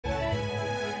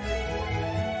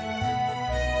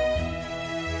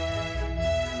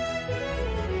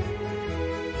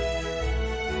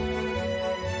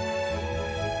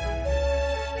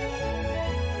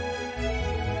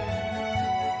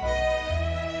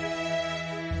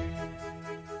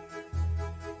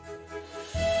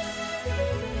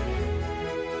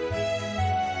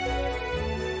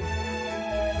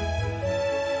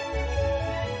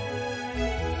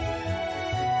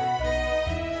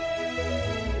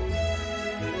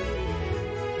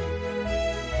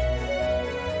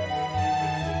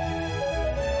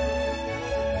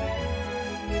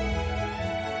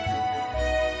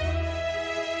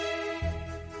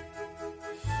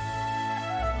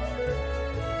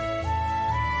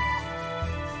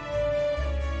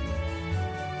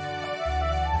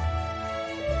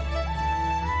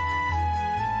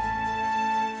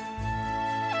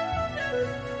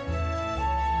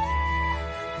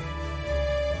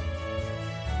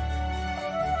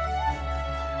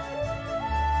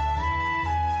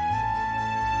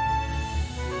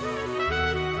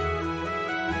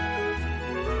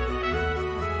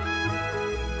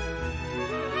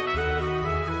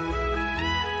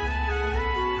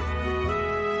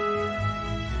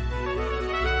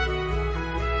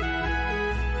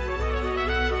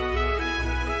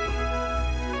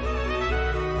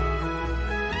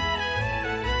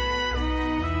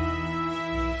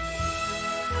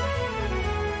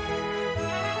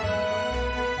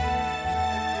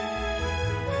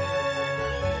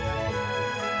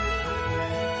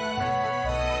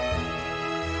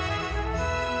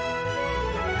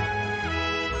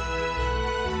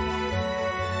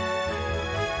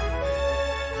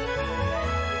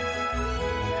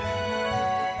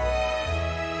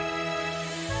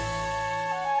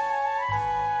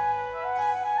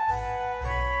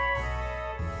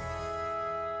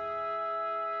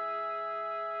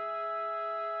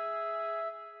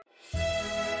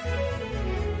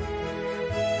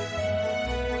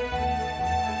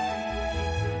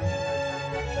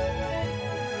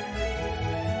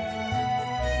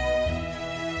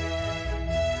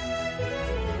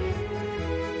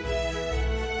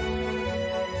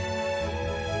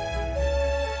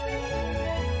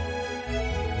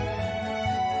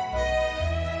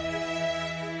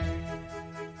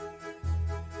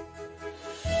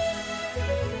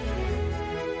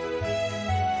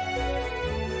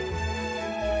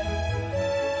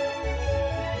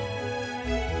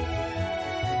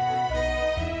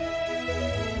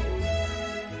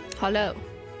Hello.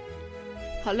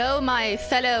 Hello, my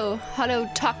fellow Holo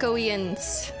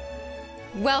Tacoians.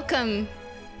 Welcome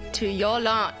to your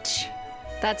launch.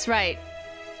 That's right.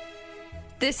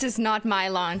 This is not my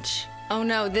launch. Oh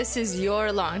no, this is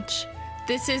your launch.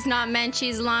 This is not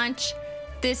Menchie's launch.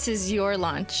 This is your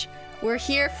launch. We're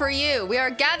here for you. We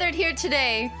are gathered here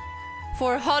today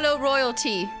for Holo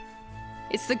Royalty.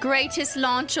 It's the greatest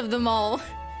launch of them all.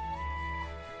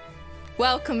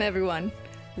 Welcome, everyone.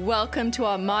 Welcome to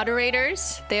our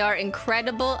moderators. They are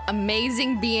incredible,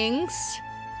 amazing beings.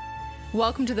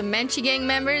 Welcome to the Menchie gang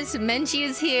members. Menchie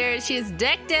is here. She is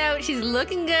decked out. She's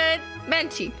looking good.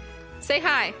 Menchie, say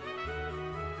hi.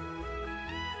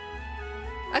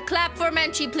 A clap for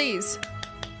Menchie, please.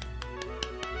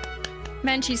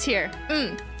 Menchie's here.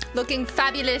 Looking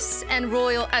fabulous and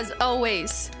royal as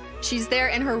always. She's there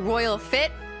in her royal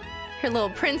fit, her little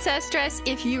princess dress.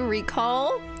 If you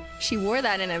recall, she wore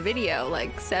that in a video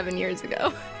like 7 years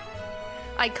ago.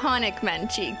 Iconic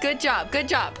Menchie. Good job, good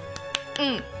job.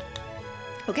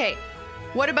 Okay,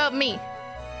 what about me?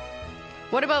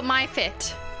 What about my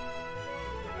fit?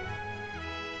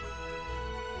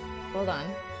 Hold on.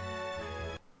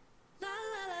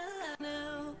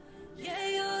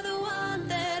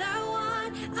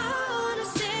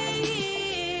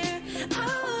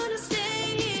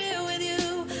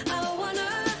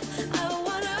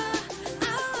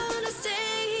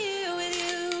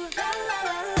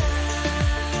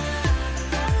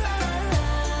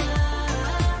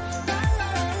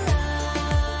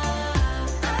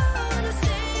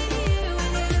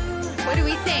 What do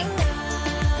we think?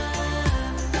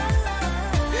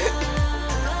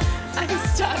 I'm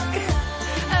stuck.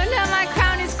 Oh no, my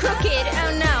crown is crooked.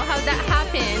 Oh no, how'd that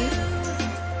happen?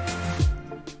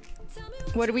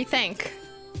 What do we think?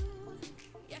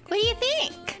 What do you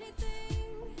think?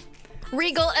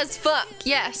 Regal as fuck.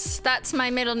 Yes, that's my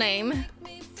middle name.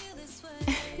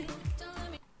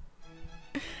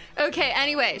 Okay,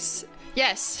 anyways.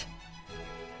 Yes.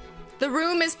 The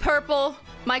room is purple.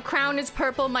 My crown is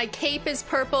purple. My cape is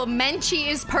purple. Menchie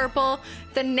is purple.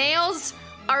 The nails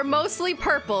are mostly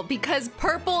purple because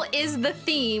purple is the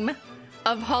theme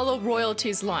of Holo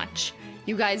Royalty's launch.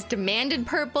 You guys demanded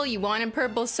purple. You wanted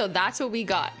purple, so that's what we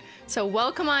got. So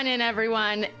welcome on in,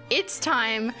 everyone. It's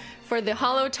time for the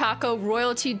Holo Taco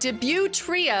Royalty debut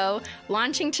trio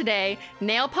launching today.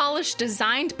 Nail polish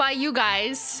designed by you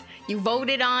guys. You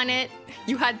voted on it.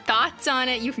 You had thoughts on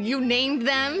it. You named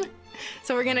them.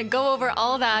 So we're gonna go over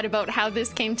all that about how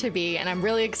this came to be, and I'm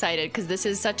really excited because this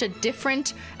is such a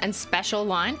different and special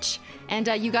launch. And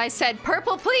you guys said,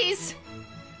 purple please!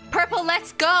 Purple,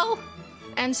 let's go!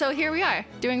 And so here we are,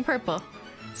 doing purple.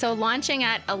 So launching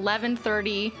at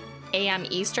 11:30 a.m.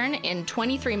 Eastern in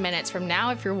 23 minutes from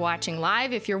now if you're watching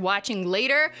live. If you're watching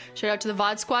later, shout out to the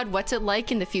VOD squad. What's it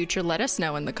like in the future? Let us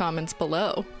know in the comments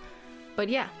below. But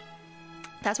yeah.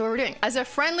 That's what we're doing. As a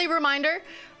friendly reminder,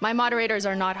 my moderators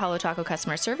are not Holo Taco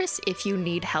customer service. If you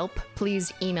need help,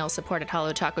 please email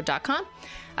support@holotaco.com.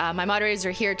 My moderators are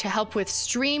here to help with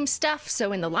stream stuff,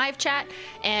 so in the live chat,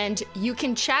 and you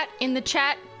can chat in the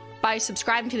chat by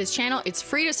subscribing to this channel. It's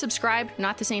free to subscribe,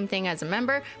 not the same thing as a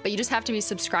member, but you just have to be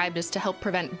subscribed just to help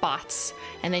prevent bots.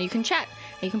 And then you can chat,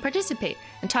 and you can participate,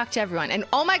 and talk to everyone. And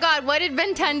oh my god, what did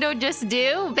Nintendo just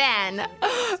do? Ben.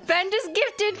 Ben just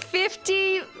gifted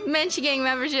 50 Menchie Gang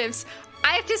memberships.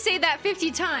 I have to say that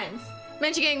 50 times.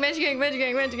 Menchie Gang, Menchie Gang, Menchie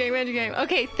Gang, Menchie Gang, Menchie Gang.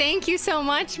 Okay, thank you so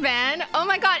much, Ben. Oh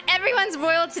my god, everyone's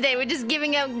royal today. We're just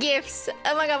giving out gifts.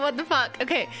 Oh my god, what the fuck?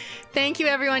 Okay, thank you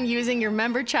everyone using your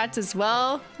member chats as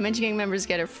well. Menchie Gang members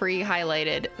get a free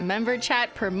highlighted member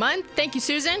chat per month. Thank you,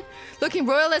 Susan. Looking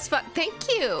royal as fuck. Thank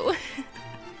you.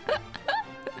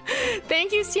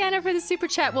 Thank you, Sienna, for the super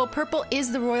chat. Well, purple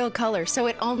is the royal color, so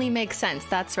it only makes sense.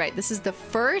 That's right. This is the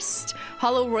first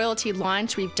Holo Royalty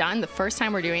launch we've done, the first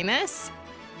time we're doing this.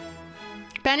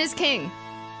 Ben is king.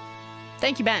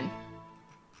 Thank you, Ben.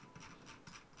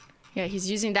 Yeah, he's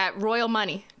using that royal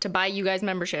money to buy you guys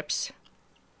memberships.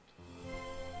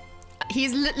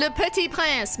 He's le petit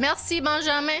prince. Merci,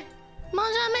 Benjamin.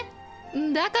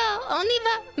 Benjamin. D'accord, on y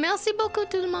va. Merci beaucoup,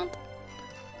 tout le monde.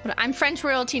 I'm French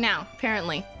royalty now,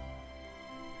 apparently.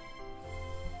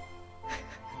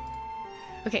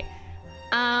 Okay.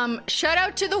 Shout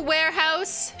out to the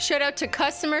warehouse. Shout out to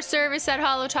customer service at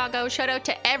Holo Taco. Shout out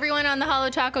to everyone on the Holo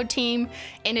Taco team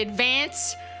in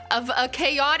advance of a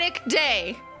chaotic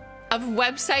day of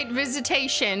website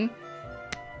visitation.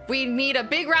 We need a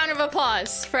big round of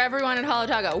applause for everyone at Holo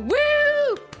Taco.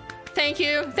 Woo! Thank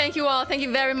you. Thank you all. Thank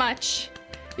you very much.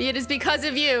 It is because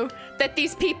of you that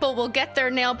these people will get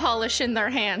their nail polish in their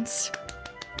hands.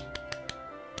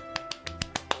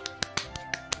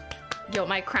 Yo,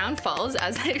 my crown falls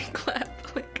as I clap.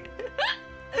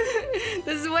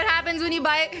 This is what happens when you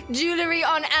buy jewelry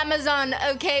on Amazon,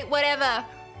 okay? Whatever.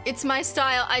 It's my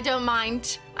style. I don't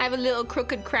mind. I have a little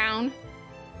crooked crown.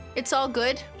 It's all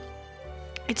good.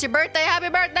 It's your birthday. Happy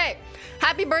birthday.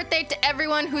 Happy birthday to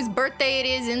everyone whose birthday it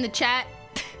is in the chat.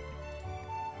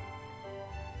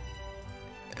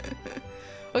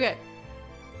 Okay.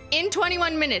 In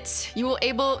 21 minutes, you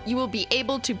will be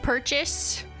able to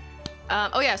purchase.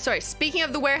 Oh yeah, sorry. Speaking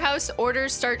of the warehouse,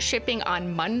 orders start shipping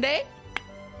on Monday.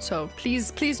 So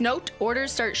please note,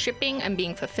 orders start shipping and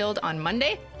being fulfilled on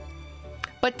Monday.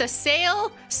 But the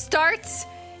sale starts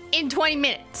in 20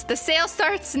 minutes. The sale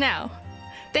starts now.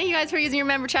 Thank you guys for using your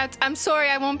member chats. I'm sorry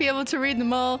I won't be able to read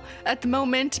them all at the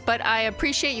moment, but I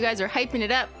appreciate you guys are hyping it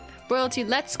up. Royalty,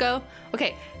 let's go.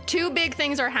 Okay, 2 big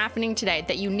things are happening today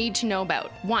that you need to know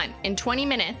about. 1, in 20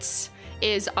 minutes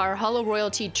is our Holo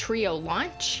Royalty Trio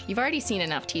launch. You've already seen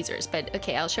enough teasers, but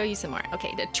okay, I'll show you some more.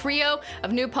 Okay, the trio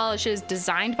of new polishes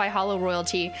designed by Holo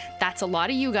Royalty. That's a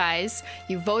lot of you guys.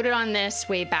 You voted on this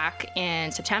way back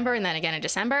in September and then again in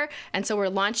December. And so we're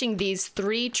launching these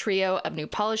 3 trio of new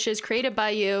polishes created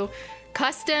by you.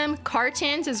 Custom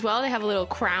cartons as well. They have a little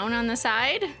crown on the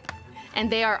side. And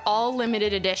they are all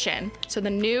limited edition. So the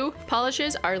new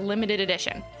polishes are limited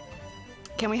edition.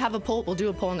 Can we have a poll? We'll do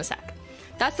a poll in a sec.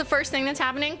 That's the first thing that's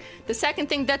happening. The second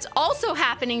thing that's also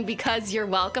happening, because you're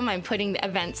welcome, I'm putting the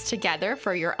events together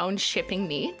for your own shipping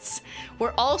needs.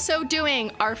 We're also doing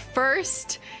our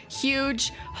first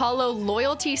huge Holo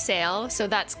loyalty sale. So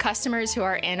that's customers who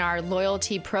are in our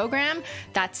loyalty program.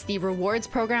 That's the rewards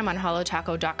program on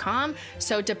holotaco.com.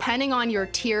 So depending on your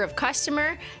tier of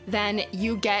customer, then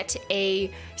you get a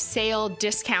sale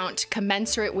discount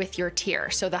commensurate with your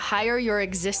tier. So the higher your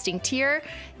existing tier,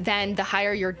 then the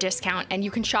higher your discount. And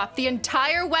you can shop the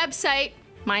entire website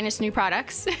minus new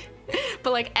products.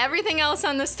 But like everything else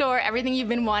on the store, everything you've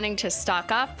been wanting to stock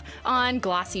up on,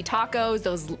 glossy tacos,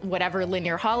 those whatever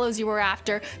linear holos you were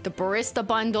after, the barista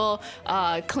bundle,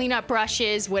 cleanup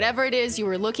brushes, whatever it is you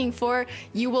were looking for,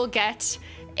 you will get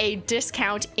a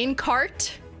discount in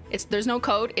cart. There's no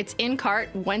code, it's in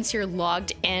cart once you're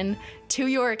logged in to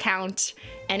your account,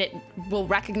 and it will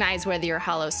recognize whether you're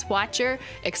Holo Swatcher,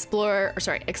 Explorer,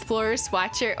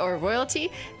 Swatcher, or Royalty.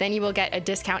 Then you will get a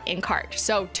discount in cart.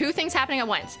 So 2 things happening at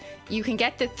once. You can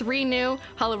get the 3 new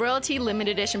Holo Royalty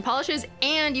limited edition polishes,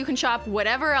 and you can shop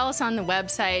whatever else on the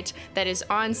website that is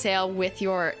on sale with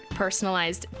your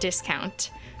personalized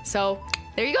discount. So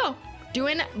there you go,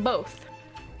 doing both.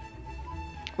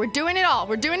 We're doing it all.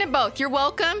 We're doing it both. You're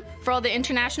welcome for all the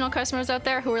international customers out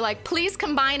there who are like, please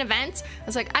combine events. I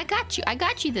was like, I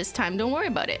got you this time. Don't worry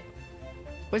about it.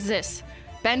 What's this?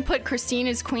 Ben put Christine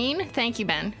as queen. Thank you,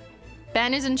 Ben.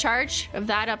 Ben is in charge of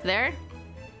that up there.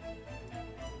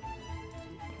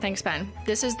 Thanks, Ben.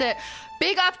 This is the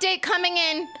big update coming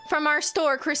in from our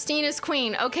store. Christine is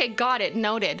queen. Okay, got it.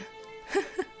 Noted.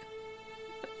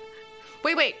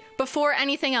 Wait. Before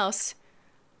anything else,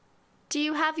 do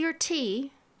you have your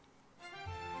tea?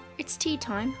 It's tea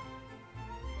time.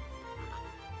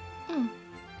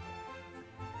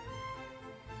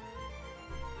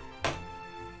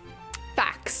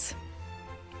 Facts.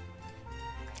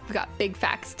 We've got big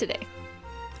facts today.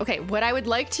 Okay, what I would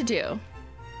like to do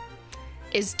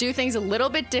is do things a little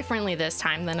bit differently this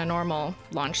time than a normal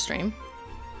launch stream.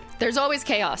 There's always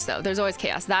chaos though. There's always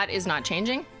chaos. That is not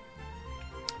changing.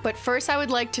 But first I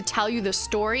would like to tell you the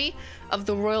story of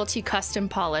the Royalty Custom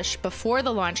Polish before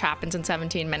the launch happens in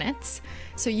 17 minutes.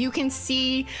 So you can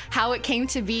see how it came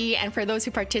to be, and for those who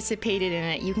participated in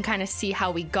it, you can kind of see how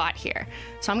we got here.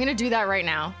 So I'm gonna do that right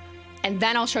now, and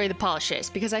then I'll show you the polishes,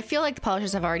 because I feel like the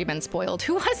polishes have already been spoiled.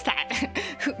 Who was that?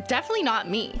 Definitely not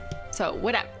me. So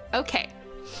whatever, okay.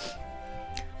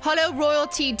 Holo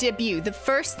Royalty debut. The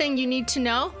first thing you need to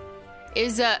know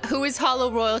is who is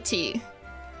Holo Royalty?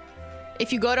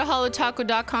 If you go to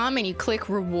holotaco.com and you click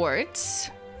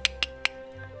rewards,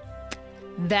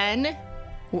 then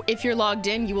if you're logged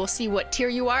in, you will see what tier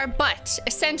you are. But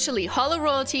essentially, Holo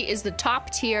Royalty is the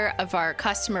top tier of our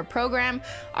customer program,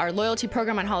 our loyalty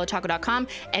program on holotaco.com,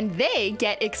 and they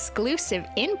get exclusive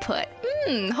input.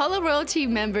 Holo Royalty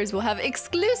members will have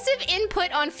exclusive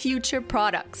input on future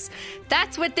products.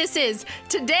 That's what this is.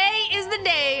 Today is the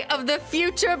day of the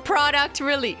future product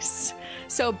release.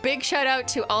 So big shout out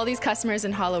to all these customers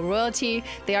in Holo Royalty.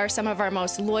 They are some of our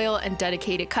most loyal and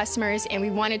dedicated customers, and we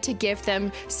wanted to give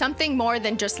them something more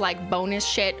than just like bonus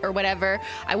shit or whatever.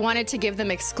 I wanted to give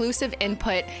them exclusive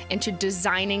input into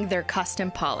designing their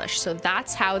custom polish. So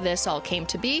that's how this all came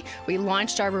to be. We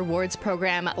launched our rewards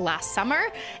program last summer,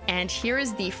 and here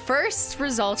is the first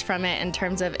result from it in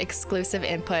terms of exclusive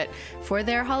input for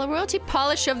their Holo Royalty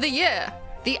polish of the year.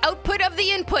 The output of the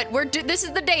input. This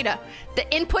is the data.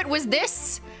 The input was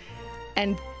this,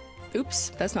 and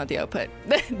oops, that's not the output.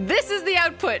 This is the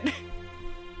output.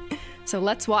 So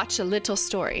let's watch a little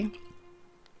story.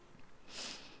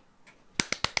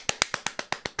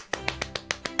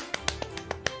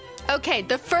 Okay,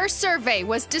 the first survey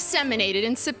was disseminated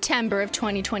in September of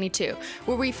 2022,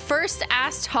 where we first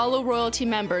asked Holo Royalty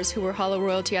members who were Holo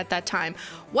Royalty at that time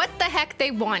what the heck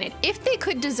they wanted. If they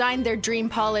could design their dream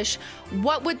polish,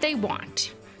 what would they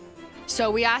want?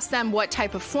 So we asked them what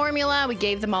type of formula, we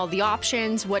gave them all the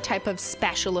options, what type of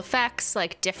special effects,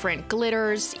 like different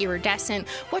glitters, iridescent,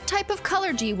 what type of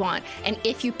color do you want? And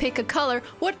if you pick a color,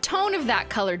 what tone of that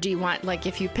color do you want? Like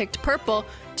if you picked purple,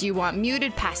 do you want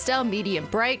muted, pastel, medium,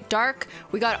 bright, dark?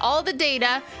 We got all the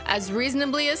data as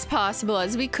reasonably as possible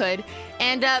as we could.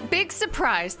 And big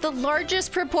surprise, the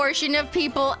largest proportion of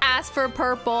people asked for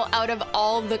purple out of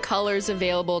all the colors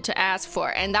available to ask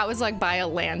for. And that was like by a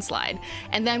landslide.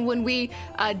 And then when we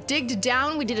digged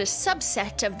down, we did a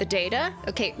subset of the data.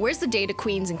 Okay, where's the data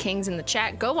queens and kings in the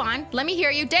chat? Go on, let me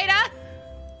hear you. Data!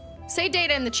 Say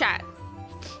data in the chat.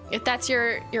 If that's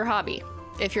your hobby.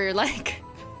 If you're like...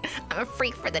 I'm a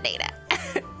freak for the data.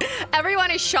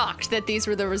 Everyone is shocked that these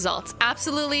were the results.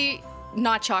 Absolutely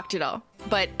not shocked at all.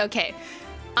 But okay,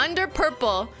 under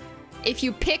purple, if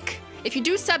you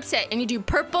do subset and you do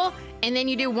purple and then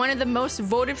you do one of the most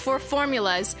voted for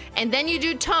formulas and then you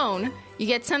do tone, you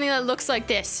get something that looks like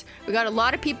this. We got a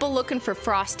lot of people looking for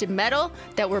frosted metal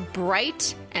that were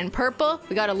bright and purple.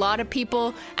 We got a lot of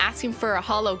people asking for a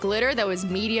holo glitter that was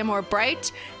medium or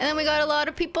bright. And then we got a lot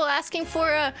of people asking for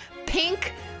a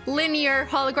pink linear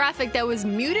holographic that was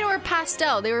muted or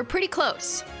pastel. They were pretty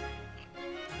close.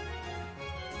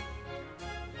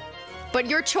 But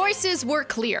your choices were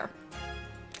clear.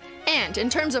 And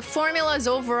in terms of formulas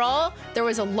overall, there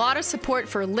was a lot of support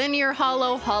for linear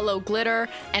holo, holo glitter,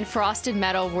 and frosted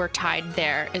metal were tied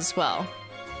there as well.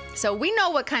 So we know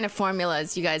what kind of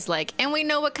formulas you guys like, and we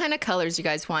know what kind of colors you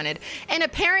guys wanted. And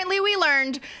apparently we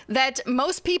learned that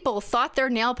most people thought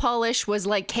their nail polish was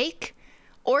like cake,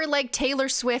 or like Taylor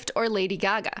Swift or Lady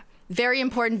Gaga. Very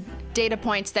important data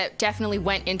points that definitely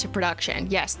went into production.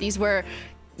 Yes, these were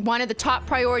one of the top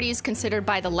priorities considered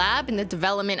by the lab in the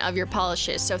development of your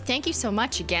polishes. So thank you so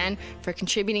much again for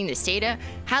contributing this data.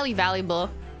 Highly valuable.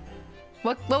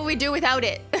 What would we do without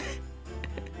it?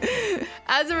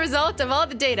 As a result of all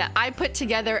the data, I put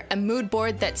together a mood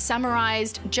board that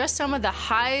summarized just some of the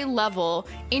high-level,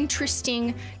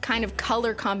 interesting kind of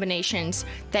color combinations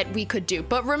that we could do.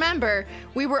 But remember,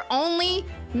 we were only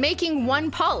making one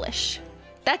polish.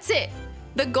 That's it.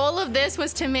 The goal of this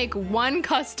was to make one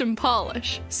custom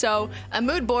polish. So a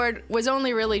mood board was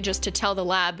only really just to tell the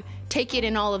lab, take it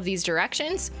in all of these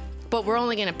directions, but we're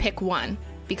only gonna pick one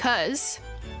because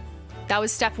that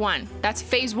was step one. That's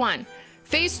phase one.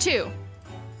 Phase two,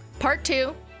 part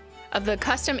two of the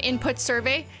custom input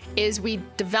survey is we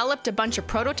developed a bunch of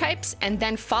prototypes and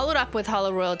then followed up with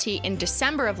Holo Royalty in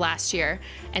December of last year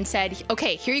and said,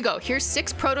 okay, here you go. Here's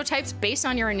 6 prototypes based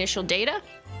on your initial data.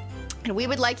 And we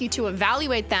would like you to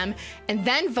evaluate them and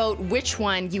then vote which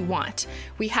one you want.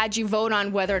 We had you vote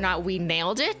on whether or not we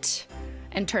nailed it.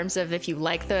 In terms of if you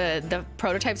like the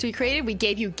prototypes we created, we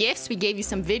gave you gifts, we gave you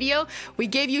some video, we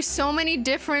gave you so many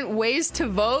different ways to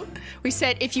vote. We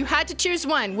said, if you had to choose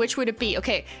one, which would it be?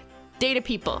 Okay, data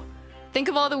people, think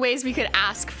of all the ways we could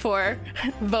ask for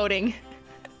voting.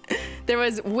 There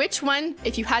was which one,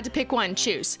 if you had to pick one,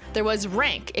 choose. There was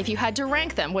rank, if you had to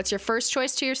rank them, what's your first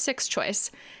choice to your 6th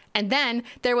choice? And then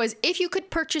there was, if you could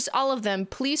purchase all of them,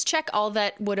 please check all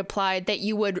that would apply that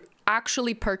you would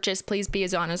actually purchase. Please be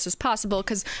as honest as possible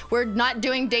because we're not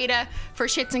doing data for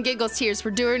shits and giggles here.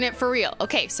 We're doing it for real.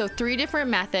 Okay, so 3 different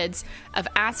methods of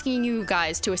asking you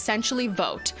guys to essentially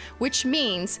vote, which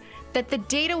means that the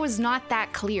data was not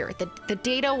that clear. The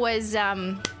data was,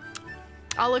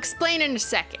 I'll explain in a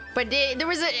second, but there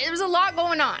was a lot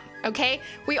going on, okay?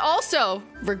 We also,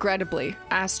 regrettably,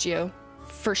 asked you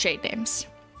for shade names.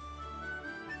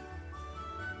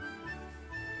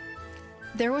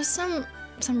 There was some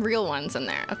real ones in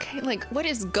there, okay? Like, what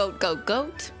is goat, goat,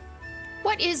 goat?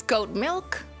 What is goat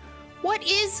milk? What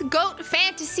is goat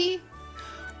fantasy?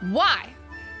 Why?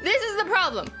 This is the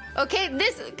problem. Okay,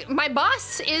 my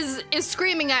boss is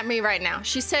screaming at me right now.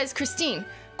 She says, Christine,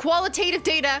 qualitative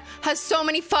data has so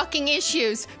many fucking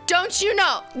issues. Don't you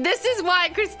know? This is why,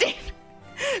 Christine.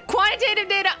 Quantitative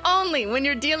data only when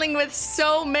you're dealing with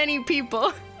so many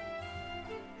people.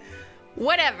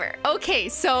 Whatever. Okay,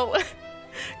 so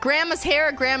Grandma's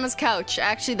hair, Grandma's couch.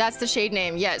 Actually, that's the shade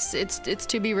name. Yes, it's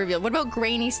to be revealed. What about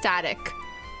grainy static?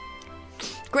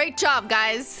 Great job,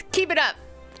 guys. Keep it up.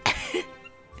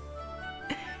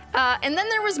 And then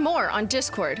there was more on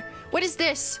Discord. What is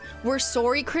this? We're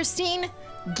sorry, Christine.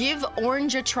 Give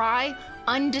orange a try.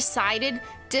 Undecided.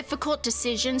 Difficult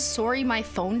decisions. Sorry, my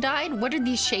phone died. What are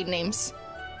these shade names?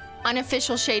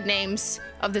 Unofficial shade names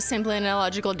of the Simply and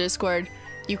Illogical Discord.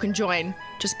 You can join.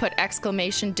 Just put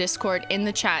exclamation Discord in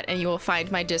the chat and you will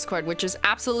find my Discord, which is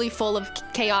absolutely full of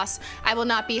chaos. I will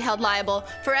not be held liable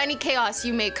for any chaos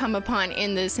you may come upon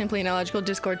in the Simply and Illogical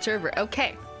Discord server.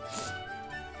 Okay.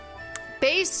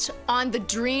 Based on the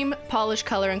dream polish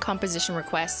color and composition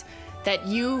requests that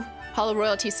you, Holo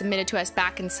Royalty, submitted to us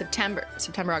back in September,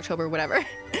 October, whatever,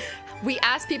 we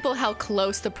asked people how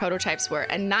close the prototypes were,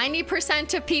 and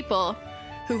 90% of people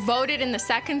who voted in the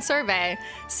second survey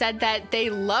said that they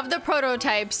loved the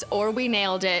prototypes, or we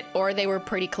nailed it, or they were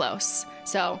pretty close.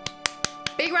 So,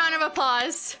 big round of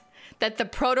applause that the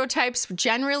prototypes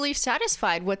generally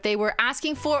satisfied what they were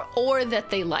asking for or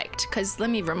that they liked. Because let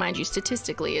me remind you,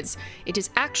 statistically, it is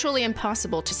actually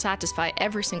impossible to satisfy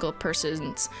every single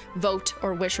person's vote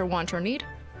or wish or want or need.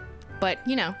 But,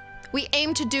 you know, we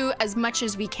aim to do as much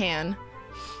as we can.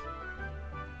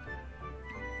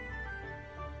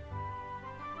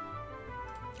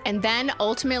 And then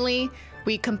ultimately,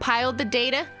 we compiled the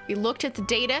data, we looked at the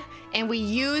data, and we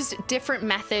used different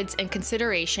methods and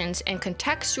considerations and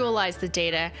contextualized the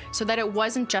data so that it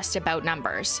wasn't just about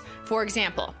numbers. For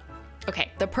example,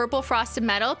 okay, the purple frosted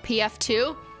metal,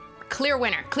 PF2, clear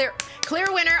winner, clear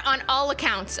winner on all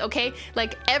accounts, okay?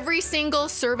 Like every single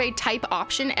survey type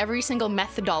option, every single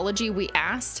methodology we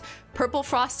asked, purple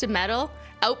frosted metal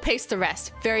outpaced the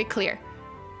rest, very clear.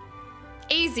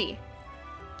 Easy.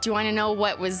 Do you want to know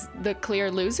what was the clear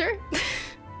loser?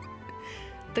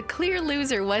 The clear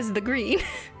loser was the green.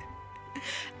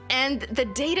 And the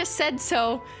data said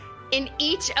so in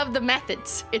each of the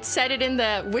methods. It said it in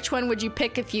the which one would you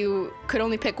pick if you could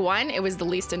only pick one? It was the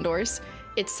least indoors.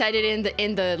 It said it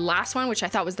in the last one, which I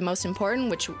thought was the most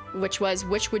important, which was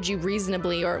which would you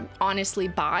reasonably or honestly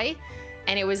buy?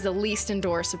 And it was the least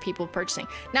endorsed of people purchasing.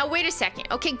 Now wait a second.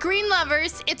 Okay, green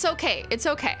lovers, it's okay. It's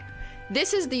okay.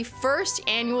 This is the first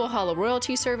annual Holo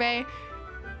Royalty survey.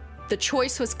 The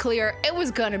choice was clear. It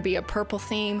was gonna be a purple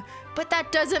theme, but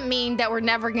that doesn't mean that we're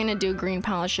never gonna do green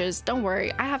polishes. Don't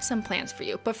worry, I have some plans for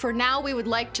you. But for now, we would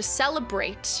like to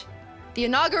celebrate the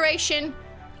inauguration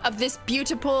of this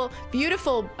beautiful,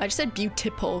 I just said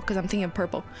beautiful because I'm thinking of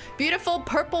purple. Beautiful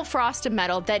purple frosted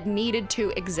metal that needed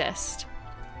to exist.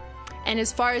 And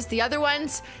as far as the other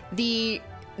ones, the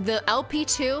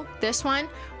LP2, this one,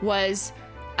 was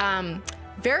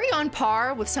very on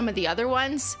par with some of the other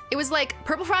ones. It was like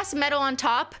purple frosted metal on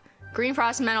top, green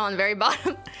frosted metal on the very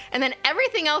bottom, and then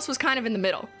everything else was kind of in the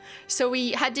middle. So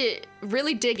we had to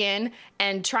really dig in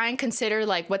and try and consider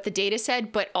like what the data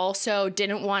said, but also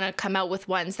didn't want to come out with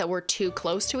ones that were too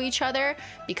close to each other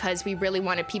because we really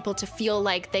wanted people to feel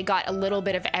like they got a little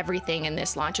bit of everything in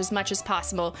this launch as much as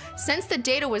possible, since the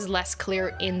data was less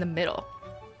clear in the middle.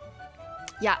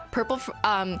 Yeah, purple,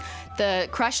 the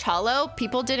crushed Holo,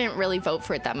 people didn't really vote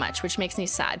for it that much, which makes me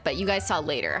sad. But you guys saw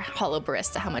later, Holo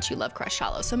Barista, how much you love crushed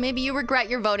Holo. So maybe you regret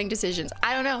your voting decisions.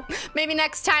 I don't know. Maybe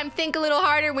next time, think a little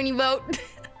harder when you vote.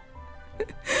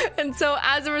 And so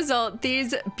as a result,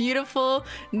 these beautiful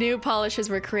new polishes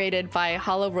were created by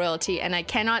Holo Royalty. And I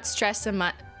cannot stress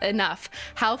enough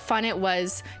how fun it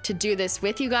was to do this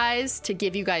with you guys, to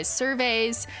give you guys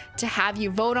surveys, to have you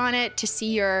vote on it, to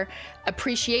see your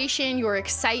appreciation, your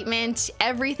excitement,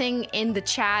 everything in the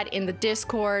chat, in the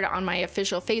Discord, on my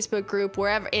official Facebook group,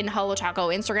 wherever, in Holo Taco,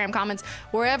 Instagram comments,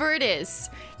 wherever it is.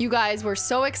 You guys were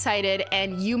so excited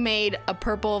and you made a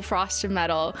purple frosted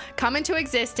metal come into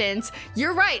existence.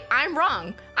 You're right, I'm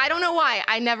wrong. I don't know why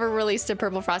I never released a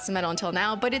purple frosted metal until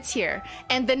now, but it's here.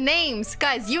 And the names,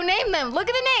 guys, you name them. Look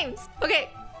at the names. Okay,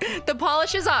 the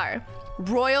polishes are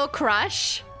Royal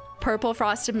Crush, purple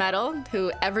frosted metal,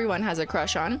 who everyone has a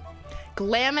crush on.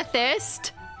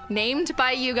 Glamethyst, named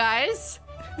by you guys.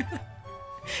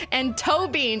 And Toe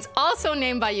Beans, also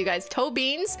named by you guys. Toe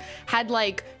Beans had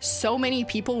like so many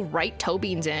people write Toe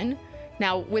Beans in.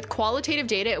 Now, with qualitative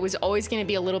data, it was always going to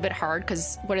be a little bit hard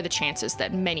because what are the chances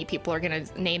that many people are going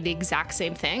to name the exact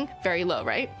same thing? Very low,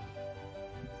 right?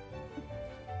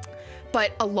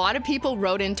 But a lot of people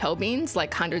wrote in toe beans,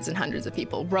 like hundreds and hundreds of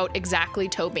people wrote exactly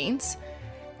toe beans.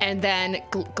 And then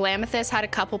Glamethus had a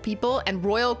couple people, and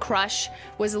Royal Crush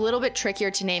was a little bit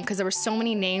trickier to name because there were so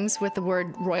many names with the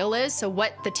word royal is. So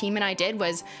what the team and I did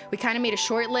was we kind of made a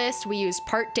short list. We used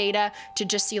part data to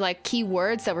just see like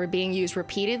keywords that were being used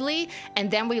repeatedly.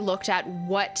 And then we looked at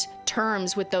what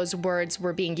terms with those words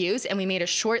were being used, and we made a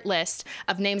short list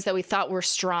of names that we thought were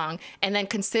strong, and then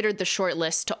considered the short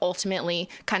list to ultimately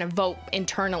kind of vote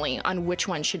internally on which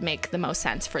one should make the most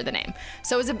sense for the name.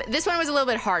 So it was this one was a little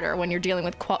bit harder when you're dealing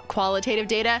with qualitative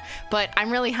data, but I'm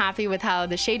really happy with how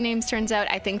the shade names turns out.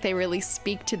 I think they really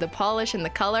speak to the polish and the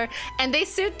color, and they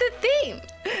suit the theme.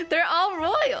 They're all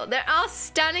royal. They're all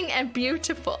stunning and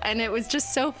beautiful, and it was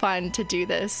just so fun to do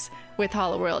this with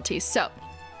Holo Royalty. So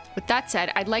with that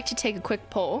said, I'd like to take a quick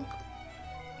poll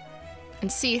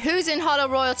and see who's in Holo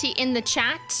Royalty in the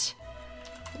chat.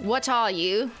 What are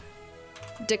you?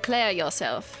 Declare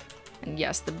yourself. And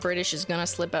yes, the British is gonna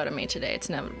slip out of me today. It's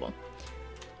inevitable.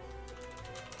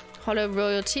 Holo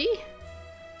Royalty.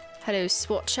 Hello,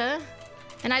 Swatcher.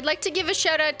 And I'd like to give a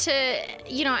shout out to,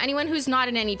 you know, anyone who's not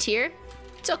in any tier.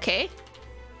 It's okay.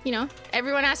 You know,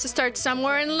 everyone has to start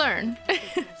somewhere and learn.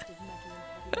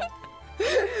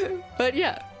 But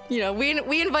yeah. You know,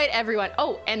 we invite everyone.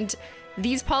 Oh, and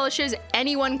these polishes,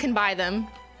 anyone can buy them.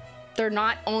 They're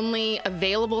not only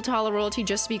available to Holo Royalty,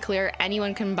 just to be clear,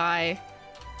 anyone can buy.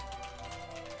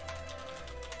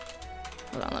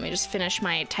 Hold on, let me just finish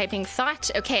my typing thought.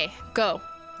 Okay, go.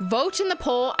 Vote in the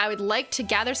poll. I would like to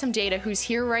gather some data who's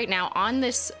here right now on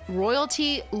this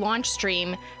Royalty launch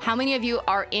stream. How many of you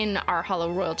are in our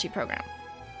Holo Royalty program?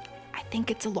 I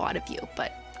think it's a lot of you,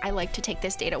 but I like to take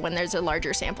this data when there's a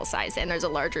larger sample size, and there's a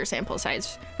larger sample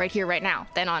size right here, right now,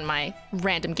 than on my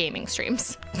random gaming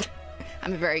streams.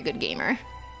 I'm a very good gamer.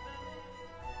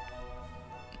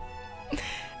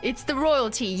 It's the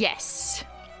royalty, yes.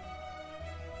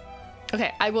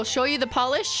 Okay, I will show you the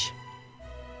polish.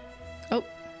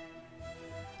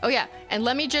 Oh yeah, and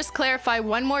let me just clarify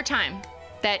one more time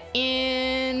that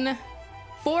in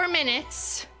 4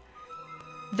 minutes,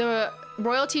 the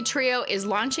Royalty Trio is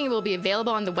launching. It will be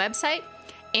available on the website,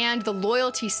 and the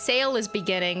loyalty sale is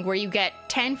beginning, where you get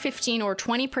 10, 15, or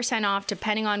 20% off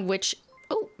depending on which...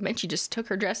 Oh, Menchie just took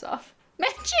her dress off.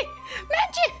 Menchie!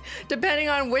 Depending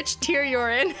on which tier you're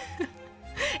in.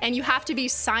 And you have to be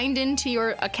signed into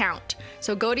your account.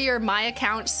 So go to your My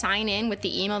Account, sign in with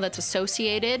the email that's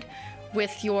associated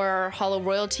with your Holo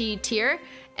Royalty tier,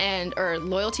 or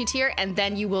loyalty tier, and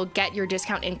then you will get your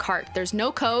discount in cart. There's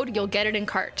no code, you'll get it in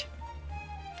cart.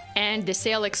 And the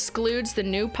sale excludes the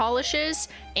new polishes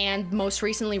and most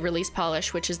recently released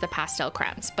polish, which is the pastel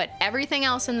crowns. But everything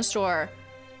else in the store,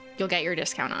 you'll get your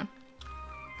discount on.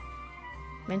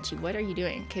 Menchie, what are you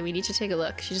doing? Okay, we need to take a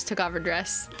look. She just took off her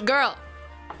dress. Girl!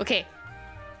 Okay.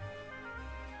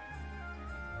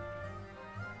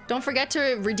 Don't forget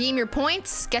to redeem your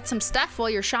points. Get some stuff while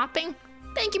you're shopping.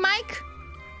 Thank you, Mike.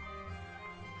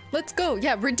 Let's go.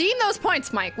 Yeah, redeem those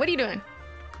points, Mike. What are you doing?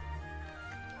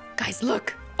 Guys,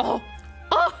 look. Oh,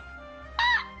 ah!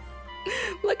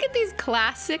 Look at these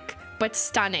classic but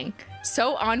stunning.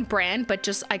 So on brand, but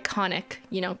just iconic,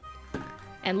 you know.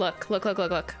 And look.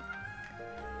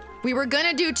 We were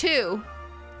gonna do 2.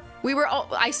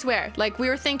 I swear, like we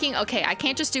were thinking, okay, I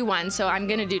can't just do 1, so I'm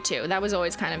gonna do 2. That was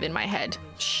always kind of in my head.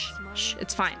 Shh,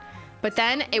 it's fine. But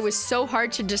then it was so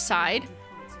hard to decide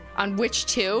on which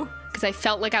 2, because I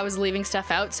felt like I was leaving stuff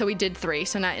out, so we did 3.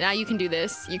 So now you can do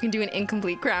this. You can do an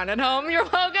incomplete crown at home. You're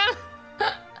welcome.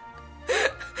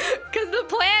 Because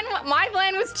my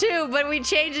plan was 2, but we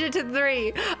changed it to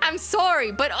 3. I'm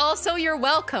sorry, but also you're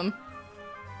welcome.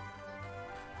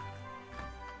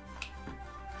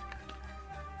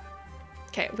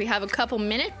 Okay, we have a couple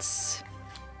minutes.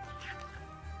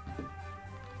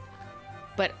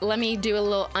 But let me do a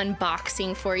little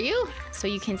unboxing for you so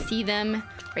you can see them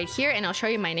right here, and I'll show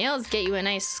you my nails, get you a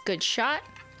nice good shot.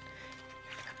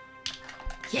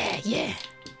 Yeah.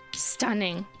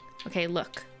 Stunning. Okay,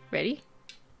 look. Ready?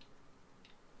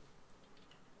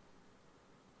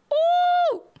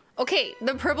 Ooh! Okay,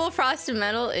 the purple frosted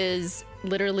metal is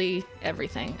literally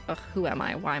everything. Ugh, who am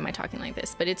I? Why am I talking like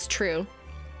this? But it's true.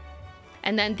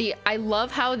 And then I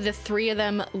love how the 3 of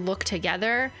them look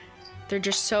together. They're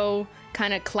just so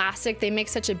kind of classic. They make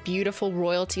such a beautiful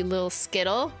royalty little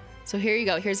skittle. So here you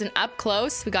go. Here's an up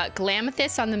close. We got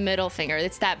Glamethus on the middle finger.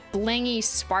 It's that blingy,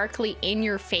 sparkly, in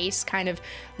your face kind of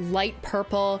light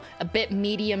purple, a bit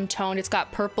medium toned. It's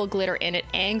got purple glitter in it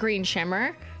and green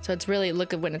shimmer. So it's really,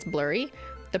 look at when it's blurry.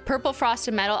 The purple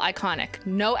frosted metal, iconic.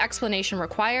 No explanation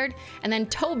required. And then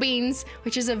toe beans,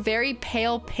 which is a very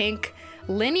pale pink,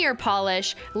 linear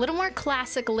polish, a little more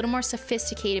classic, a little more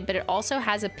sophisticated, but it also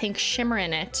has a pink shimmer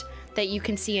in it that you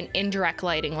can see in indirect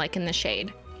lighting, like in the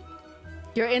shade.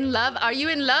 You're in love? Are you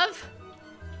in love?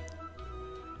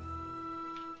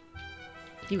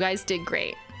 You guys did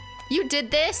great. You did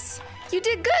this. You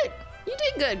did good. You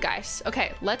did good, guys.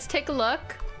 Okay, let's take a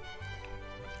look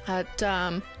at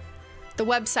the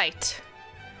website.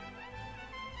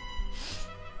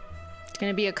 It's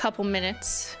gonna be a couple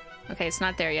minutes. Okay, it's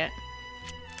not there yet.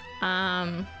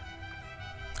 Hold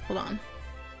on.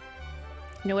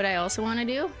 You know what I also want to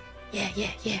do?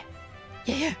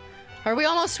 Yeah. Are we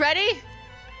almost ready?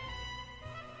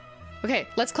 Okay,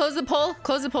 let's close the poll.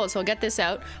 Close the poll, so I'll get this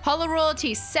out. Holo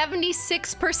Royalty,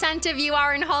 76% of you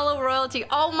are in Holo Royalty.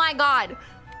 Oh my god.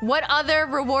 What other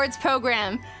rewards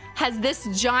program has this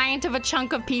giant of a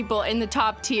chunk of people in the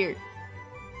top tier?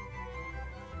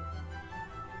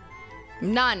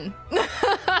 None.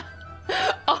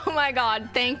 Oh my god,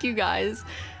 thank you guys.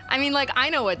 I mean, like, I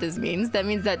know what this means. That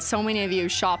means that so many of you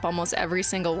shop almost every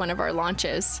single one of our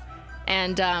launches.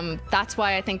 And that's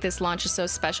why I think this launch is so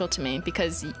special to me,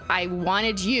 because I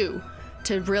wanted you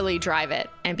to really drive it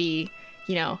and be,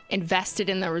 you know, invested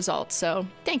in the results. So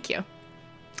thank you.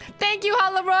 Thank you,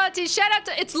 Holo Royalty. Shout out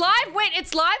to, it's live? Wait,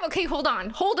 it's live? Okay, hold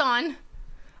on.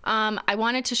 I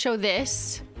wanted to show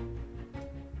this.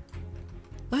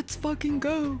 Let's fucking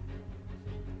go.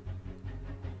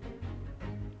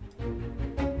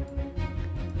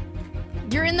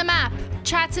 You're in the map.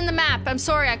 Chat's in the map. I'm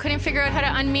sorry, I couldn't figure out how to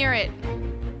unmirror it.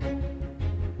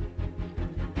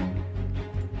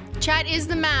 Chat is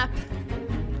the map.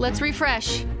 Let's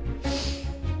refresh.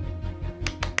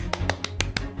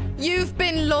 You've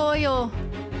been loyal.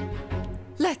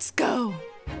 Let's go.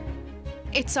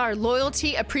 It's our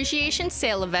loyalty appreciation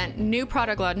sale event. New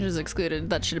product launches excluded.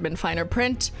 That should have been finer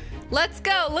print. Let's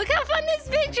go. Look how fun this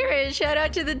picture is. Shout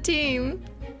out to the team.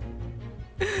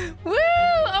 Woo!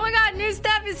 Oh my god, new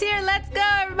stuff is here. Let's go,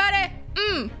 everybody.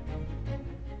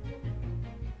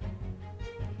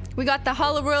 We got the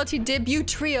Holo Royalty debut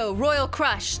trio, Royal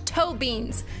Crush, Toe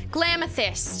Beans,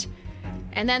 Glamethyst.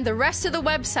 And then the rest of the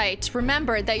website,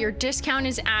 remember that your discount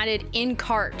is added in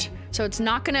cart. So it's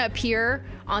not gonna appear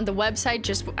on the website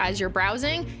just as you're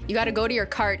browsing. You gotta go to your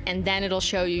cart and then it'll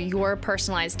show you your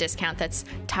personalized discount that's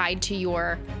tied to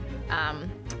your,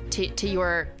 to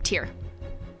your tier.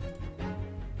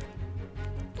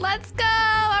 Let's go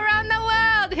around the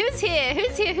world. Who's here?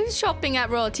 Who's here? Who's shopping at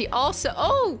Royalty? Also,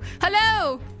 oh,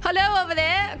 hello. Hello over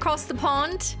there across the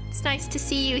pond. It's nice to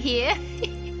see you here.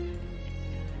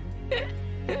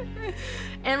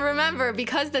 And remember,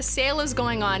 because the sale is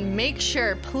going on, make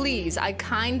sure, please, I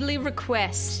kindly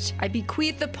request, I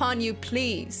bequeath upon you,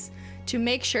 please, to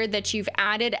make sure that you've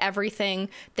added everything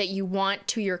that you want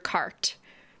to your cart.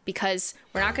 Because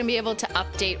we're not going to be able to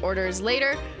update orders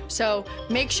later. So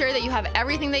make sure that you have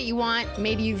everything that you want.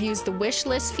 Maybe you've used the wish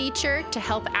list feature to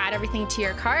help add everything to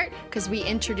your cart, because we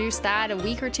introduced that a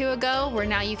week or two ago, where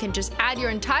now you can just add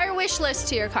your entire wish list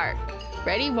to your cart.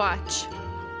 Ready? Watch.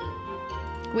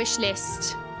 Wish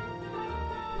list.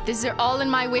 These are all in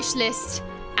my wish list.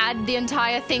 Add the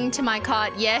entire thing to my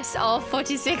cart. Yes, all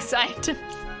 46 items.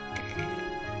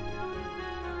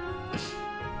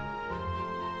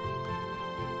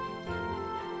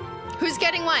 Who's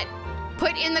getting what?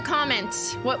 Put in the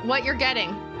comments what you're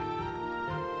getting.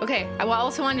 Okay, I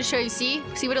also wanted to show you, see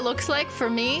what it looks like for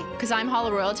me, because I'm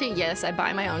Holo Royalty. Yes, I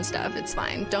buy my own stuff, it's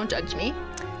fine, don't judge me.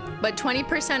 But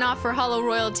 20% off for Holo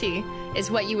Royalty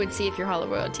is what you would see if you're Holo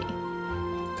Royalty.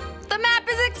 The map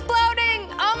is exploding!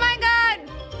 Oh my god!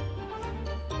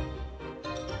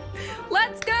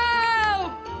 Let's go!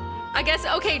 I guess,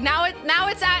 okay, now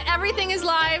it's at, everything is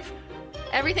live.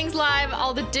 Everything's live.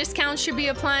 All the discounts should be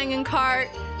applying in cart.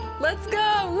 Let's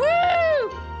go. Woo!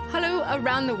 Hello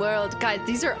around the world. Guys,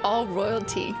 these are all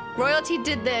Royalty. Royalty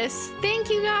did this. Thank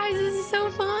you guys. This is so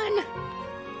fun.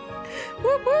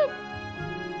 Whoop, whoop.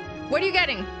 What are you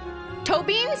getting? Toe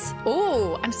beans?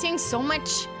 Oh, I'm seeing so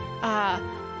much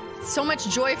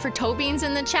joy for toe beans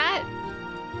in the chat.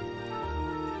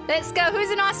 Let's go.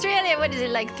 Who's in Australia? What is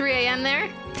it, like 3 a.m. there?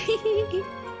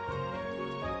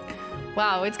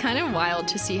 Wow, it's kind of wild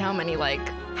to see how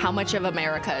much of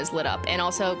America is lit up, and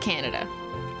also Canada.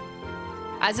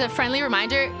 As a friendly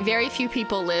reminder, very few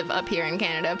people live up here in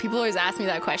Canada. People always ask me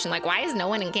that question, like, why is no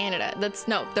one in Canada?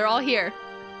 No, they're all here.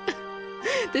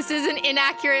 This is an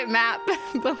inaccurate map,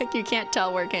 but like you can't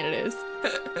tell where Canada is.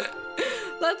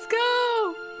 Let's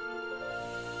go!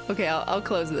 Okay, I'll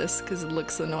close this because it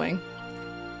looks annoying.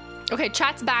 Okay,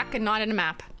 chat's back and not in a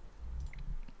map.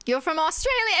 You're from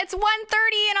Australia. It's 1:30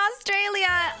 in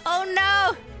Australia. Oh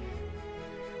no.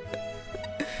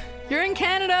 You're in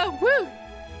Canada. Woo!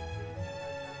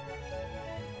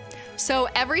 So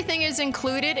everything is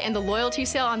included in the loyalty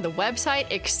sale on the website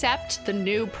except the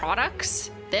new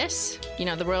products. This, you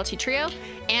know, the royalty trio,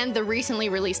 and the recently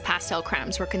released pastel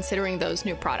crowns. We're considering those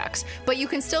new products. But you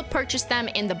can still purchase them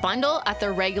in the bundle at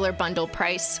their regular bundle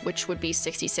price, which would be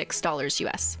 $66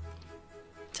 US.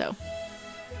 So.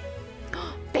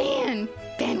 Beyyyn!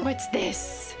 Beyyyn, what's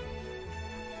this?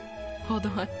 Hold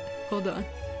on. Hold on.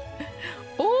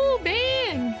 Oh,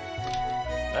 Beyyyn!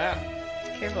 Ah.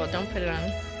 Careful, don't put it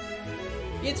on.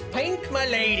 It's pink, my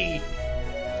lady.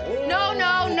 Oh, No,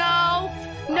 no, no!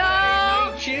 No!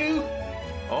 I hate you.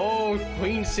 Oh,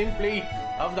 Queen Simply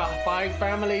of the 5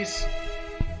 families.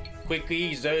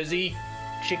 Quickie, Zerzy,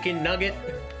 Chicken Nugget.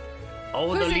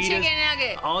 All Who's the a leaders. chicken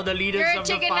nugget? All the leaders You're a of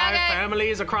the 5 chicken nugget.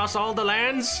 families across all the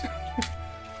lands.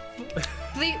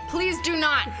 Please do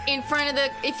not in front of the.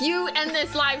 If you end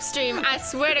this live stream, I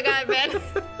swear to God, Ben.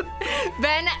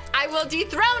 Ben, I will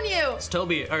dethrone you. It's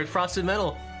Toby or Frosted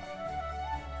Metal.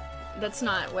 That's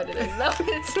not what it is, though.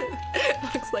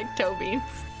 It looks like toe beans.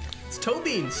 It's Toe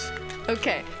Beans.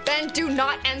 Okay, Ben, do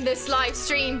not end this live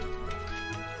stream.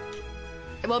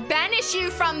 I will banish you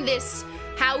from this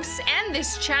house and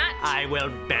this chat. I will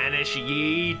banish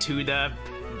ye to the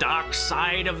dark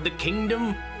side of the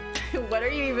kingdom. What are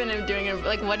you even doing?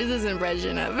 Like, what is this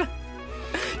impression of?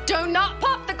 Do not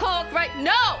pop the cork right.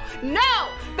 No, no,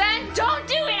 Ben, don't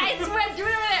do it. I swear, do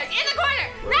it over there, in the corner.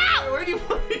 No, Where do you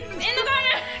want me? in the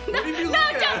corner. No, What did you no,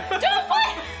 look at? don't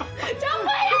put, don't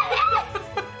put it.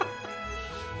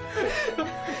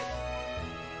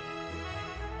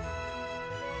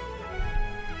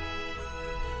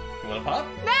 You wanna pop?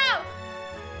 No.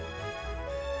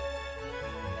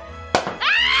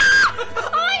 Ah!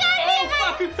 Oh my God! I hit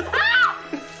my. Ah!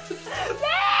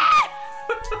 Ben!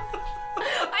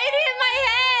 I hit my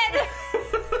head.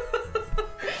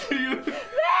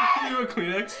 You a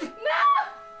Kleenex? No!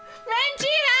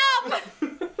 Renchi, help!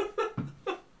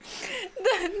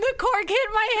 the cork hit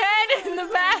my head in the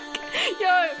back.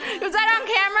 Yo, was that on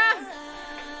camera?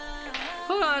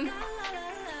 Hold on.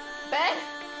 Ben?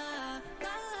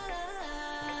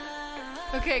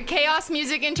 Okay, chaos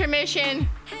music intermission.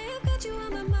 Yeah,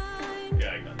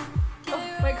 I got it.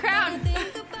 Oh, my crown.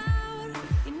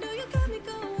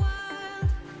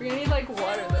 We're gonna need like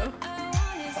water though.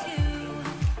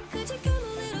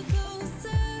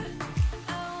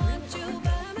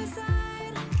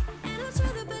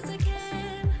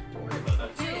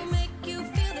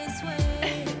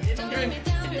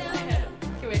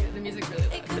 Okay, wait, the music's really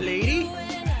loud. The lady?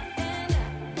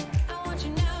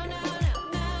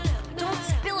 Don't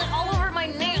spill it all over my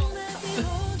nails.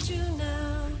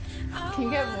 Can you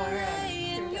get more?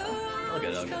 I'll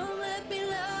get it.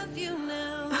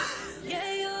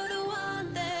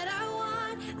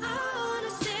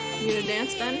 You gonna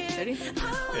dance, Ben? Ready?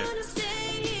 Yeah.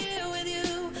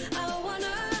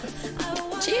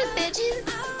 Cheers, bitches.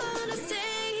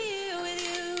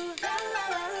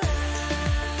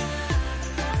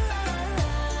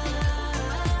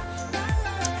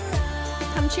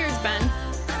 Come cheers, Ben.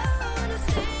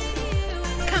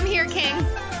 Come here, King.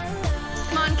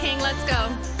 Come on, King, let's go.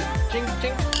 Ching,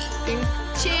 ching, ching.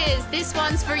 Cheers. This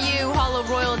one's for you, Holo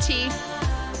Royalty.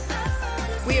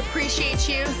 We appreciate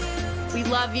you. We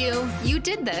love you. You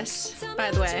did this,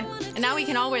 by the way. And now we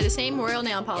can all wear the same royal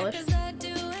nail polish.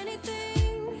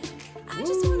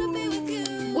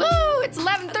 Woo! It's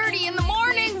 11:30 in the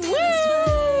morning.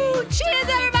 Woo! Cheers,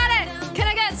 everybody! Can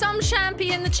I get some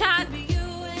champagne in the chat?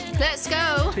 Let's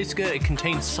go. Tastes good. It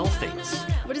contains sulfates.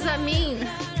 What does that mean?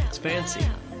 It's fancy.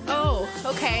 Oh,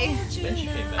 okay. Then she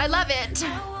came I back. love it.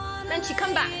 Then she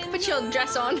come back. Put your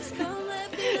dress on.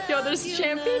 Yo, there's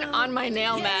champagne on my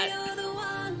nail mat.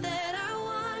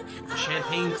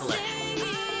 Champagne collection.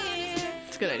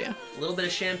 It's a good idea. A little bit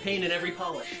of champagne in every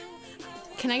polish.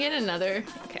 Can I get another?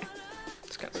 Okay.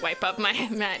 Just gotta wipe up my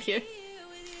mat here.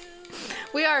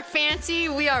 We are fancy.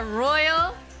 We are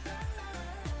royal.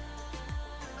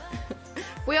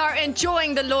 We are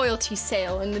enjoying the loyalty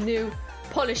sale and the new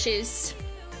polishes.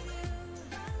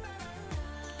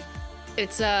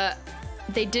 It's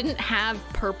they didn't have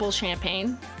purple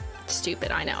champagne.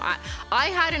 Stupid, I know. I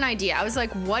had an idea. I was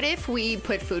like, what if we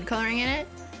put food coloring in it?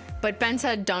 But Ben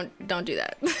said, don't do that. Don't do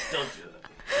that.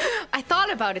 I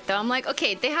thought about it though. I'm like,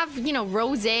 okay, they have, you know,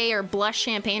 rosé or blush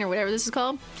champagne or whatever this is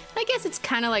called. I guess it's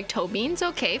kind of like toe beans.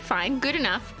 Okay, fine, good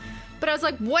enough. But I was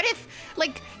like, what if,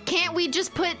 like, can't we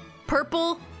just put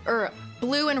purple or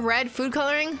blue and red food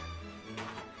coloring?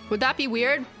 Would that be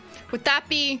weird? Would that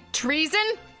be treason?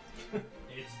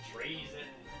 It's treason.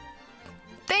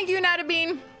 Thank you,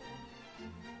 Natabean.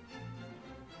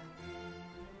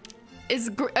 is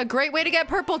a great way to get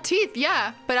purple teeth.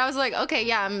 Yeah, but I was like, okay,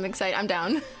 yeah, I'm excited. I'm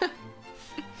down.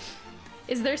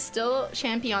 Is there still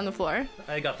shampoo on the floor?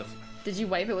 I got the floor. Did you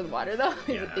wipe it with water though?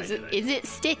 Yeah, is it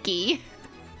sticky?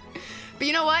 But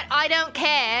you know what? I don't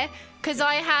care because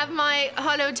I have my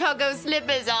Holo Togo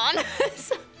slippers on,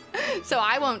 so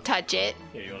I won't touch it.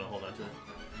 Here, you want to hold on to that?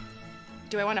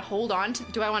 Do I want to hold on to?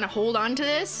 Do I want to hold on to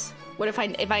this? What if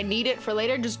I need it for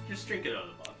later? Just drink it out of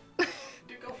the bottle.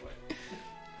 Dude, go for it.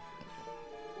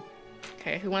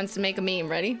 Okay, who wants to make a meme?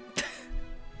 Ready?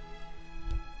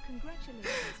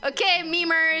 Okay,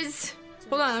 memers.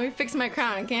 Hold on, let me fix my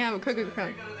crown. I can't have a crooked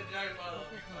crown.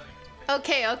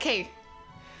 Okay.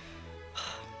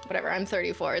 Whatever, I'm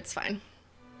 34, it's fine.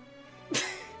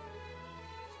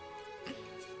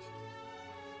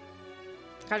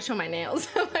 Gotta show my nails.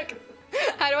 I'm like,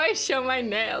 how do I show my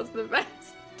nails the best?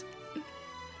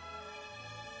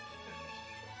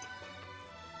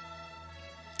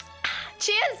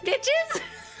 Cheers, bitches!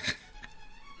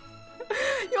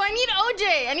 Yo, I need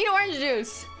OJ. I need orange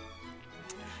juice.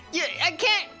 Yeah, I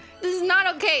can't. This is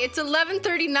not okay. It's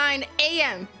 11:39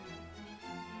 a.m.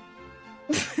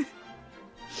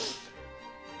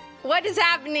 What is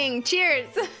happening? Cheers.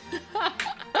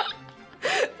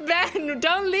 Ben,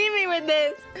 don't leave me with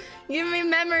this. Give me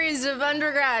memories of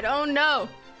undergrad. Oh no.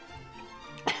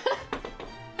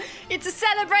 It's a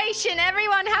celebration.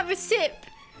 Everyone have a sip.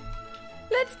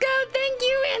 Let's go. Thank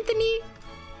you, Anthony.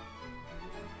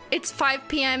 It's 5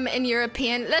 p.m. in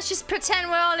European. Let's just pretend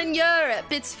we're all in Europe.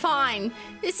 It's fine.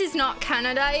 This is not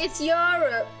Canada. It's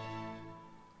Europe.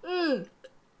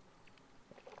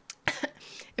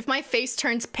 If my face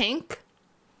turns pink,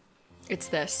 it's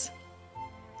this.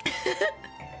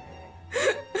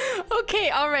 Okay,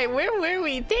 all right. Where were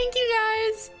we? Thank you,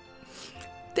 guys.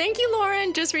 Thank you,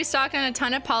 Lauren. Just restocked on a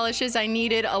ton of polishes I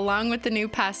needed along with the new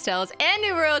pastels and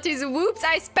new royalties. Whoops,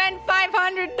 I spent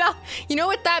 $500. You know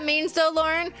what that means though,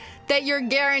 Lauren? That you're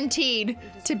guaranteed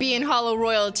to be in Holo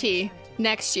royalty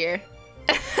next year.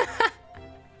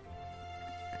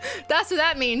 That's what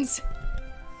that means.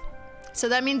 So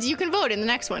that means you can vote in the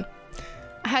next one.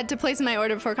 I had to place my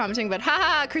order before commenting, but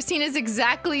haha, Christina's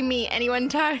exactly me. Anyone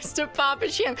tries to pop a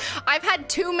sham. I've had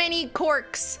too many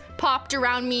corks popped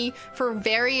around me for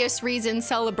various reasons,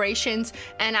 celebrations,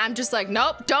 and I'm just like,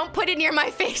 nope, don't put it near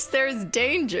my face. There's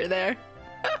danger there.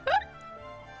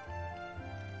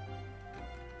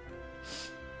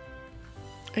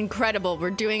 Incredible.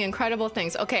 We're doing incredible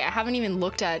things. Okay, I haven't even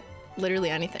looked at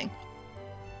literally anything.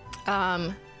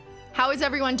 How is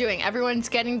everyone doing? Everyone's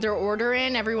getting their order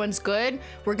in. Everyone's good.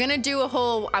 We're gonna do a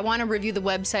whole, I want to review the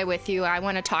website with you. I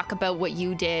want to talk about what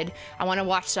you did. I want to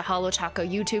watch the Holo Taco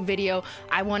YouTube video.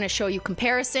 I want to show you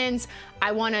comparisons.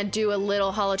 I want to do a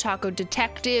little Holo Taco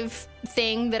detective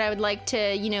thing that I would like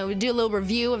to, you know, do a little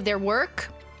review of their work.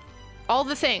 All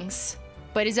the things.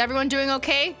 But is everyone doing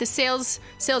okay? The sales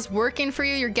working for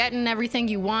you? You're getting everything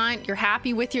you want. You're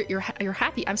happy with you're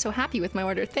happy. I'm so happy with my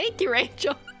order. Thank you,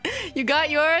 Rachel. You got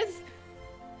yours?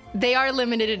 They are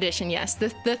limited edition, yes.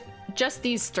 Just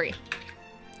these three.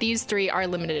 These three are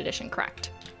limited edition, correct.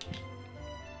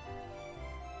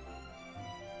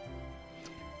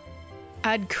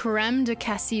 Add creme de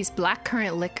cassis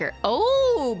blackcurrant liquor.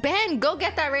 Oh, Ben, go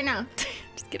get that right now.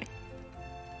 Just kidding.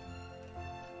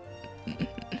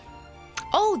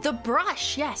 Oh, the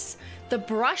brush, yes. The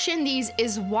brush in these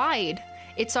is wide.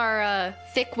 It's our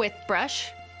thick width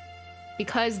brush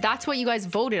because that's what you guys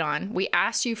voted on. We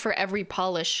asked you for every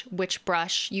polish which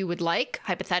brush you would like,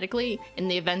 hypothetically, in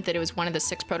the event that it was one of the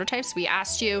 6 prototypes. We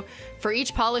asked you for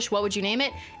each polish, what would you name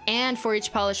it? And for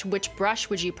each polish, which brush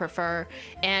would you prefer?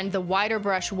 And the wider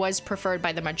brush was preferred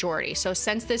by the majority. So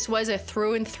since this was a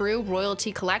through and through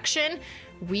royalty collection,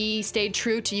 we stayed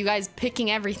true to you guys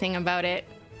picking everything about it.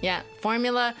 Yeah,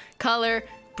 formula, color,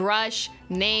 brush,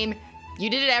 name. You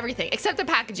did it everything, except the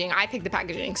packaging. I picked the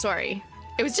packaging, sorry.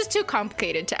 It was just too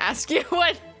complicated to ask you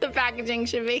what the packaging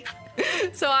should be.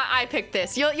 So I picked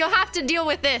this. You'll have to deal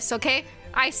with this, okay?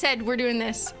 I said we're doing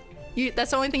this. That's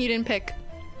the only thing you didn't pick.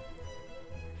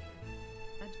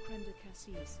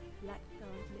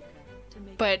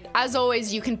 But as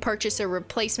always, you can purchase a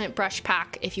replacement brush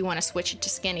pack if you want to switch it to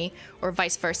skinny or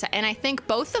vice versa. And I think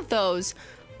both of those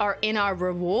are in our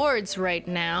rewards right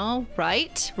now,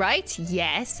 right? Right?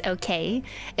 Yes, okay.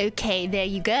 Okay, there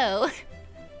you go.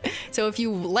 So if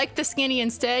you like the skinny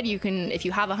instead, you can, if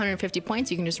you have 150 points,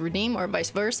 you can just redeem or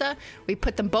vice versa. We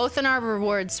put them both in our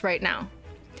rewards right now.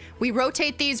 We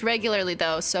rotate these regularly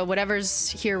though, so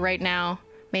whatever's here right now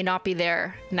may not be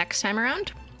there next time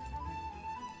around.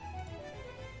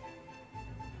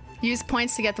 Use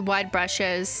points to get the wide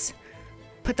brushes.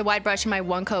 Put the wide brush in my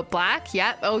one coat black.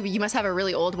 Yep. Oh, you must have a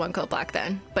really old one coat black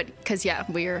then. But because, yeah,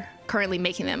 we're currently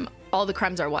making them. All the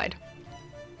crumbs are wide.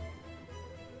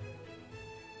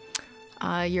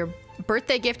 Your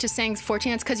birthday gift is saying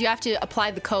 14. It's because you have to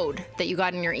apply the code that you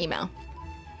got in your email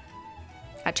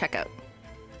at checkout.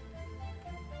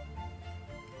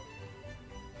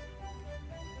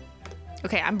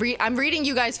 Okay, I'm reading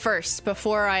you guys first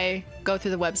before I go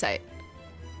through the website.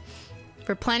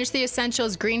 Replenish the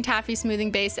essentials, green taffy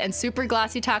smoothing base, and super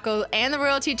glossy taco, and the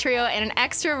royalty trio, and an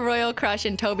extra royal crush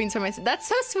and toe beans for my sister. That's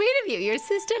so sweet of you. Your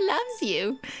sister loves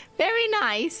you. Very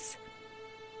nice.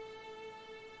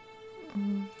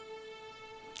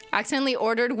 Accidentally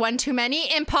ordered one too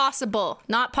many? Impossible.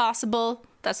 Not possible.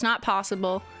 That's not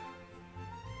possible.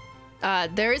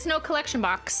 There is no collection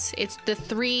box. It's the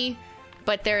 3,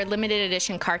 but they're limited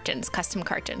edition cartons, custom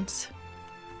cartons.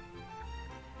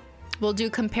 We'll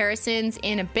do comparisons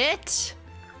in a bit.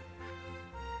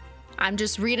 I'm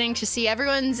just reading to see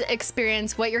everyone's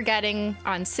experience, what you're getting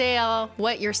on sale,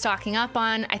 what you're stocking up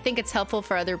on. I think it's helpful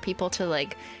for other people to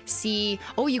like see,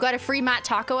 oh, you got a free Matt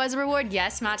Taco as a reward.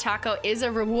 Yes, Matt Taco is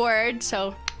a reward.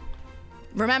 So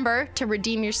remember to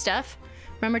redeem your stuff.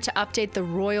 Remember to update the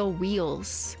royal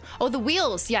wheels. Oh, the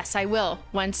wheels. Yes, I will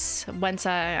once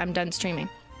I'm done streaming.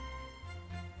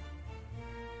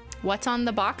 What's on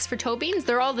the box for toe beans?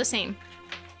 They're all the same.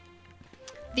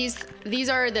 These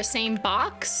are the same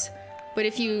box, but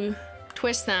if you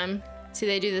twist them, see,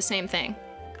 they do the same thing.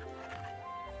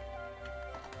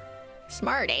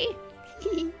 Smart, eh?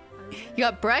 You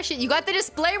got brushes. You got the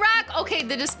display rack? Okay,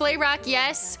 the display rack,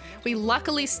 yes. We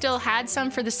luckily still had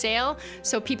some for the sale,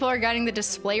 so people are getting the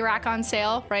display rack on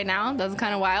sale right now. That's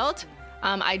kind of wild.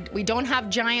 We don't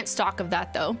have giant stock of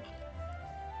that, though.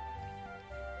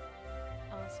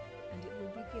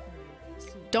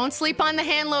 Don't sleep on the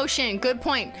hand lotion. Good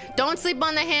point. Don't sleep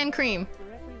on the hand cream.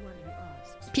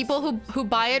 People who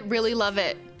buy it really love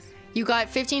it. You got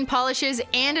 15 polishes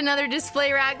and another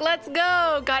display rack. Let's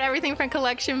go. Got everything from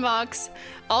collection box.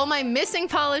 All my missing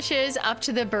polishes up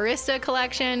to the barista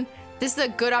collection. This is a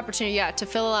good opportunity, yeah, to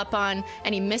fill up on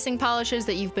any missing polishes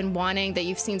that you've been wanting, that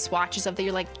you've seen swatches of, that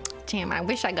you're like, damn, I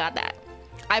wish I got that.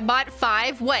 I bought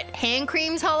 5, what, hand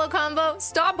creams holo combo?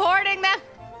 Stop hoarding them.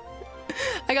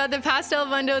 I got the pastel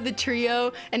bundo, the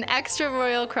trio, an extra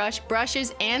royal crush,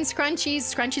 brushes, and scrunchies.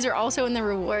 Scrunchies are also in the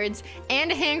rewards,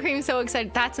 and a hand cream. So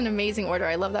excited. That's an amazing order.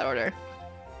 I love that order.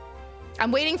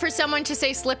 I'm waiting for someone to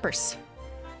say slippers.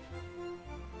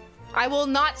 I will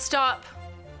not stop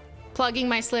plugging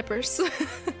my slippers.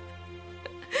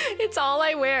 It's all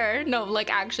I wear. No,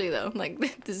 like actually though, like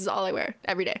this is all I wear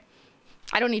every day.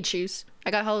 I don't need shoes.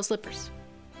 I got Holo slippers.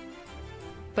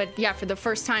 But yeah, for the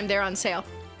first time they're on sale.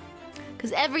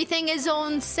 Because everything is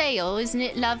on sale, isn't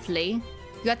it lovely?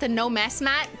 You got the no mess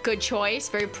mat, good choice,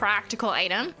 very practical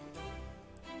item.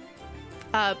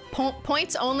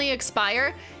 Points only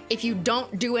expire if you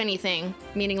don't do anything,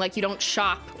 meaning like you don't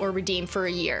shop or redeem for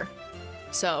a year.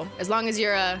 So as long as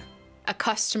you're a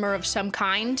customer of some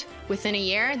kind within a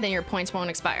year, then your points won't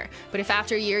expire. But if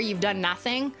after a year you've done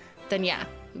nothing, then yeah,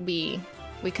 we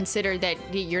consider that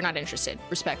you're not interested,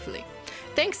 respectfully.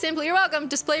 Thanks, Simply. You're welcome.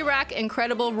 Display rack,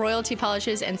 incredible royalty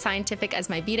polishes, and scientific as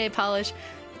my B-Day polish.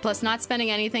 Plus not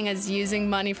spending anything as using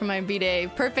money for my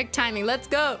B-Day. Perfect timing. Let's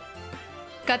go.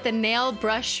 Got the nail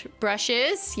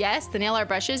brushes. Yes, the nail art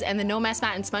brushes, and the no mess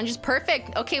mat and sponges.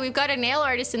 Perfect. Okay, we've got a nail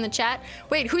artist in the chat.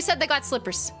 Wait, who said they got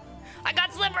slippers? I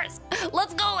got slippers.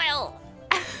 Let's go, Elle.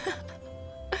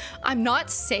 I'm not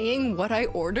saying what I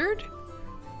ordered.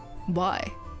 Why?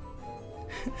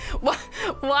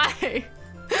 Why?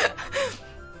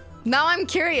 Now I'm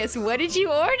curious. What did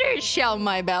you order, Shell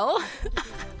My Bell?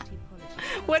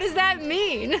 What does that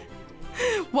mean?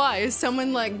 Why? Is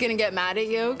someone like gonna get mad at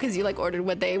you because you like ordered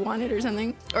what they wanted or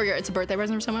something? Or it's a birthday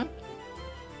present for someone?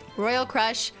 Royal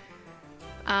Crush.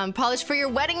 Polish for your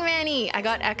wedding mani. I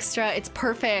got extra. It's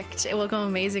perfect. It will go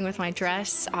amazing with my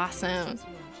dress. Awesome.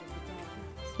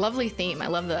 Lovely theme. I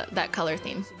love that color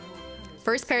theme.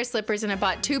 First pair of slippers, and I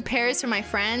bought 2 pairs for my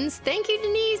friends. Thank you,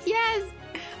 Denise. Yes.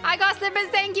 I got slippers.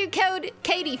 Thank you,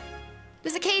 Katie.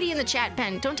 There's a Katie in the chat,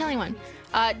 Ben. Don't tell anyone.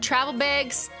 Travel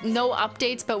bags, no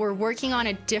updates, but we're working on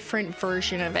a different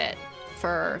version of it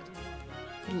for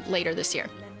later this year.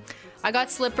 I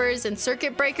got slippers and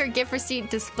circuit breaker, gift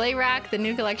receipt, display rack, the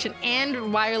new collection,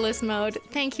 and wireless mode.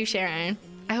 Thank you, Sharon.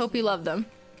 I hope you love them.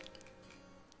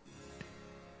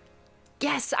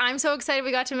 Yes, I'm so excited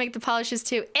we got to make the polishes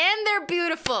too. And they're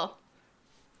beautiful.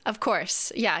 Of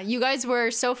course. Yeah, you guys were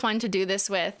so fun to do this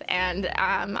with. And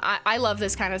I love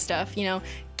this kind of stuff, you know,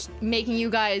 making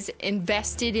you guys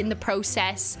invested in the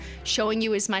process, showing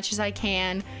you as much as I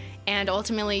can. and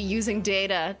ultimately using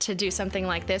data to do something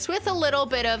like this with a little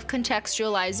bit of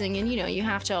contextualizing. And, you know, you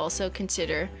have to also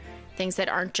consider things that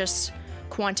aren't just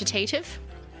quantitative.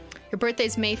 Your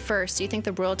birthday's May 1st. Do you think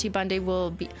the royalty Bunday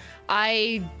will be?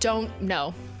 I don't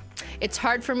know. It's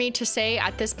hard for me to say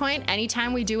at this point.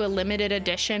 Anytime we do a limited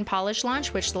edition polish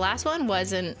launch, which the last one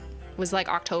was like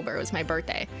October, it was my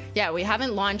birthday. Yeah, we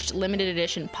haven't launched limited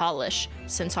edition polish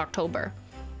since October.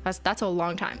 That's a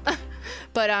long time.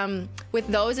 But with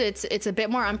those, it's a bit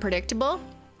more unpredictable.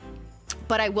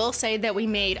 But I will say that we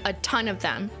made a ton of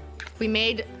them. We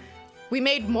made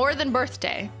more than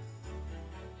birthday.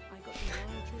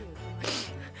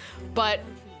 But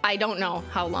I don't know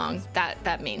how long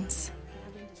that means.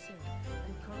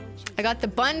 I got the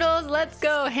bundles. Let's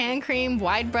go. Hand cream,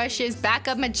 wide brushes,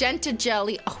 backup magenta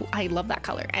jelly. Oh, I love that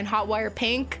color. And hot wire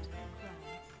pink.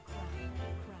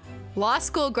 Law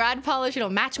school grad polish. It'll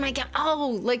match my gown.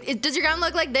 Oh, like, does your gown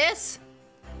look like this?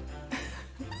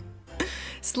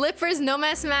 Slippers, no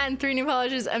mess mat, and 3 new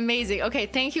polishes. Amazing. Okay,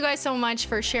 thank you guys so much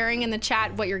for sharing in the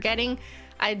chat what you're getting.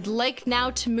 I'd like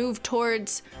now to move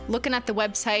towards looking at the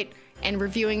website and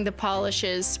reviewing the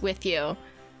polishes with you.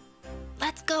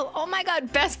 Let's go. Oh my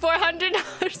god, best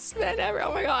 $400 spent ever.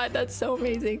 Oh my god, that's so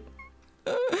amazing.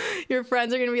 Your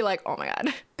friends are gonna be like, oh my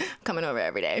god, I'm coming over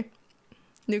every day.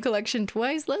 New collection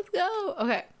twice. Let's go.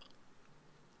 Okay.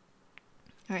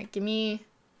 All right, give me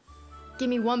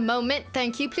one moment.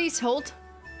 Thank you. Please hold.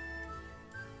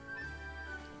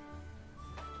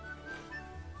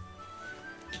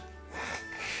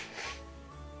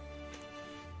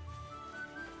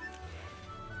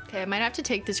 Okay, I might have to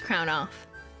take this crown off.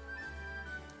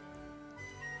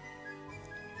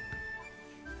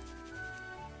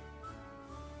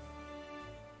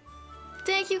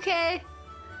 Thank you, Kay.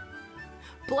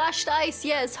 Blushed ice,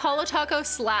 yes. Holo taco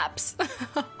slaps.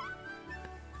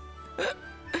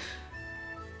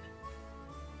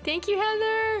 Thank you,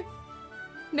 Heather.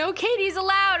 No Katie's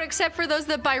allowed, except for those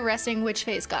that buy resting witch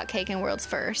face got cake in world's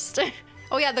first.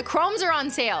 Oh yeah, the chromes are on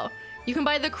sale. You can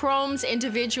buy the chromes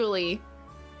individually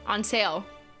on sale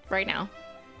right now.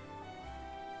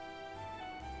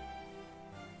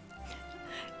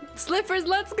 Slippers,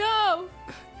 let's go.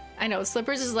 I know,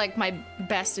 slippers is like my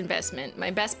best investment, my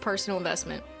best personal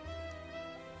investment.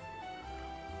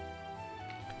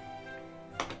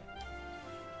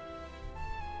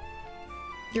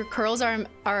 Your curls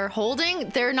are holding?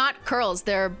 They're not curls,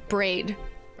 they're braid,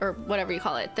 or whatever you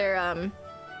call it. They're,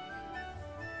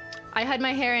 I had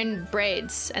my hair in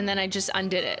braids and then I just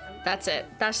undid it. That's it.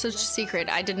 That's such a secret.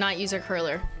 I did not use a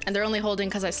curler. And they're only holding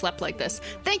because I slept like this.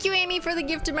 Thank you, Amy, for the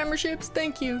gifted memberships.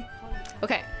 Thank you.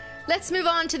 Okay, let's move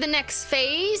on to the next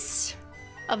phase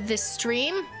of this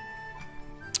stream,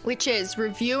 which is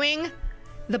reviewing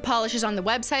the polishes on the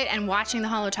website and watching the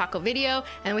Holo Taco video.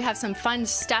 And we have some fun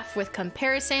stuff with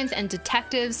comparisons and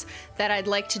detectives that I'd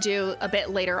like to do a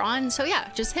bit later on. So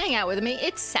yeah, just hang out with me.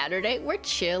 It's Saturday, we're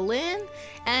chilling.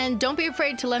 And don't be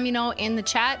afraid to let me know in the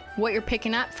chat what you're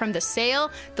picking up from the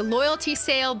sale. The loyalty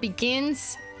sale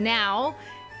begins now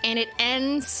and it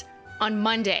ends on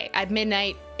Monday at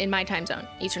midnight in my time zone,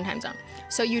 Eastern time zone.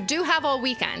 So you do have all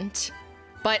weekend,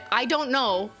 but I don't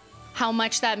know how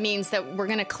much that means that we're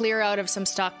gonna clear out of some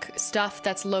stuff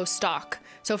that's low stock.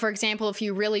 So for example, if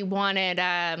you really wanted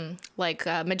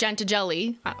magenta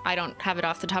jelly, I don't have it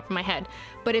off the top of my head,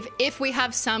 but if we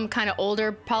have some kind of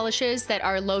older polishes that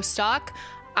are low stock,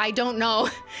 I don't know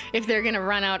if they're gonna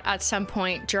run out at some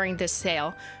point during this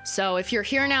sale. So if you're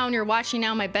here now and you're watching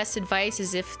now, my best advice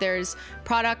is if there's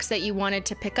products that you wanted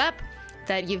to pick up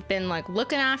that you've been like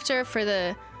looking after for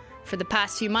the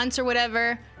past few months or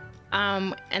whatever,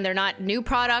 and they're not new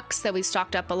products that we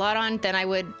stocked up a lot on, then I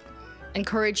would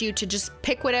encourage you to just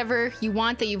pick whatever you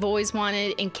want that you've always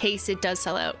wanted in case it does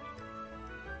sell out.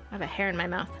 I have a hair in my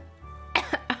mouth.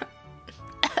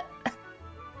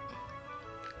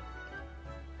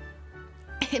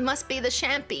 It must be the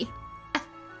champy.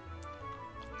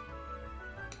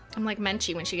 I'm like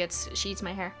Menchie when she eats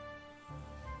my hair.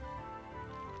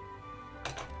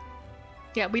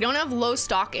 Yeah, we don't have low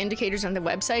stock indicators on the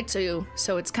website,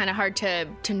 so it's kind of hard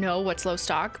to know what's low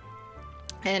stock.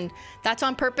 And that's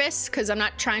on purpose because I'm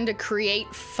not trying to create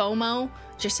FOMO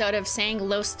just out of saying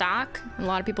low stock. A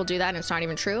lot of people do that and it's not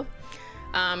even true.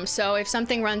 So if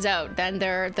something runs out, then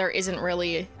there isn't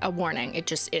really a warning. It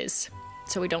just is.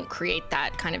 So we don't create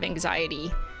that kind of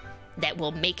anxiety that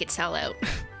will make it sell out.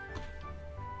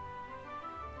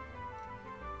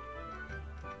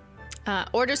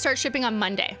 Orders start shipping on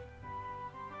Monday.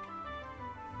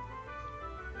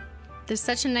 There's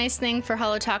such a nice thing for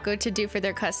Holo Taco to do for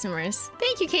their customers.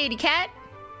 Thank you, Katie Cat.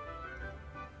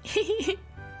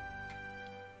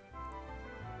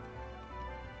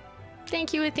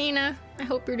 Thank you, Athena. I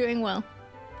hope you're doing well.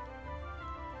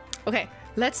 Okay,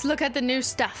 let's look at the new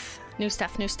stuff. New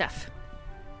stuff, new stuff.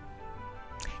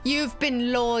 You've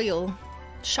been loyal.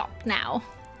 Shop now.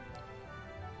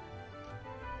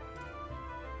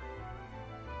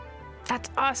 That's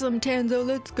awesome, Tanzo.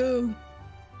 Let's go.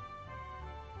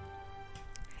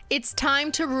 It's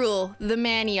time to rule the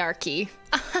maniarchy.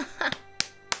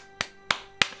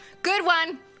 Good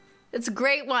one. It's a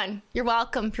great one. You're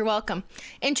welcome. You're welcome.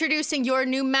 Introducing your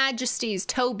new majesties,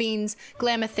 Toe Beans,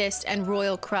 Glamethyst, and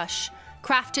Royal Crush.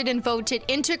 Crafted and voted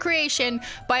into creation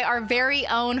by our very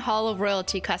own Holo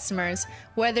royalty customers.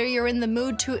 Whether you're in the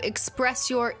mood to express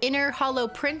your inner Holo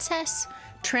princess,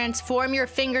 transform your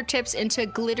fingertips into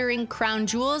glittering crown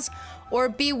jewels, or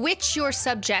bewitch your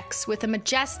subjects with a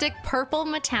majestic purple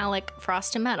metallic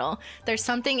frosted metal, there's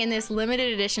something in this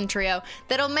limited edition trio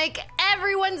that'll make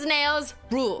everyone's nails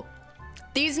rule.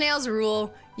 These nails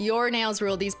rule, your nails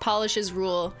rule, these polishes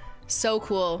rule. So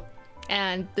cool.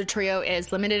 And the trio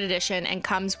is limited edition and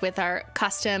comes with our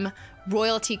custom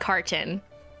royalty carton.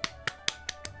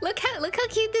 Look how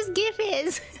cute this GIF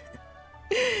is.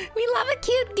 We love a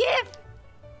cute GIF.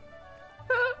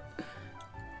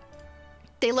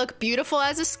 They look beautiful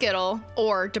as a Skittle,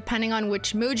 or depending on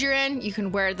which mood you're in, you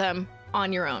can wear them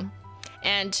on your own.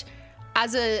 And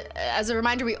as a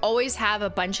reminder, we always have a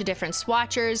bunch of different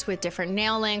swatchers with different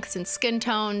nail lengths and skin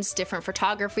tones, different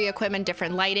photography equipment,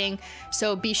 different lighting.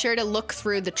 So be sure to look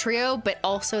through the trio, but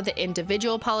also the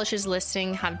individual polishes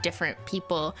listing have different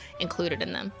people included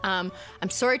in them. I'm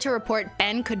sorry to report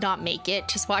Ben could not make it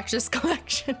to swatch this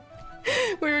collection.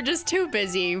 We were just too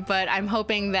busy, but I'm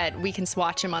hoping that we can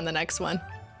swatch him on the next one.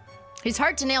 He's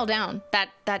hard to nail down,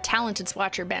 that talented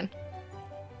swatcher, Ben.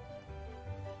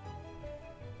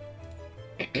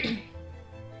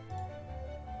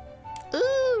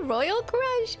 Ooh, Royal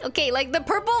Crush. Okay, like the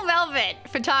purple velvet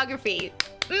photography.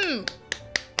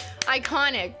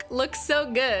 Iconic. Looks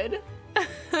so good.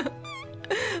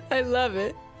 I love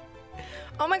it.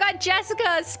 Oh my god,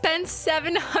 Jessica spent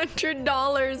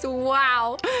 $700.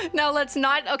 Wow. No, let's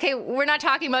not. Okay, we're not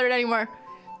talking about it anymore.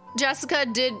 Jessica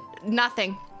did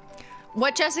nothing.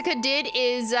 What Jessica did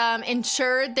is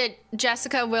ensure that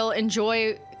Jessica will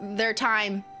enjoy their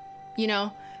time, you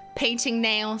know, painting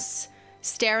nails,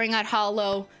 staring at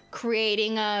Holo,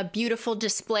 creating a beautiful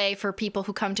display for people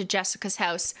who come to Jessica's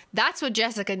house. That's what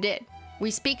Jessica did. We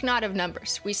speak not of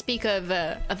numbers. We speak of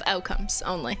outcomes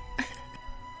only.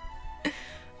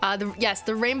 Yes,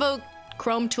 the Rainbow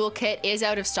Chrome Toolkit is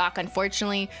out of stock,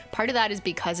 unfortunately. Part of that is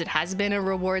because it has been a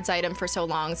rewards item for so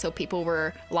long, so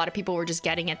a lot of people were just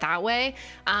getting it that way.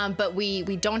 But we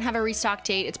don't have a restock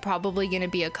date. It's probably going to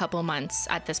be a couple months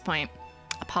at this point.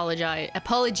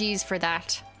 Apologies for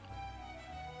that.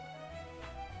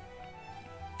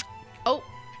 Oh,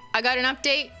 I got an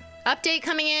update. Update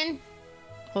coming in.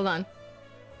 Hold on.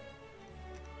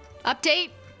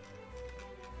 Update.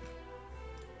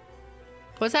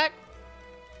 What's that?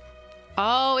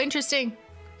 Oh, interesting.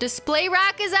 Display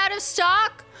rack is out of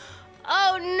stock?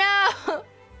 Oh no!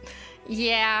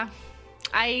 Yeah,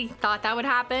 I thought that would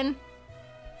happen.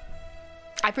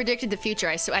 I predicted the future.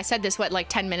 I said this, what, like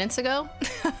 10 minutes ago?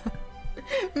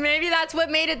 Maybe that's what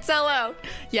made it sell out.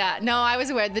 Yeah, no, I was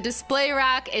aware. The display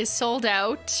rack is sold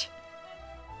out.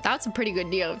 That's a pretty good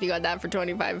deal if you got that for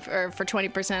 25 or for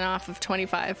 20% off of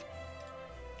 25.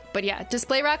 But yeah,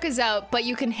 display rack is out, but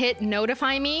you can hit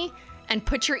notify me and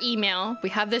put your email. We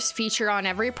have this feature on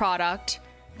every product,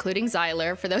 including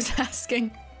Zyler, for those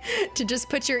asking, to just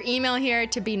put your email here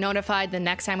to be notified the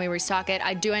next time we restock it.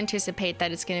 I do anticipate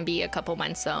that it's going to be a couple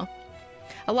months though.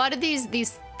 A lot of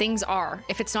these things are,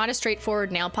 if it's not a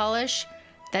straightforward nail polish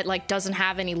that like doesn't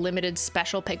have any limited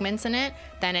special pigments in it,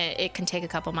 then it can take a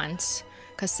couple months.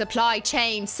 Because supply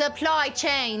chain.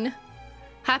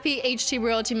 Happy HT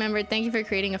Royalty member, thank you for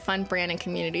creating a fun brand and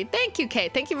community. Thank you,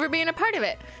 Kate. Thank you for being a part of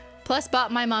it. Plus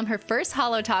bought my mom her first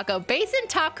Holo taco, Beyyyn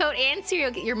top coat, and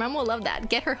cereal. Your mom will love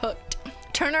that. Get her hooked.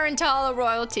 Turn her into Holo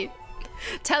royalty.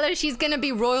 Tell her she's gonna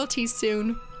be royalty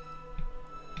soon.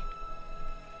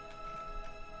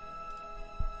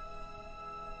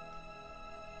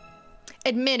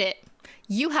 Admit it,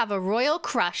 you have a royal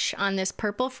crush on this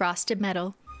purple frosted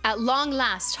metal. At long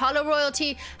last, Holo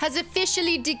Royalty has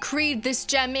officially decreed this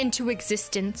gem into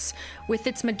existence. With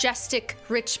its majestic,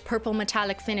 rich purple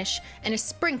metallic finish and a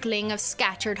sprinkling of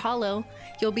scattered holo,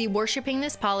 you'll be worshipping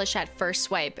this polish at first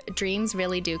swipe. Dreams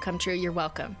really do come true. You're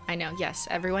welcome. I know, yes,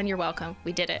 everyone, you're welcome.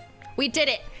 We did it. We did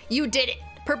it. You did it.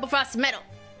 Purple frosted metal.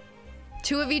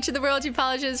 2 of each of the royalty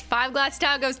polishes, 5 glass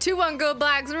tacos, 2 1 gold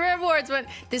blacks, rewards. But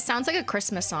this sounds like a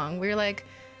Christmas song. We're like,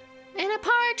 And a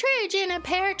partridge in a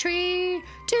pear tree.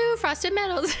 2 frosted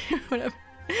medals. Whatever.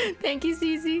 Thank you,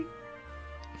 Cece.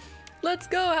 Let's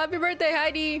go. Happy birthday,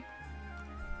 Heidi.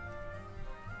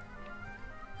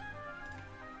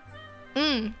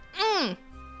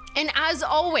 And as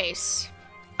always,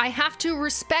 I have to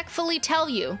respectfully tell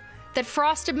you that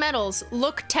frosted medals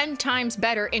look 10 times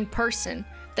better in person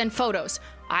than photos.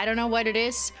 I don't know what it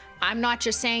is. I'm not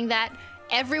just saying that.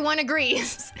 Everyone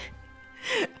agrees.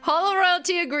 Holo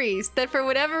Royalty agrees that for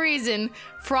whatever reason,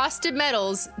 frosted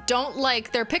medals don't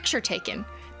like their picture taken.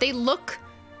 They look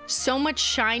so much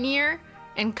shinier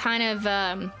and kind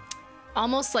of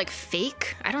almost like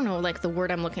fake. I don't know like the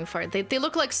word I'm looking for. They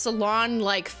look like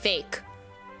salon-like fake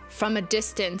from a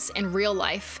distance in real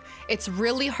life. It's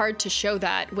really hard to show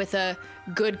that with a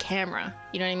good camera.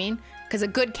 You know what I mean? Because a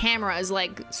good camera is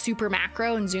like super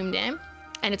macro and zoomed in.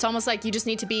 And it's almost like you just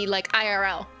need to be like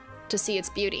IRL to see its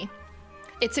beauty.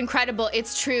 It's incredible.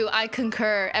 It's true. I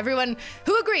concur. Everyone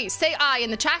who agrees, say aye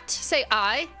in the chat. Say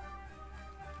aye.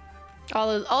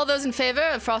 All those in favor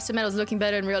of frosted medals looking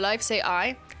better in real life, say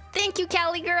aye. Thank you,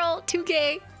 Callie girl.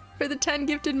 2K for the 10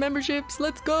 gifted memberships.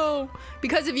 Let's go.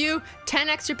 Because of you, 10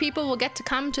 extra people will get to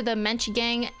come to the Menchie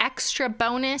Gang extra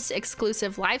bonus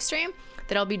exclusive live stream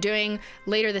that I'll be doing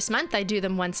later this month. I do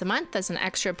them once a month as an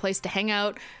extra place to hang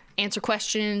out, answer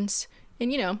questions,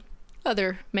 and, you know,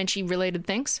 other Menchie related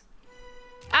things.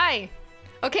 Aye.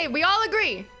 Okay, we all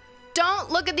agree. Don't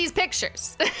look at these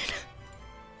pictures.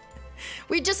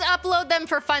 We just upload them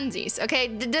for funsies, okay?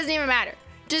 It doesn't even matter.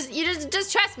 Just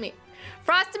trust me.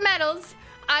 Frosted Medals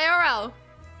IRL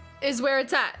is where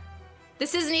it's at.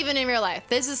 This isn't even in real life.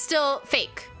 This is still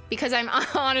fake because I'm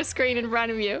on a screen in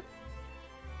front of you.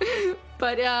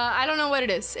 But I don't know what it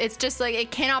is. It's just like,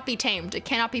 it cannot be tamed. It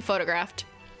cannot be photographed.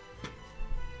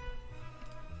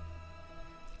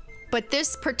 But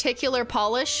this particular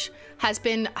polish has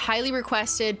been highly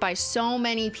requested by so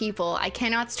many people. I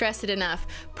cannot stress it enough.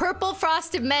 Purple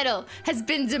frosted metal has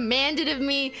been demanded of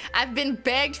me. I've been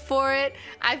begged for it.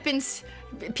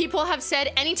 People have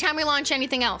said anytime we launch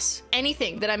anything else,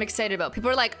 anything that I'm excited about, people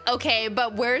are like, okay,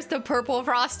 but where's the purple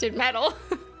frosted metal?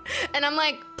 And I'm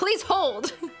like, please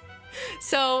hold.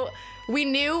 So we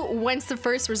knew once the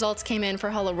first results came in for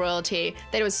Holo Royalty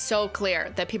that it was so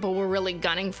clear that people were really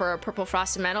gunning for a purple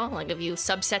frosted metal. Like if you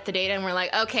subset the data and we're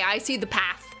like, okay, I see the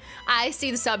path. I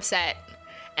see the subset.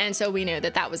 And so we knew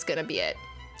that that was gonna be it.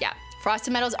 Yeah,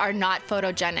 frosted metals are not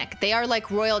photogenic. They are like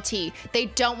royalty. They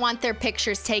don't want their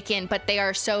pictures taken, but they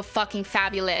are so fucking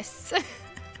fabulous.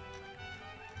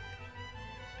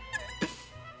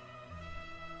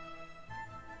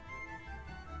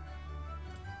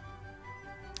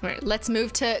 All right, let's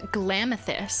move to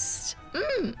Glamethyst.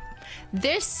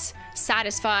 This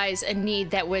satisfies a need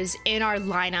that was in our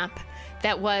lineup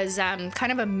that was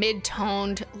kind of a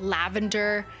mid-toned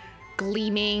lavender,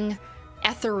 gleaming,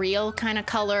 ethereal kind of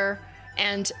color.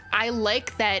 And I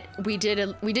like that we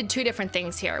did 2 different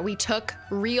things here. We took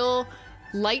real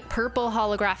light purple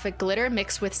holographic glitter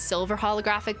mixed with silver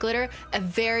holographic glitter, a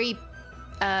very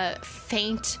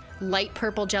faint light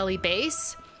purple jelly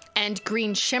base, and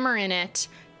green shimmer in it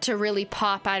to really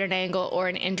pop at an angle or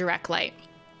an indirect light.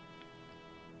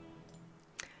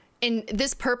 And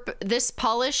this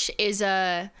polish is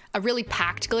a really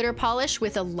packed glitter polish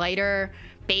with a lighter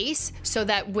base, so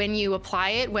that when you apply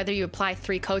it, whether you apply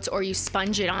 3 coats or you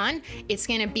sponge it on, it's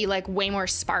gonna be like way more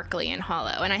sparkly and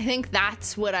hollow. And I think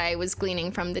that's what I was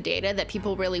gleaning from the data, that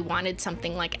people really wanted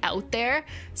something like out there,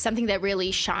 something that really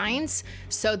shines.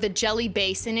 So the jelly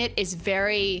base in it is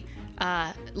very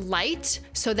light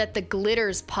so that the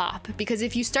glitters pop, because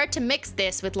if you start to mix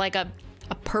this with like a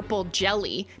purple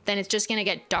jelly, then it's just gonna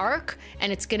get dark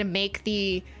and it's gonna make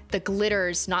the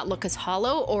glitters not look as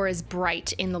hollow or as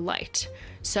bright in the light.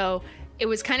 So it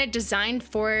was kind of designed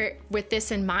with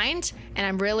this in mind, and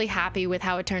I'm really happy with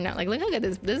how it turned out. Like, look at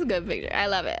this. This is a good picture. I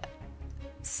love it.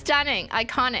 Stunning,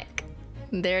 iconic.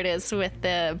 There it is with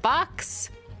the box.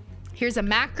 Here's a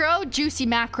macro, juicy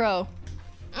macro.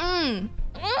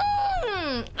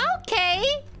 Okay.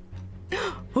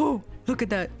 Oh, look at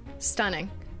that. Stunning.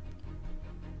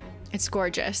 It's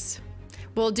gorgeous.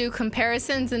 We'll do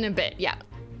comparisons in a bit. Yeah.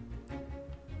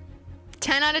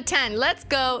 10 out of 10. Let's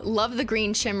go. Love the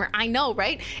green shimmer. I know,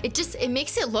 right? It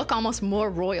makes it look almost more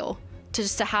royal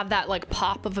to have that like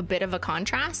pop of a bit of a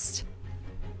contrast.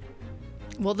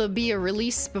 Will there be a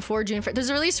release before June 1st? There's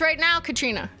a release right now,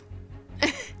 Katrina.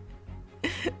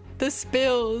 The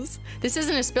spills. This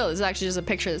isn't a spill. This is actually just a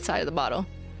picture of the side of the bottle.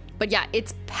 But yeah,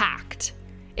 it's packed.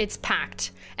 It's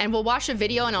packed. And we'll watch a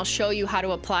video and I'll show you how to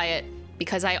apply it,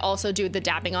 because I also do the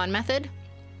dabbing on method.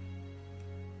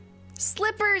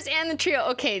 Slippers and the trio.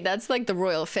 Okay, that's like the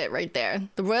royal fit right there.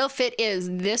 The royal fit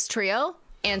is this trio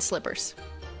and slippers.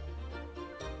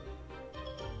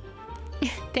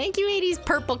 Thank you, 80s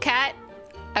purple cat.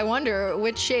 I wonder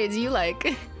which shades you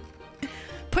like.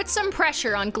 Put some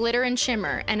pressure on glitter and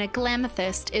shimmer, and a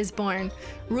glamethyst is born.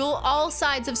 Rule all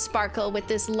sides of sparkle with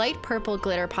this light purple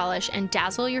glitter polish and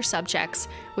dazzle your subjects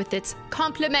with its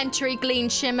complimentary green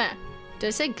shimmer. Did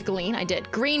I say green? I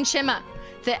did. Green shimmer.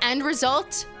 The end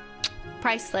result?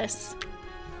 Priceless.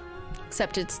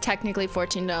 Except it's technically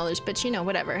 $14, but you know,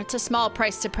 whatever. It's a small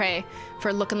price to pay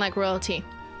for looking like royalty.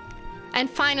 And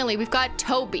finally, we've got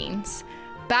toe beans.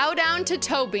 Bow down to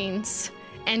toe beans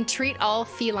and treat all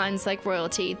felines like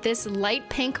royalty. This light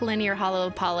pink linear hollow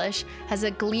polish has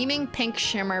a gleaming pink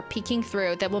shimmer peeking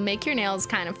through that will make your nails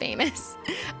kind of famous.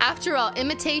 After all,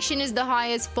 imitation is the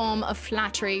highest form of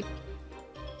flattery.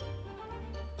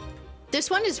 This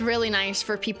one is really nice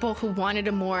for people who wanted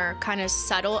a more kind of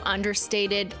subtle,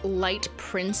 understated, light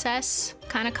princess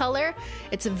kind of color.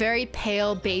 It's a very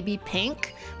pale baby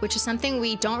pink, which is something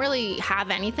we don't really have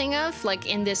anything of like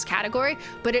in this category,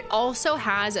 but it also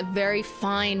has a very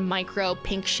fine micro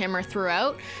pink shimmer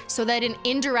throughout, so that in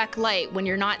indirect light, when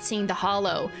you're not seeing the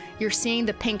hollow, you're seeing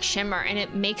the pink shimmer, and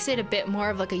it makes it a bit more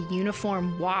of like a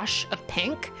uniform wash of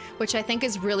pink, which I think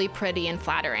is really pretty and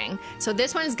flattering. So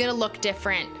this one is gonna look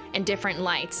different in different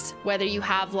lights, whether you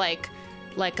have like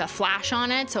a flash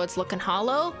on it so it's looking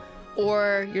hollow,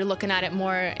 or you're looking at it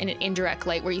more in an indirect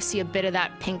light where you see a bit of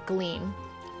that pink gleam.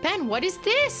 Ben, what is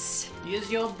this?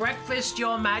 Here's your breakfast,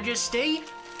 your majesty.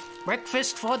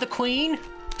 Breakfast for the queen.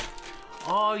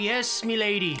 Oh, yes,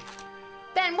 milady.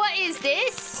 Ben, what is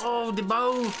this? Oh, the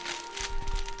bow.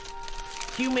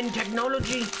 Human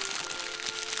technology.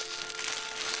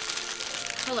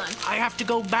 Hold on. I have to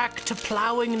go back to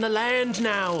plowing the land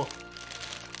now.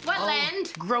 What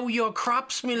land? Grow your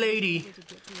crops, milady.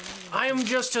 I am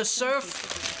just a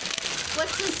serf.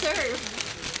 What's the serve?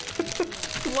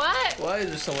 What? Why is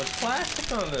there so much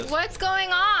plastic on this? What's going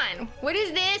on? What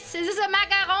is this? Is this a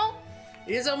macaron?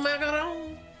 Is a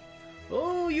macaron?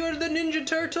 Oh, you're the Ninja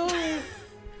Turtle.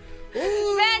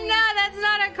 Oh, Ben, no, that's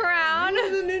not a crown.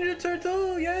 you're the Ninja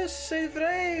Turtle. Yes, c'est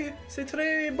vrai. C'est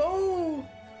très beau.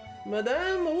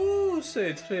 Madame, oh,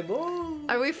 c'est très beau.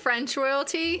 Are we French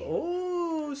royalty?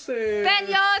 Oh, c'est... Ben,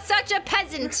 you're such a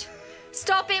peasant.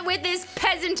 Stop it with this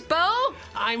peasant bow.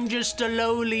 I'm just a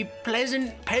lowly,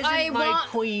 pleasant peasant, my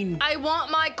queen. I want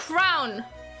my crown.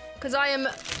 Because I am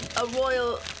a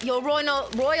royal, your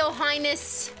royal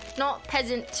highness, not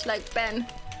peasant like Ben.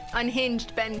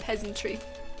 Unhinged Ben peasantry.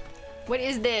 What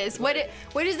is this? What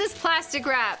is this plastic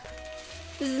wrap?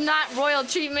 This is not royal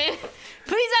treatment.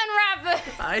 Please unwrap it.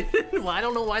 I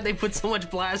don't know why they put so much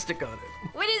plastic on it.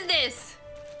 What is this?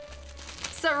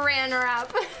 Saran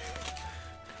wrap.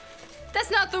 That's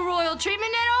not the royal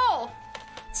treatment at all.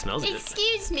 It smells good.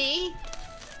 Excuse me.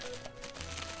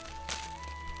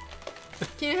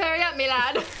 Can you hurry up,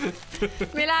 Milad?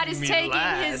 Milad is taking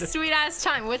his sweet ass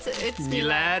time. What's it? It's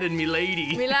Milad and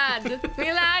Milady. Milad.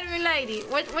 Milad, Milady.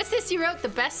 What's this you wrote? The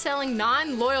best-selling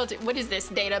non-loyalty. What is this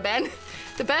data, Ben?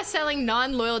 The best-selling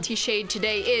non-loyalty shade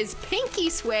today is Pinky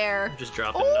Swear. I'm just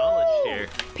dropping knowledge here.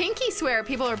 Pinky Swear.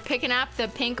 People are picking up the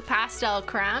pink pastel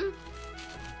creme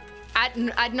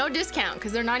at no discount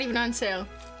because they're not even on sale.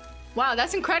 Wow,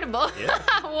 that's incredible. Yeah.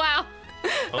 Wow.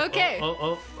 Okay.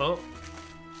 Oh.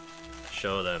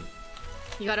 Show them.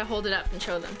 You gotta hold it up and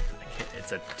show them.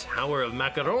 It's a tower of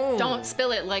macarons. Don't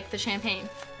spill it like the champagne.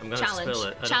 I'm gonna spill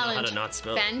it. I don't know how to not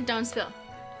spill it. Ben, don't spill.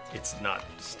 It's not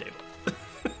stable.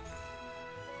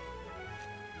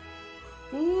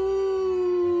 Ouh,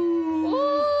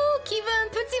 qui veut un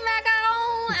petit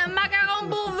macaron? Un macaron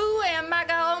pour vous et un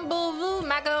macaron pour vous.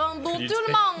 Macaron pour tout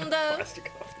le monde.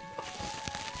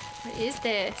 What is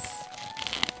this?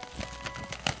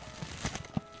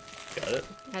 Got it?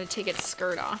 Gotta take its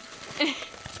skirt off.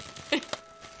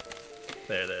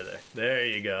 There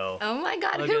you go. Oh my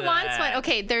god, Look who at wants that. one?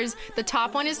 Okay, there's the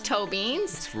top one is toe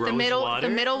beans. It's the rose middle water?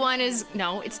 the middle one is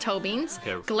it's toe beans.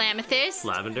 Okay. Glamethyst.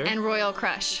 Lavender. And Royal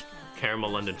Crush. Caramel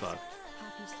London Fog.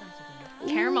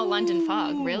 Caramel London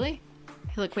Fog, really?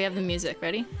 Hey, look, we have the music.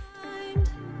 Ready?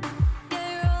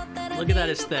 Look at that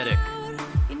aesthetic.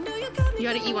 You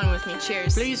gotta eat one with me.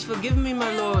 Cheers. Please forgive me,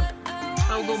 my lord.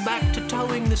 I'll go back to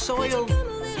towing the soil.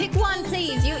 Pick one,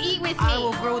 please. You eat with me. I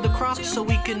will grow the crops so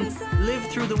we can live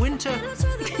through the winter.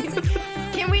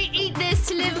 Can we eat this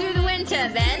to live through the winter,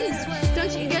 Ben?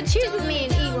 Don't you go choose with me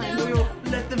and eat one? We'll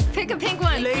let them... Pick a pink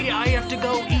one. Lady, I have to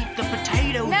go eat the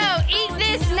potatoes. No, eat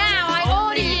this now. I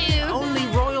order you. Only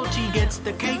royalty gets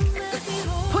the cake.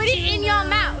 Put it in your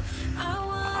mouth.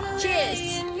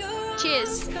 Cheers.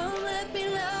 Cheers. Don't let me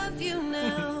love you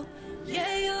now.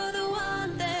 Yeah, you're the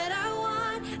one that I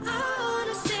want. I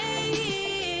wanna stay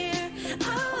here.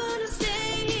 I wanna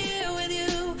stay here with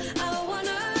you. I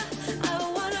wanna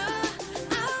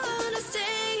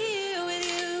stay here with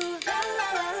you. La, la,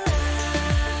 la, la.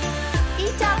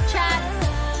 Eat up, chat.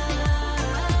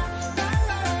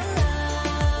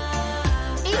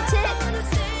 Eat it.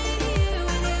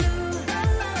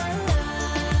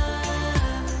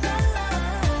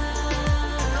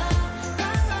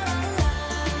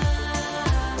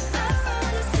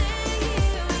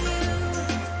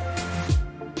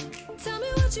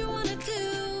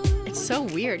 It's so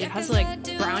weird. It has like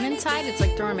brown inside. It's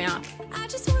like throwing me off. I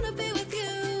just wanna be with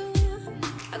you.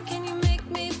 How can you make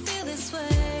me feel this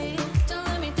way? Don't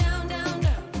let me down, down,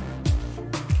 down.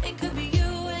 It could be you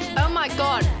and Oh my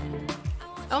god.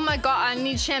 Oh my god, I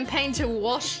need champagne to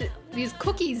wash these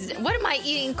cookies. What am I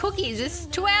eating cookies? It's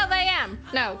 12 a.m.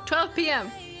 No, 12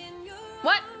 p.m.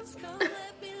 What?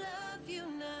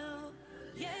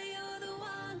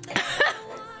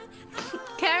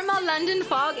 Caramel London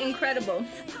fog, incredible.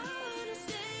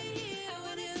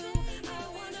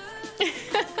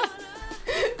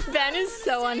 Ben is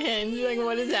so unhinged. Like,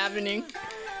 what is happening?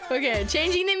 Okay,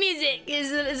 changing the music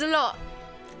is a lot.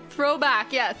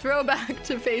 Throwback, yeah, throwback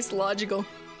to face logical.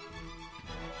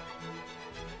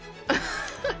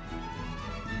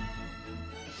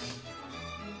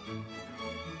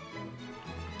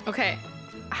 Okay,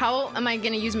 how am I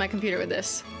gonna use my computer with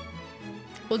this?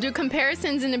 We'll do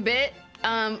comparisons in a bit,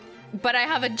 but I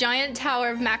have a giant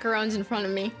tower of macarons in front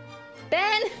of me.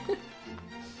 Ben!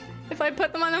 If I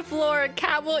put them on the floor, a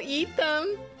cat will eat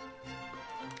them.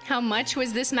 How much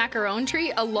was this macaron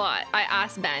treat? A lot. I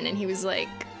asked Ben and he was like,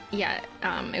 yeah,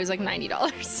 it was like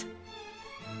 $90.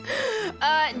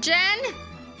 Jen,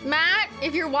 Matt,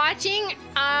 if you're watching,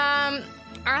 I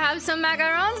have some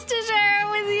macarons to share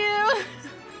with you.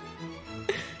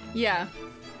 Yeah.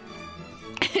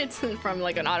 It's from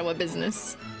like an Ottawa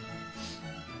business.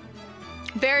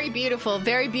 Very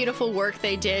beautiful work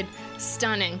they did.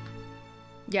 Stunning.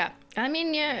 Yeah. I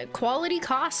mean, yeah, quality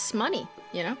costs money,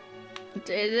 you know?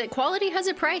 Quality has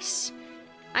a price.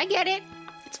 I get it.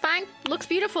 It's fine. Looks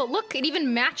beautiful. Look, it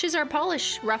even matches our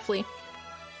polish, roughly.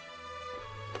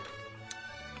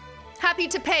 Happy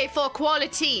to pay for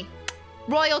quality.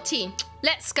 Royalty.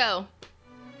 Let's go.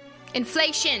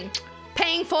 Inflation.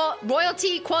 Paying for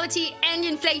royalty, quality, and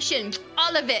inflation.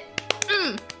 All of it.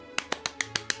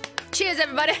 Cheers,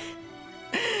 everybody.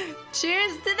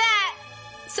 Cheers to that.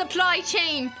 Supply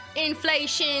chain,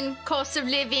 inflation, cost of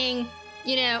living,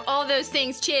 you know, all those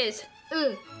things. Cheers.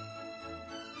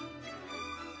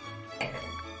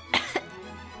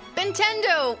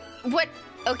 Nintendo, what?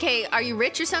 Okay, are you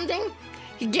rich or something?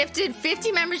 He gifted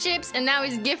 50 memberships and now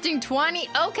he's gifting 20.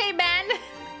 Okay, Ben.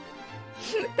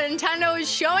 Nintendo is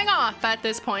showing off at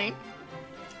this point.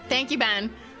 Thank you,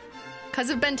 Ben. Because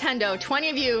of Nintendo, 20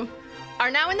 of you are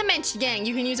now in the Mensch gang.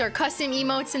 You can use our custom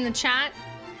emotes in the chat.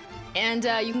 And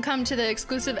you can come to the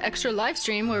exclusive extra live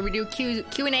stream where we do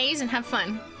Q&As and have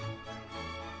fun.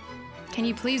 Can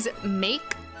you please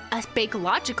make us bake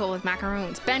logical with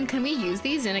macaroons? Ben, can we use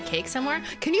these in a cake somewhere?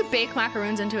 Can you bake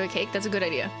macaroons into a cake? That's a good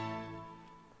idea.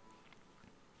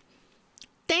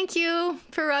 Thank you,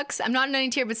 Ferrux. I'm not in any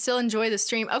tier, but still enjoy the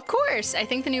stream. Of course! I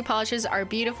think the new polishes are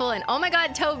beautiful. And oh my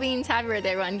god, toe beans, happy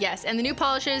birthday, everyone. Yes, and the new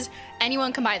polishes,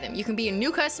 anyone can buy them. You can be a new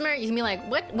customer. You can be like,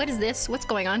 what is this? What's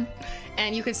going on?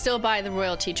 And you can still buy the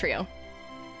Royalty Trio.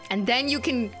 And then you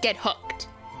can get hooked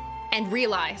and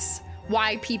realize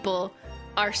why people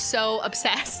are so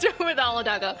obsessed with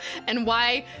Holodago and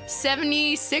why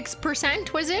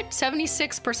 76%, was it?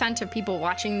 76% of people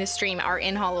watching this stream are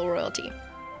in Holo Royalty.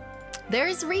 There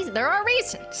are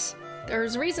reasons.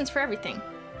 There's reasons for everything.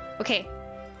 Okay,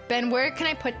 Ben, where can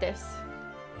I put this?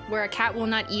 Where a cat will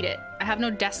not eat it. I have no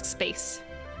desk space.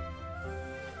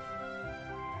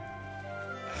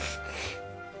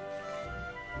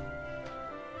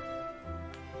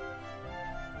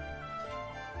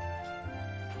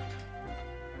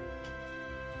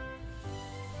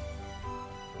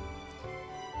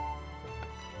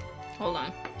 Hold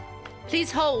on.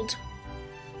 Please hold.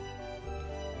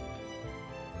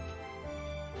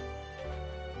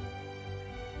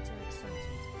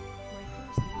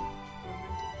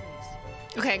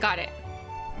 Okay, got it.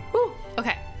 Woo,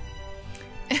 okay.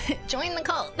 Join the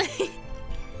cult.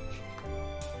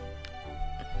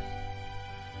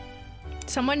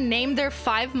 Someone named their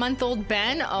 5-month-old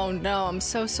Ben? Oh no, I'm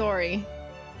so sorry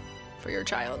for your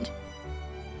child.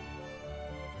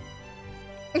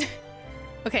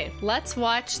 Okay, let's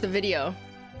watch the video.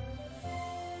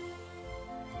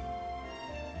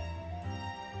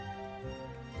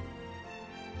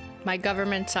 My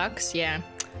government sucks, yeah.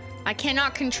 I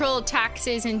cannot control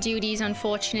taxes and duties,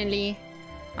 unfortunately.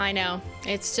 I know.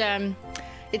 It's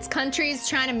countries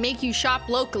trying to make you shop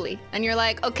locally. And you're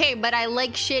like, okay, but I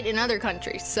like shit in other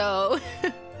countries. So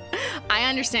I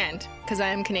understand, because I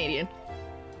am Canadian.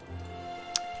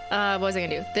 What was I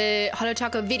gonna do? The Holo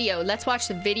Taco video. Let's watch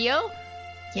the video.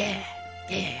 Yeah,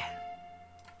 yeah.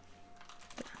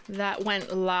 That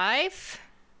went live.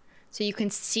 So you can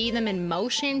see them in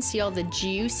motion, see all the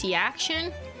juicy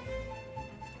action.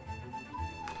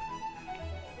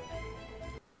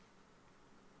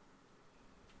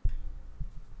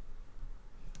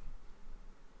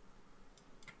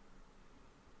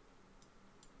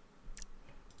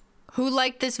 Who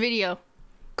liked this video?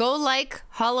 Go like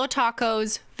Holo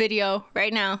Taco's video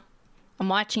right now. I'm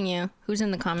watching you. Who's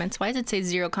in the comments? Why does it say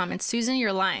 0 comments? Susan,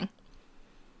 you're lying.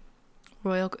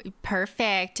 Royal,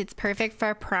 perfect. It's perfect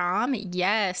for prom.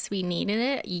 Yes, we needed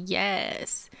it.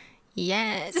 Yes.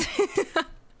 Yes.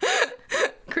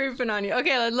 Creeping on you.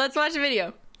 Okay, let's watch the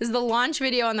video. This is the launch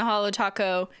video on the Holo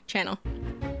Taco channel.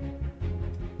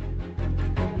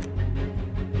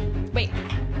 Wait.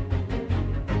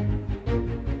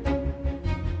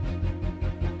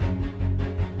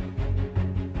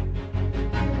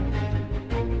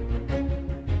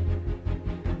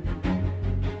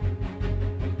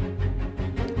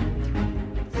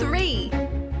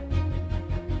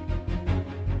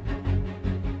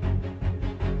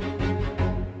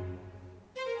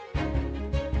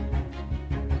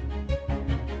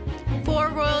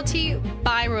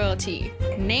 By royalty,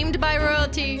 named by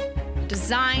royalty,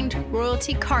 designed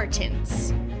royalty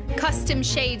cartons, custom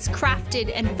shades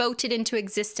crafted and voted into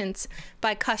existence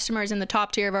by customers in the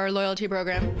top tier of our loyalty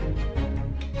program.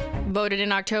 Voted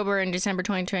in October and December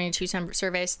 2022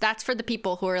 surveys. That's for the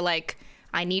people who are like,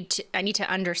 I need to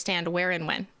understand where and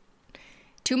when.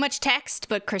 Too much text,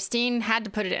 but Christine had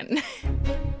to put it in.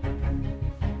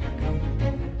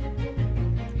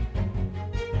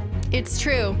 It's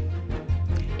true.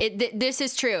 This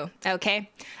is true, okay?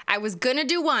 I was gonna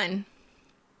do one.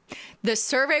 The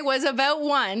survey was about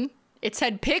one. It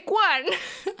said pick one.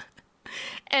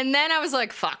 And then I was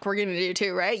like, fuck, we're gonna do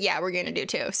 2, right? Yeah, we're gonna do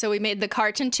 2. So we made the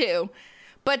carton 2.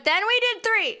 But then we did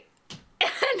 3.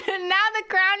 And now the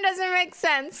crown doesn't make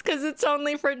sense because it's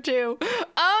only for 2.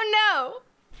 Oh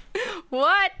no!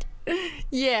 What?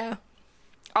 Yeah.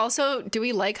 Also, do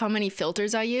we like how many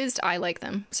filters I used? I like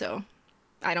them, so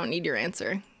I don't need your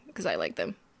answer because I like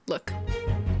them. Look.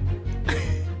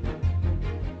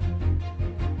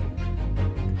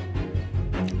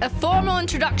 A formal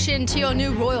introduction to your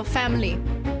new royal family.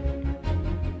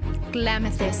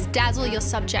 Glamethus, dazzle your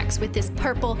subjects with this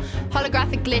purple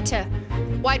holographic glitter.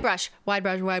 Wide brush, wide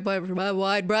brush, wide brush,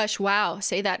 wide brush. Wow,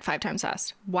 say that 5 times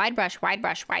fast. Wide brush, wide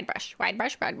brush, wide brush, wide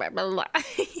brush, wide brush, blah, blah, blah.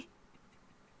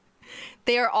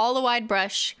 They are all a wide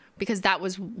brush because that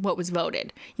was what was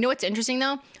voted. You know what's interesting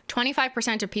though?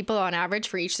 25% of people on average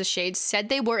for each of the shades said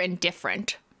they were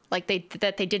indifferent. Like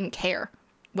that they didn't care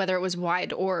whether it was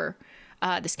wide or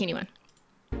the skinny one.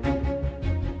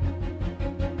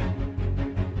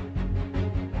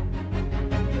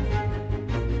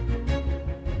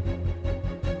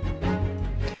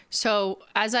 So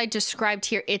as I described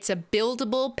here, it's a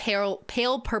buildable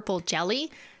pale purple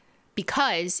jelly.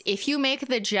 Because if you make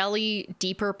the jelly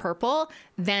deeper purple,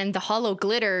 then the holo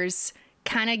glitters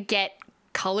kind of get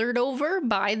colored over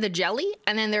by the jelly,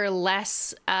 and then they're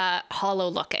less hollow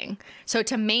looking. So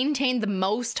to maintain the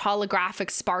most holographic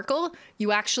sparkle,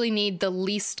 you actually need the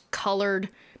least colored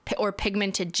or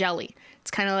pigmented jelly. It's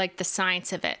kind of like the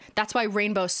science of it. That's why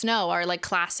Rainbow Snow, our like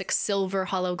classic silver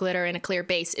hollow glitter in a clear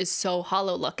base, is so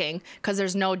hollow looking because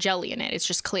there's no jelly in it. It's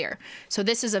just clear. So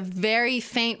this is a very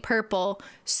faint purple.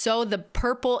 So the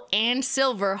purple and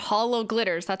silver hollow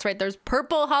glitters, that's right, there's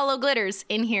purple hollow glitters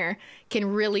in here, can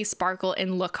really sparkle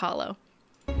and look hollow.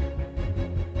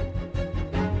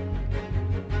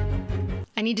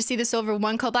 I need to see the silver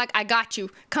 1 coat black. I got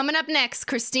you. Coming up next,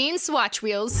 Christine swatch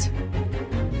wheels.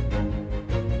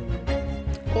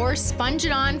 Or sponge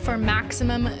it on for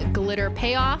maximum glitter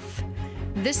payoff.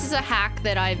 This is a hack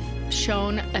that I've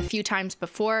shown a few times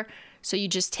before. So you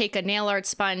just take a nail art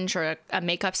sponge or a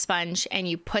makeup sponge and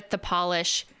you put the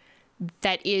polish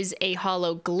that is a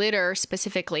holo glitter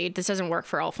specifically. This doesn't work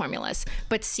for all formulas,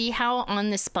 but see how on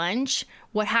the sponge,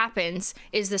 what happens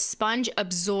is the sponge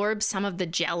absorbs some of the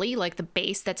jelly, like the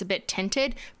base that's a bit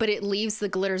tinted, but it leaves the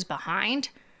glitters behind.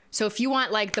 So if you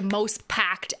want like the most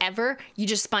packed ever, you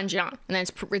just sponge it on and then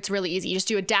it's really easy. You just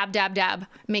do a dab, dab, dab,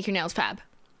 make your nails fab.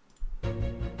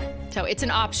 So it's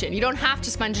an option. You don't have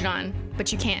to sponge it on,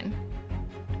 but you can.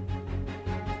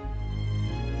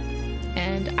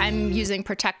 And I'm using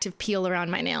protective peel around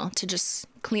my nail to just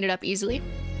clean it up easily.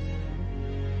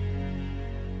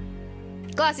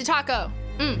 Glassy Taco.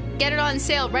 Get it on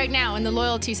sale right now in the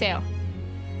loyalty sale.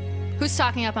 Who's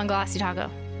stocking up on Glassy Taco?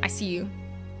 I see you.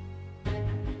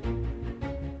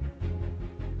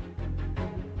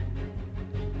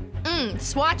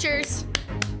 Swatchers.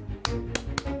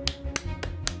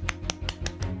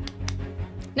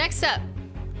 Next up,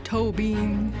 toe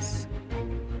beans.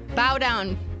 Bow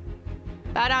down.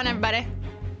 Bow down, everybody.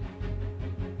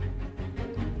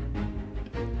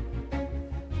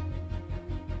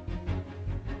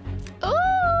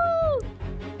 Ooh!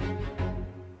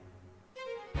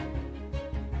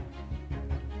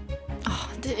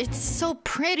 Oh, it's so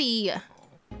pretty.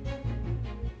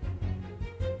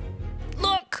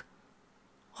 Look!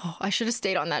 Oh, I should have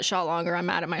stayed on that shot longer. I'm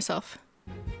mad at myself.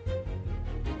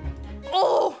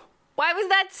 Oh! Why was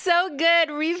that so good,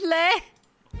 replay?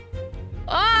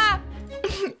 Ah!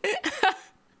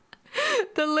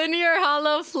 The linear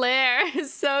hollow flare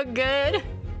is so good.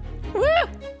 Woo!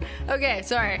 Okay,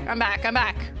 sorry. I'm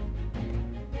back.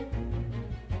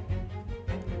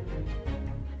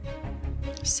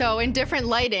 So in different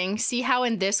lighting, see how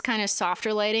in this kind of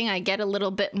softer lighting, I get a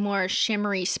little bit more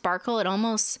shimmery sparkle. It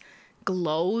almost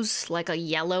glows like a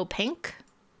yellow pink.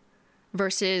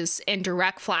 Versus in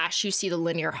direct flash, you see the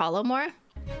linear hollow more.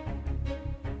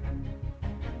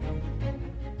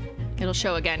 It'll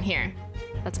show again here.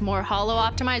 That's more hollow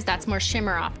optimized, that's more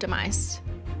shimmer optimized.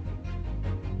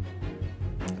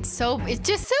 It's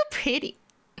just so pretty.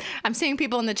 I'm seeing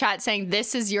people in the chat saying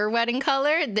this is your wedding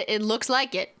color. It looks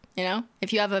like it, you know?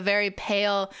 If you have a very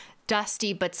pale,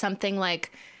 dusty, but something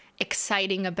like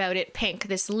exciting about it pink,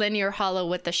 this linear hollow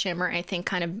with the shimmer, I think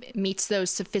kind of meets those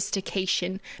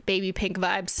sophistication baby pink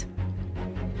vibes.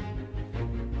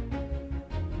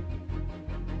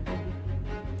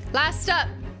 Last up,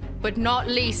 but not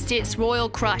least, it's Royal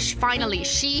Crush. Finally,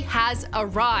 she has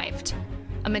arrived.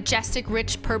 A majestic,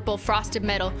 rich purple frosted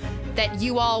metal that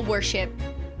you all worship.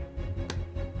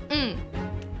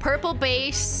 Purple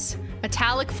base,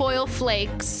 metallic foil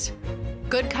flakes,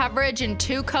 good coverage in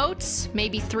 2 coats,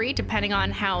 maybe 3, depending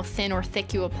on how thin or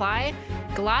thick you apply.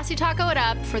 Glassy Taco it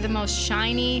up for the most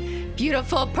shiny,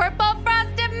 beautiful purple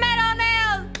frosted metal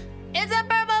nails. It's a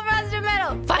purple frosted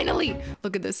metal. Finally,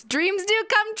 look at this. Dreams do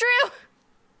come true.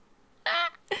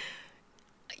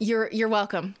 You're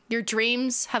welcome. Your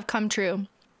dreams have come true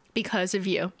because of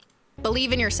you.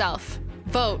 Believe in yourself.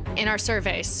 Vote in our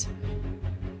surveys.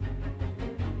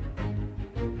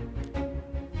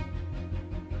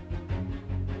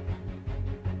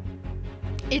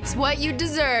 It's what you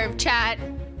deserve, chat.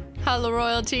 Hello,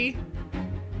 royalty.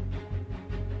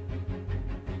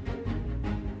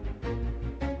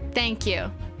 Thank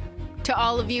you to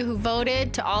all of you who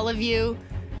voted, to all of you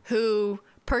who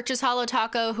purchase Holo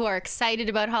Taco, who are excited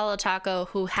about Holo Taco,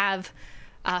 who have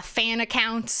fan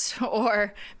accounts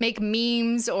or make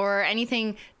memes or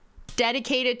anything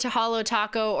dedicated to Holo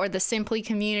Taco or the Simply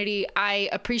community. I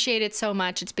appreciate it so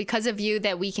much. It's because of you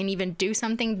that we can even do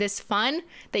something this fun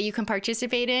that you can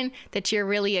participate in, that you're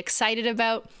really excited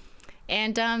about.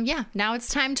 And yeah, now it's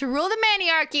time to rule the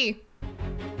maniarchy.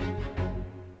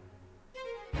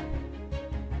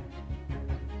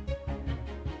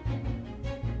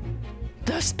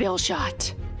 The spill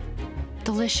shot.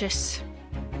 Delicious.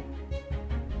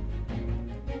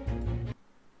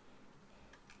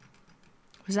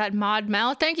 Was that Mod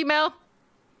Mel? Thank you, Mel.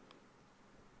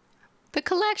 The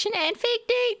collection and fake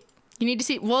date. You need to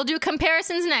see. We'll do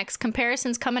comparisons next.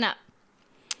 Comparisons coming up.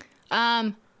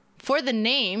 For the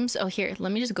names. Oh, here.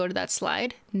 Let me just go to that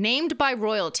slide. Named by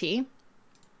royalty.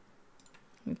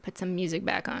 Let me put some music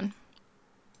back on.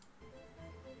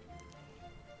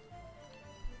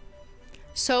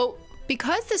 So,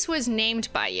 because this was named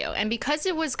by you, and because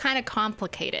it was kind of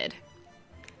complicated,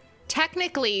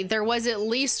 technically, there was at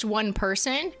least one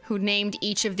person who named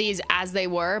each of these as they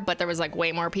were, but there was like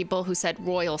way more people who said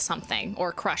royal something,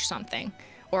 or crush something,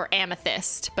 or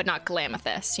amethyst, but not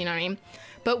glamethyst, you know what I mean?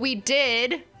 But we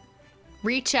did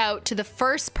reach out to the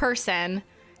first person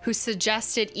who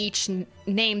suggested each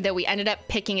name that we ended up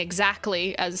picking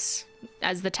exactly as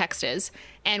the text is,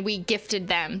 and we gifted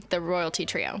them the royalty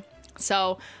trio.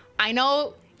 So I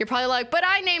know you're probably like, but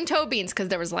I named toe beans, because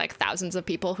there was like thousands of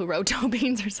people who wrote toe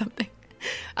beans or something.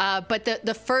 But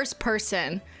the first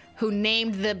person who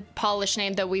named the Polish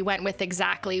name that we went with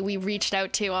exactly, we reached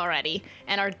out to already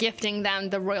and are gifting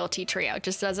them the royalty trio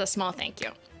just as a small thank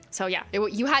you. So yeah,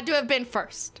 you had to have been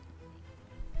first.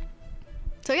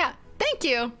 So yeah, thank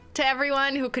you to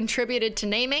everyone who contributed to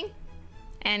naming,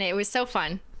 and it was so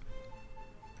fun.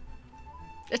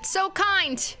 It's so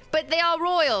kind, but they all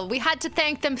royal. We had to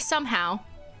thank them somehow.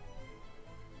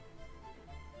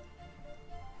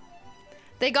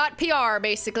 They got PR,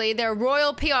 basically. They're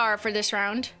royal PR for this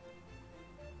round.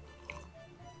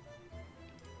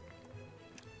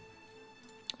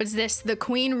 What's this? The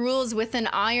queen rules with an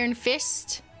iron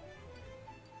fist?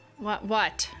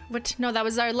 What? No, that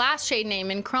was our last shade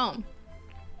name in Chrome.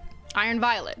 Iron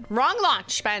Violet. Wrong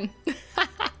launch, Ben.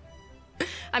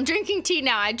 I'm drinking tea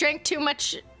now. I drank too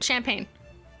much champagne.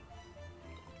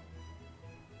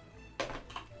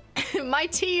 My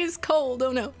tea is cold.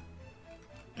 Oh no.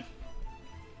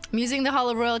 I'm using the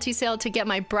Holo royalty sale to get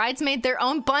my bridesmaid their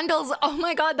own bundles. Oh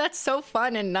my god, that's so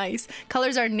fun and nice.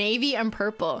 Colors are navy and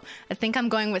purple. I think I'm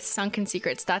going with Sunken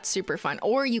Secrets. That's super fun.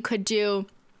 Or you could do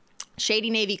Shady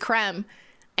Navy Creme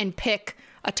and pick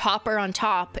a topper on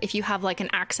top if you have like an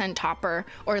accent topper,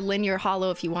 or linear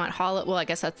Holo if you want Holo. Well, I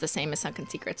guess that's the same as Sunken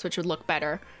Secrets, which would look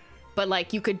better. But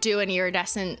like you could do an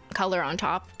iridescent color on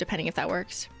top, depending if that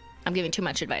works. I'm giving too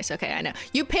much advice. Okay, I know.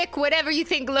 You pick whatever you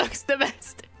think looks the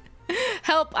best.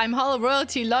 Help, I'm Holo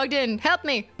royalty logged in. Help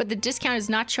me. But the discount is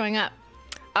not showing up.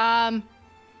 I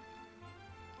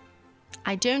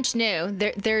don't know.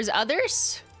 There's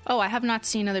others? Oh, I have not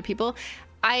seen other people.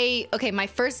 Okay, my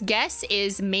first guess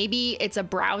is maybe it's a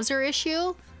browser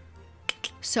issue.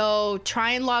 So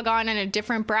try and log on in a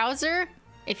different browser.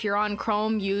 If you're on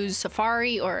Chrome, use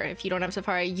Safari, or if you don't have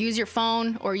Safari, use your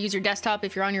phone or use your desktop.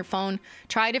 If you're on your phone,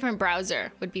 try a different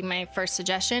browser would be my first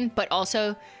suggestion. But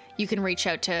also, you can reach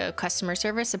out to customer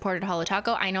service, support at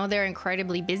Holotaco. I know they're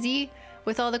incredibly busy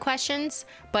with all the questions,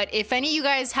 but if any of you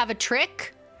guys have a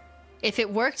trick, if it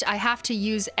worked, I have to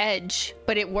use Edge,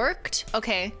 but it worked?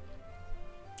 Okay.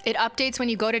 It updates when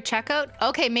you go to checkout?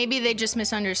 Okay, maybe they just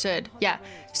misunderstood. Yeah,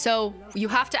 so you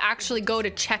have to actually go to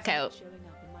checkout,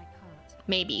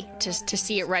 maybe, to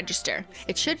see it register.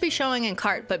 It should be showing in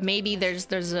cart, but maybe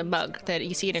there's a bug that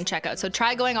you see it in checkout. So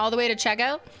try going all the way to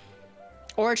checkout,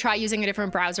 or try using a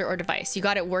different browser or device. You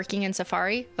got it working in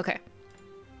Safari? Okay.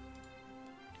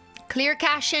 Clear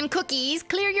cache and cookies.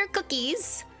 Clear your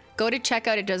cookies. Go to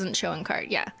checkout, it doesn't show in cart.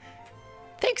 Yeah.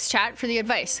 Thanks, chat, for the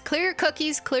advice. Clear your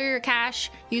cookies, clear your cache,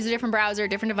 use a different browser,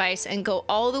 different device, and go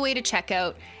all the way to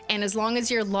checkout. And as long as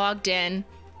you're logged in,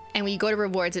 and when you go to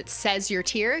rewards, it says your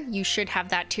tier, you should have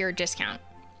that tier discount.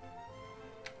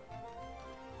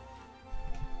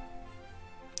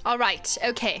 All right,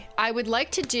 okay. I would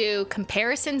like to do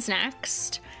comparisons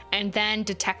next, and then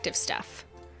detective stuff.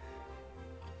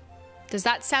 Does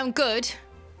that sound good?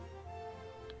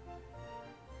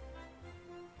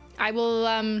 I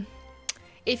will,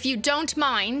 if you don't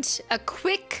mind, a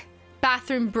quick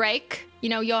bathroom break. You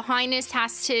know, Your Highness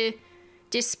has to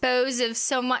dispose of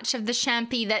so much of the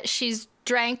champagne that she's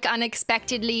drank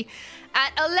unexpectedly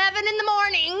at 11 in the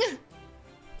morning.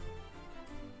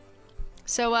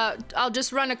 So I'll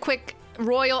just run a quick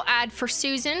royal ad for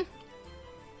Susan.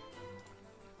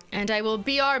 And I will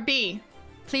BRB.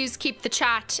 Please keep the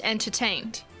chat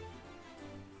entertained.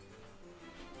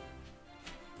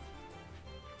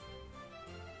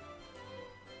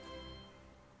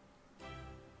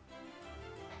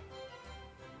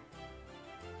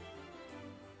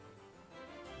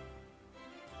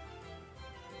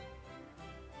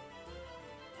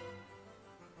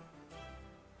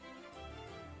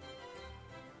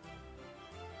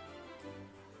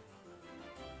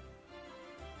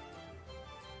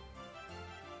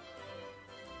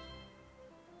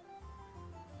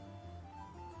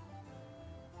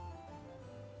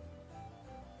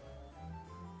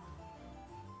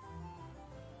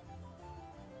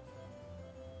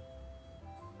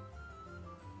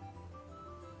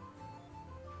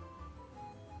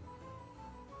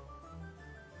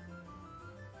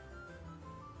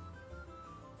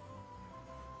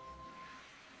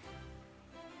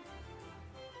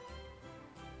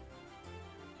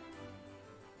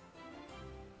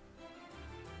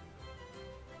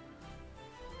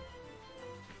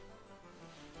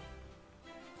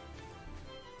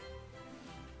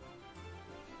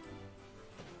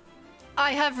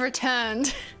 I have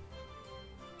returned.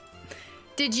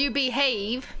 Did you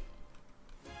behave?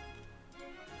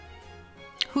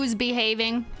 Who's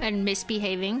behaving and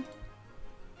misbehaving?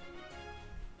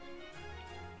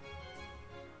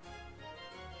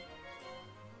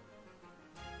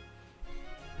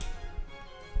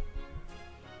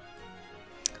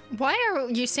 Why are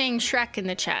you saying Shrek in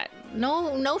the chat?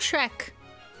 No Shrek.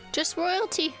 Just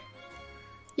royalty.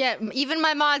 Yeah, even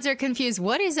my mods are confused.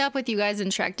 What is up with you guys in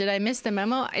Shrek? Did I miss the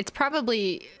memo? It's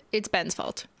Ben's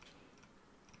fault.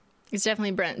 It's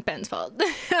definitely Ben's fault.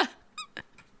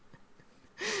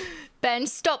 Ben,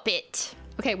 stop it.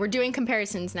 Okay, we're doing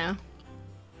comparisons now.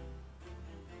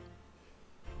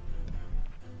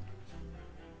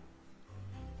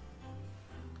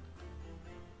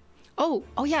 Oh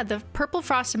yeah, the purple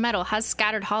frosted metal has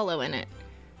scattered hollow in it.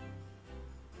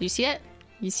 Do you see it?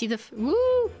 You see the,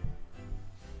 woo!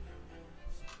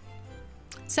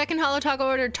 Second holo taco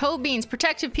order, toe beans,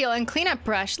 protective peel, and cleanup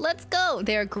brush. Let's go.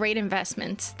 They are great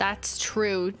investments. That's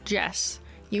true, Jess.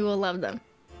 You will love them.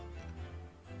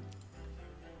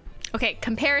 Okay,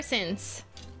 comparisons.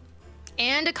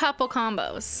 And a couple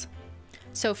combos.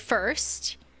 So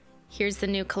first, here's the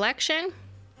new collection.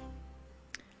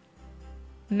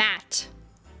 Matte.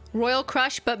 Royal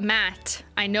Crush, but matte.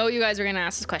 I know you guys are gonna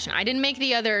ask this question. I didn't make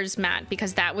the others matte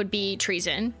because that would be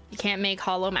treason. You can't make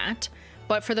holo matte.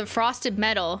 But for the frosted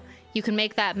metal, you can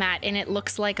make that matte and it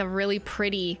looks like a really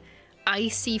pretty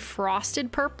icy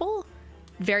frosted purple.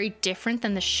 Very different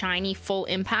than the shiny full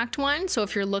impact one. So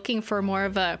if you're looking for more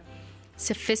of a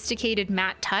sophisticated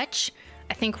matte touch,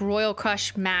 I think Royal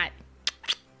Crush matte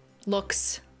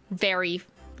looks very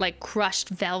like crushed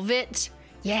velvet.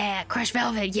 Yeah, crushed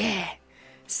velvet, yeah.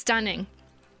 Stunning.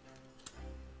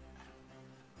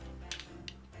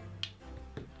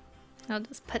 I'll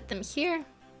just put them here.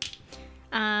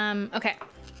 Okay.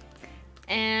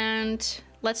 And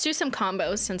let's do some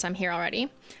combos since I'm here already.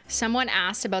 Someone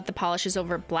asked about the polishes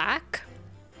over black.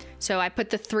 So I put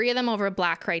the 3 of them over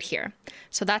black right here.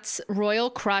 So that's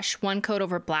Royal Crush 1 coat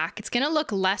over black. It's gonna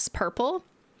look less purple.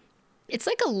 It's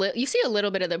like you see a little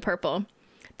bit of the purple.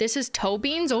 This is toe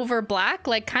beans over black,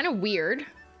 like kind of weird,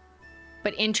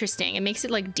 but interesting. It makes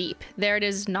it like deep. There it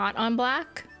is, not on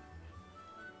black.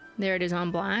 There it is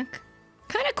on black.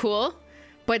 Kind of cool.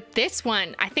 But this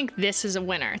one, I think this is a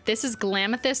winner. This is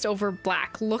Glamethyst over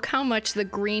black. Look how much the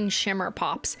green shimmer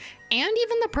pops. And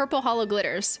even the purple holo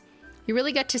glitters. You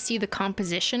really get to see the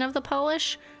composition of the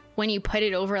polish when you put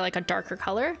it over like a darker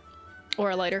color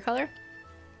or a lighter color.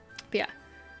 But yeah,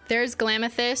 there's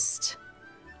Glamethyst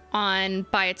on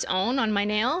by its own on my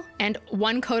nail and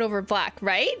 1 coat over black,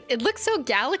 right? It looks so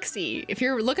galaxy. If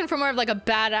you're looking for more of like a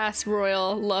badass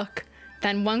royal look,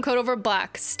 then 1 coat over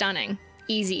black, stunning,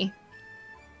 easy.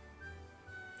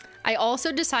 I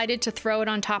also decided to throw it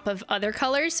on top of other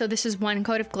colors. So this is 1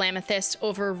 coat of Glamethyst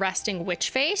over Resting Witch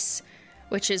Face,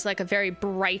 which is like a very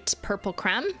bright purple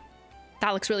creme.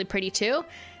 That looks really pretty too.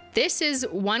 This is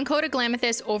 1 coat of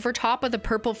Glamethyst over top of the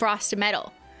purple frosted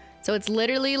metal. So it's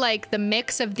literally like the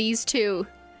mix of these two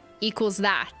equals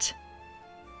that.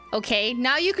 Okay,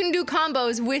 now you can do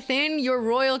combos within your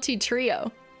royalty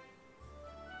trio.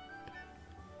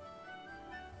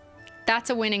 That's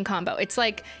a winning combo. It's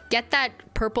like, get that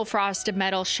purple frosted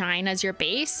metal shine as your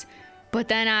base, but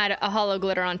then add a holo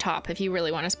glitter on top if you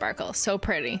really want to sparkle. So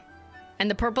pretty. And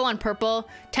the purple on purple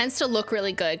tends to look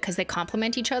really good because they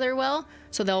complement each other well,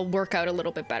 so they'll work out a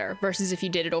little bit better versus if you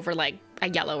did it over like a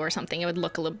yellow or something, it would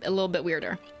look a little bit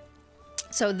weirder.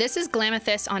 So this is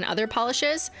Glamethyst on other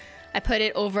polishes. I put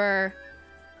it over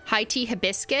High Tea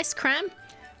Hibiscus Creme,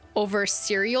 over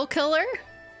Serial Killer,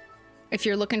 if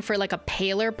you're looking for like a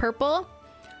paler purple.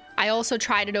 I also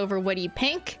tried it over Woody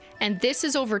Pink, and this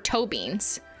is over Toe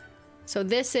Beans. So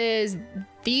this is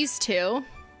these two.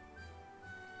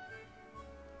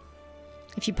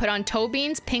 If you put on Toe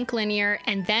Beans, Pink Linear,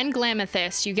 and then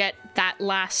Glamethyst, you get that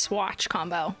last swatch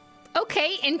combo.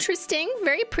 Okay, interesting,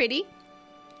 very pretty.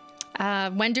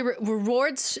 When do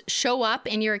rewards show up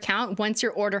in your account? Once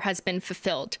your order has been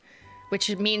fulfilled,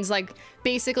 which means like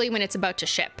basically when it's about to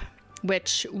ship,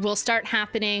 which will start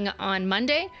happening on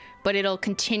Monday, but it'll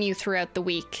continue throughout the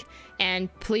week.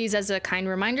 And please, as a kind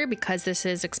reminder, because this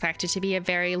is expected to be a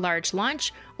very large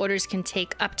launch, orders can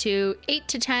take up to 8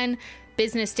 to 10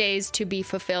 business days to be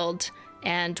fulfilled,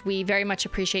 and we very much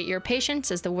appreciate your patience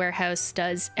as the warehouse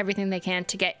does everything they can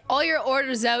to get all your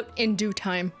orders out in due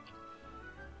time.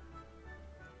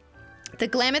 The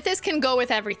Glamethyst can go with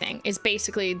everything is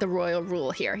basically the royal rule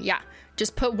here. Yeah,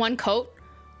 just put 1 coat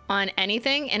on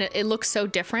anything and it looks so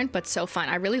different but so fun.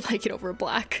 I really like it over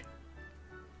black.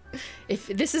 If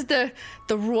this is the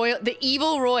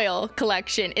evil royal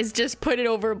collection, is just put it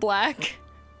over black.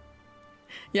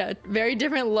 Yeah, very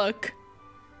different look,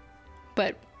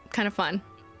 but kind of fun.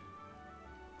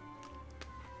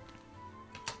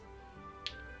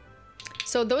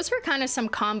 So those were kind of some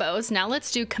combos. Now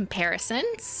let's do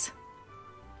comparisons.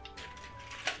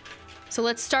 So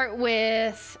let's start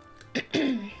with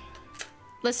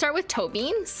Toe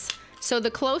Beans. So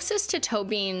the closest to Toe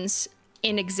Beans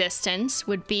in existence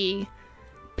would be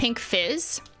Pink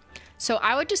Fizz. So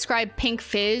I would describe Pink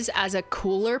Fizz as a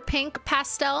cooler pink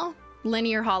pastel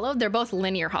linear holo. They're both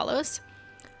linear holos.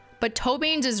 But Toe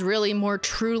Beans is really more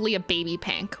truly a baby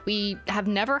pink. We have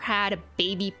never had a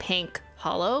baby pink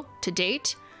holo to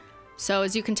date. So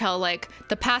as you can tell, like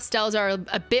the pastels are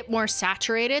a bit more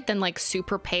saturated than like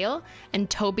super pale, and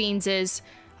Toe Beans is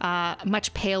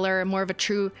much paler, more of a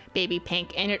true baby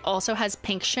pink. And it also has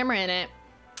pink shimmer in it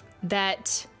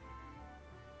that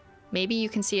maybe you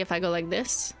can see if I go like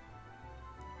this.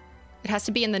 It has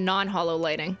to be in the non-holo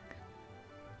lighting.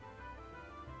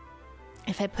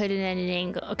 If I put it at an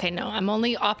angle. Okay, no, I'm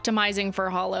only optimizing for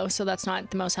holo, so that's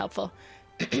not the most helpful.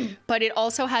 But it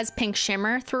also has pink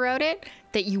shimmer throughout it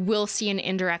that you will see in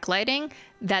indirect lighting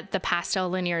that the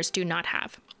pastel linears do not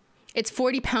have. It's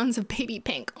 40 pounds of baby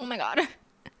pink. Oh my God.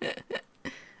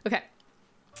 Okay.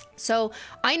 So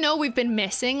I know we've been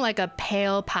missing like a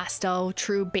pale pastel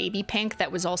true baby pink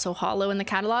that was also holo in the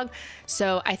catalog.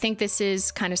 So I think this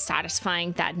is kind of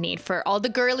satisfying that need for all the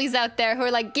girlies out there who are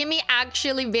like, give me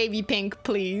actually baby pink,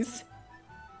 please.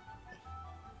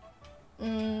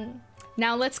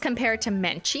 Now let's compare it to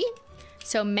Menchie.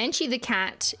 So Menchie the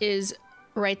cat is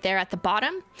right there at the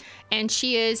bottom, and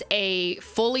she is a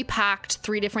fully packed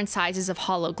 3 different sizes of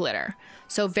holo glitter.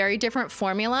 So very different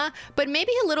formula, but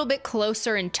maybe a little bit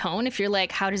closer in tone if you're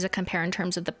like, how does it compare in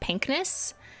terms of the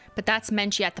pinkness? But that's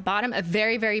Menchie at the bottom, a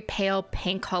very, very pale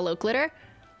pink holo glitter.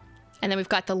 And then we've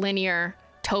got the linear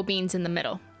toe beans in the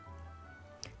middle.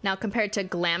 Now compared to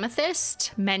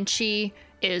Glamethyst, Menchie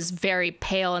is very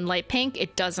pale and light pink.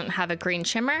 It doesn't have a green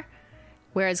shimmer,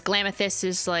 whereas Glamethyst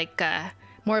is like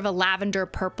more of a lavender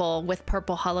purple with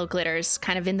purple holo glitters,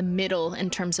 kind of in the middle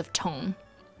in terms of tone.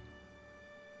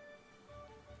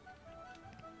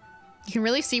 You can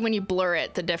really see when you blur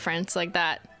it, the difference like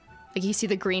that. Like you see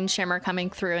the green shimmer coming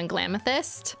through in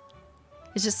Glamethyst.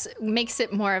 It just makes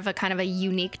it more of a kind of a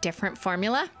unique, different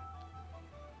formula.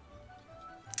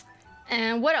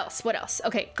 And what else? What else?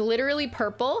 Okay, Glitterly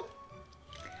Purple,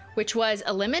 which was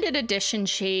a limited edition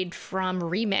shade from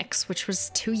Remix, which was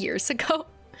 2 years ago.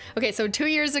 Okay, so 2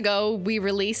 years ago, we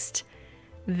released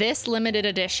this limited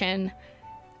edition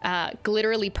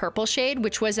Glitterly Purple shade,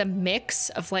 which was a mix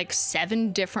of like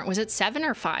 7 different, was it 7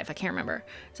 or 5? I can't remember.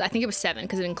 So I think it was 7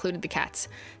 because it included the cats.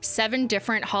 7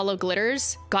 different holo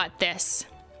glitters got this.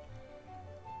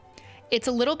 It's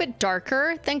a little bit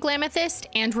darker than Glamethyst,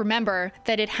 and remember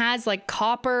that it has like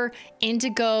copper,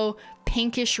 indigo,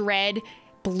 pinkish red,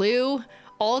 blue,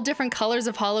 all different colors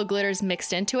of holo glitters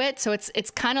mixed into it. So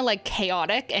it's kind of like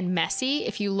chaotic and messy.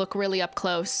 If you look really up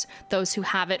close, those who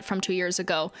have it from 2 years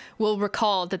ago will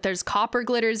recall that there's copper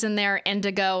glitters in there,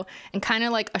 indigo, and kind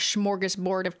of like a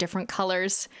smorgasbord of different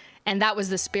colors. And that was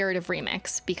the spirit of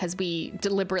Remix, because we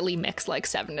deliberately mixed like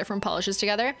 7 different polishes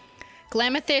together.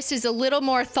 Glamethyst is a little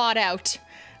more thought out,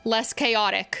 less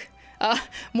chaotic,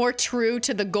 more true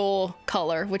to the goal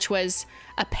color, which was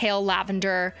a pale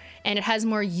lavender, and it has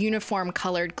more uniform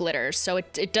colored glitters. So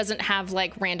it doesn't have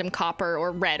like random copper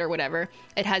or red or whatever.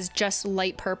 It has just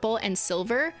light purple and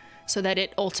silver, so that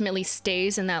it ultimately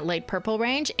stays in that light purple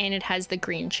range, and it has the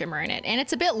green shimmer in it. And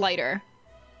it's a bit lighter.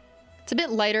 It's a bit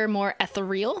lighter, more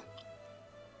ethereal.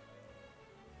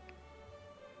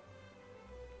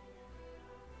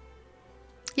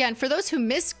 Yeah, and for those who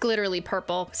missed Glitterly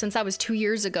Purple, since that was 2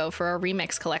 years ago for our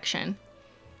Remix collection,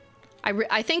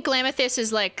 I think Glamethyst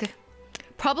is like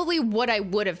probably what I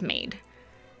would have made,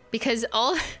 because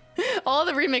all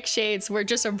the Remix shades were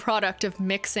just a product of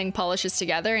mixing polishes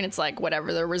together, and it's like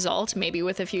whatever the result, maybe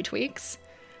with a few tweaks.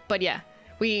 But yeah,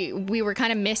 we were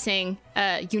kind of missing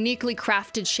a uniquely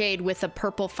crafted shade with a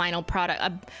purple final product,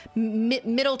 a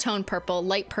middle tone purple,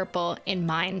 light purple in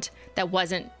mind that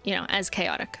wasn't, you know, as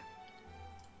chaotic.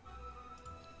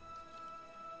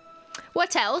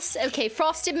 What else? Okay,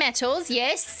 Frosted Metals,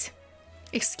 yes.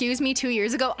 Excuse me, 2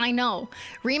 years ago? I know.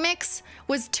 Remix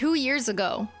was 2 years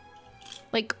ago.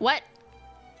 Like, what?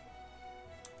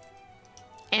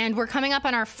 And we're coming up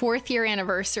on our 4th year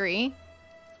anniversary.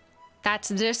 That's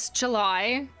this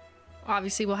July.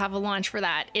 Obviously, we'll have a launch for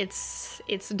that. It's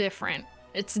different.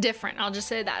 It's different. I'll just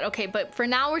say that. Okay, but for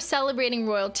now, we're celebrating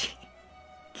royalty.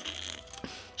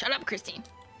 Shut up, Christine.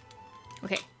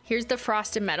 Okay, here's the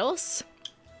Frosted Metals.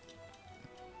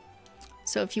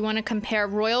 So if you want to compare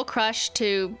Royal Crush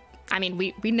to, I mean,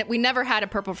 we never had a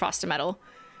purple Frosted Metal,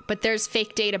 but there's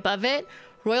fake date above it.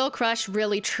 Royal Crush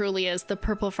really truly is the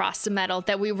purple Frosted Metal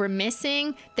that we were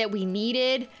missing, that we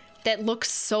needed, that looks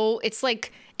so, it's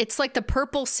like the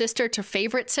purple sister to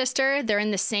favorite sister. They're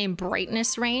in the same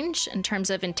brightness range in terms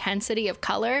of intensity of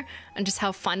color and just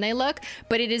how fun they look,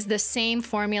 but it is the same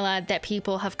formula that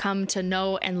people have come to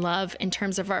know and love in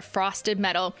terms of our Frosted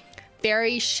Metal.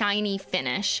 Very shiny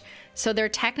finish. So they're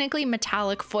technically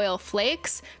metallic foil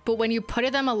flakes, but when you put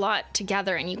them a lot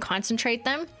together and you concentrate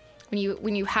them,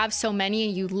 when you have so many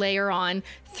and you layer on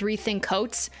 3 thin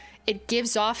coats, it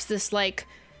gives off this like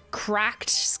cracked,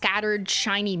 scattered,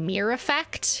 shiny mirror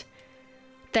effect.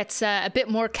 that's a bit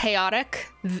more chaotic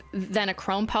than a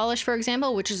chrome polish, for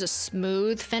example, which is a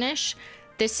smooth finish.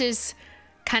 This is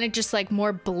kind of just like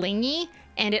more blingy,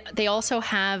 and they also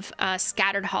have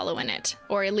scattered hollow in it,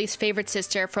 or at least Favorite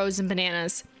Sister, Frozen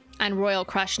Bananas, and Royal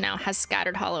Crush now has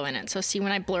scattered hollow in it. So see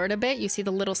when I blur it a bit, you see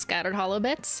the little scattered hollow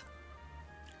bits?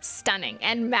 Stunning.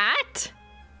 And matte?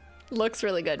 Looks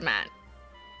really good, matte.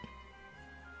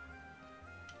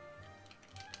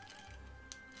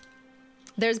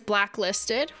 There's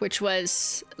Blacklisted, which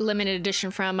was limited edition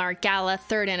from our Gala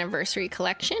 3rd anniversary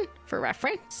collection, for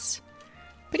reference.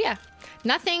 But yeah,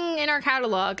 nothing in our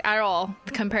catalog at all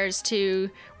compares to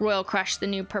Royal Crush, the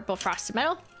new purple frosted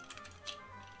metal.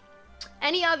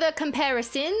 Any other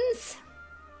comparisons?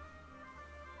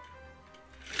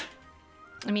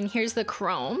 I mean, here's the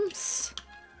chromes.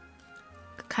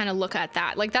 Kind of look at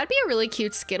that. Like, that'd be a really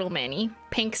cute Skittle Mini.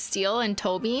 Pink Steel and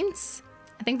Toe Beans.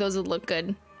 I think those would look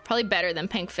good. Probably better than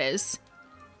Pink Fizz.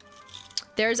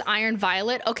 There's Iron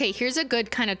Violet. Okay, here's a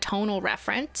good kind of tonal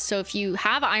reference. So if you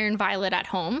have Iron Violet at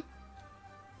home,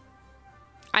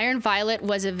 Iron Violet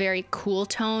was a very cool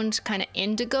toned kind of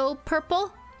indigo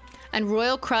purple, and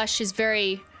Royal Crush is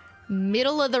very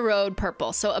middle of the road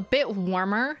purple. So a bit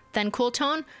warmer than Cool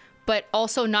Tone, but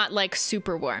also not like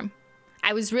super warm.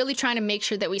 I was really trying to make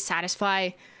sure that we satisfy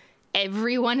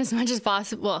everyone as much as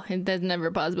possible. Well, that's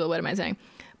never possible. What am I saying?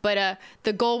 But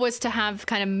the goal was to have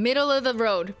kind of middle of the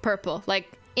road purple,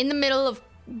 like in the middle of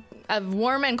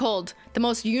warm and cold, the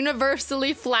most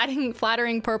universally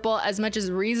flattering purple as much as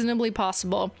reasonably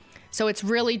possible. So it's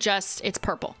really just, it's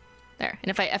purple there. And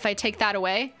if I take that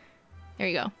away, there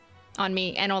you go. On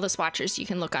me and all the swatchers, you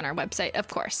can look on our website, of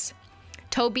course.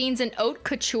 Toe Beans and Haute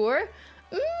Couture.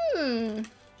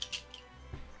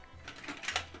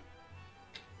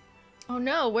 Oh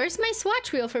no, where's my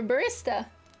swatch wheel for Barista?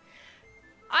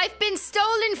 I've been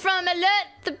stolen from!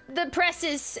 Alert the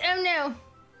presses! Oh no!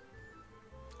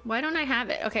 Why don't I have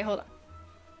it? Okay, hold on.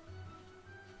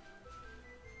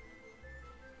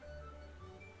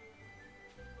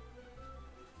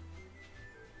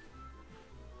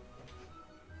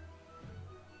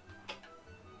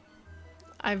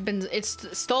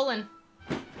 It's stolen.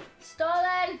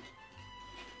 Stolen!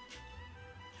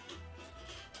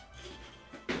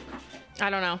 I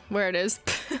don't know where it is.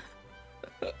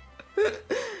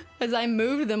 As I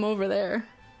moved them over there.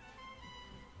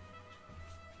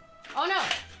 Oh no!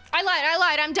 I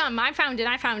lied, I'm dumb. I found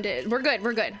it. We're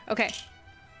good. Okay.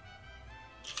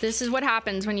 This is what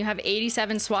happens when you have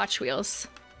 87 swatch wheels.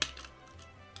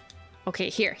 Okay,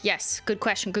 here. Yes, good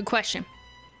question.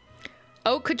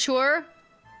 Haute Couture,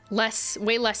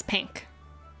 way less pink.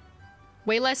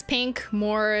 Way less pink,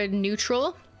 more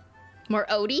neutral, more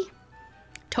oaty.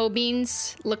 Toe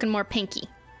Beans looking more pinky.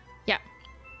 Yeah.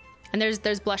 And there's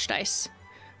blush dice.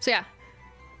 So yeah,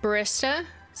 Barista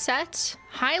set,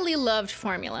 highly loved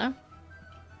formula.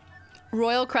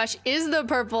 Royal Crush is the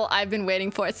purple I've been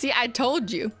waiting for. See, I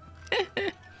told you.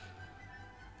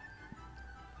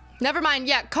 Never mind.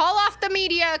 Yeah, call off the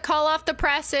media, call off the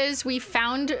presses. We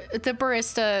found the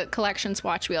Barista collection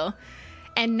swatch wheel.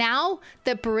 And now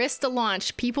that Barista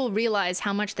launched, people realize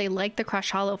how much they like the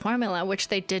Crush Holo formula, which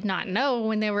they did not know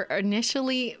when they were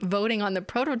initially voting on the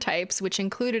prototypes, which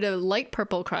included a light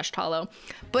purple Crushed Holo.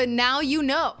 But now you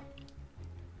know.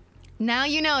 Now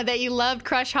you know that you loved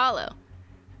Crush Holo.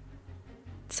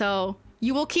 So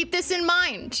you will keep this in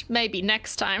mind, maybe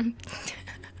next time.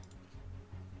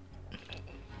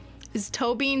 Is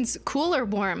Toe Beans cool or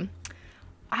warm?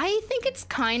 I think it's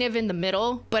kind of in the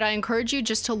middle, but I encourage you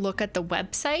just to look at the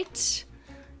website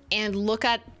and look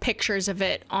at pictures of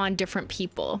it on different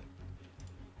people.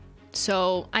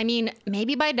 So, I mean,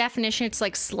 maybe by definition, it's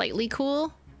like slightly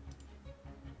cool.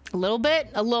 A little bit,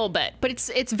 but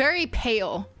it's very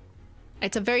pale.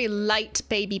 It's a very light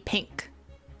baby pink.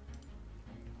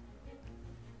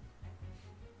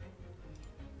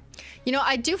 You know,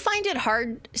 I do find it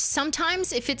hard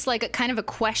sometimes if it's like a kind of a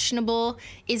questionable,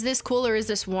 is this cool or is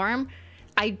this warm?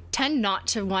 I tend not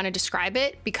to want to describe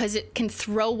it because it can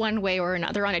throw one way or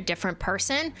another on a different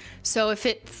person. So if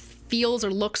it feels or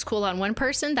looks cool on one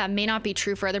person, that may not be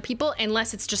true for other people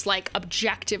unless it's just like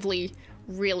objectively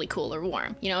really cool or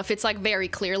warm. You know, if it's like very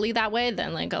clearly that way,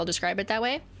 then like I'll describe it that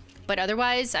way. But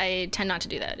otherwise, I tend not to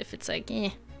do that if it's like, eh.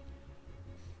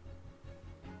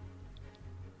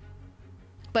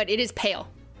 But it is pale.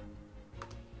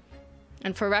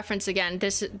 And for reference again,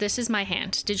 this is my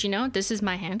hand. Did you know? This is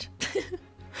my hand.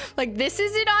 Like, this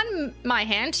is it on my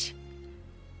hand.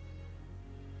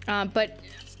 But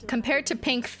compared to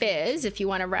Pink Fizz, if you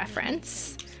want a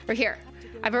reference, or here,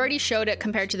 I've already showed it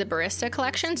compared to the Barista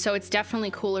collection, so it's definitely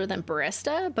cooler than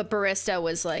Barista, but Barista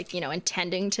was like, you know,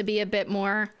 intending to be a bit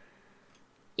more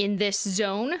in this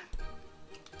zone.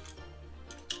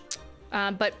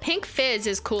 But Pink Fizz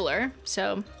is cooler,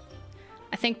 so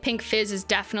I think Pink Fizz is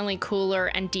definitely cooler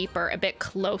and deeper, a bit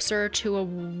closer to a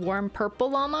warm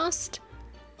purple almost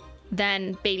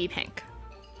than Baby Pink.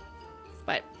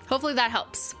 But hopefully that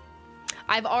helps.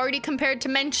 I've already compared to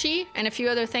Menchie and a few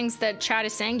other things that chat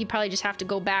is saying. You probably just have to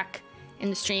go back in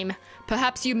the stream.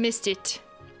 Perhaps you missed it.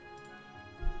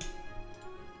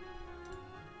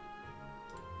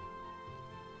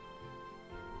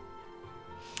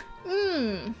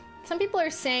 Some people are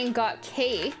saying got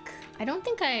cake. I don't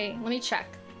think let me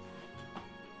check.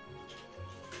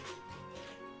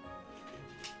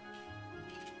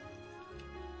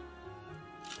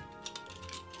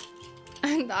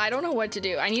 I don't know what to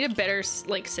do. I need a better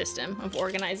like system of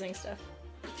organizing stuff.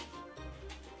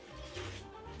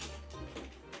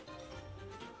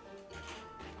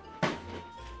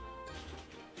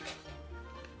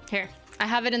 Here, I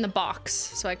have it in the box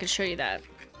so I could show you that.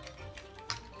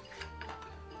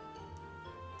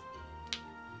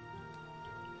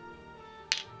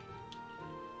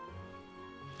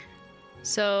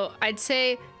 So I'd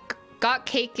say Got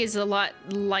Cake is a lot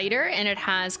lighter and it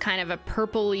has kind of a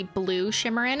purpley blue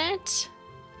shimmer in it.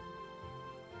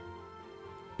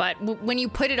 But when you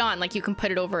put it on, like you can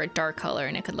put it over a dark color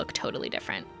and it could look totally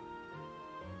different.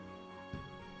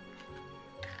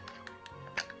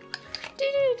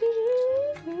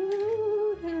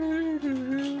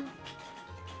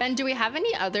 Ben, do we have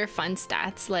any other fun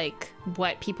stats, like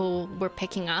what people were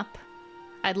picking up?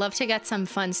 I'd love to get some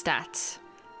fun stats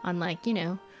on, like, you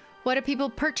know, what are people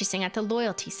purchasing at the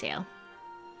loyalty sale?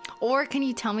 Or can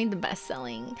you tell me the best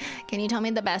selling? Can you tell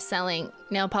me the best selling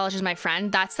nail polish is my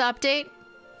friend? That's the update.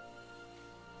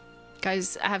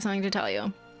 Guys, I have something to tell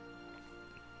you.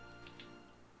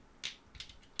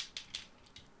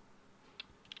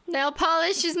 Nail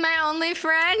polish is my only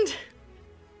friend.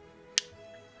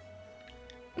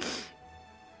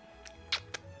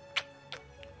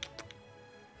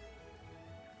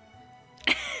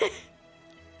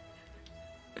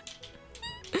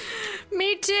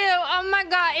 Me too. Oh my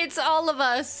god, it's all of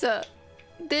us.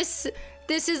 This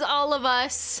is all of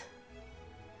us.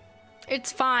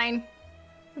 It's fine.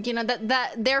 You know,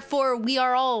 therefore we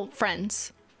are all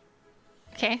friends.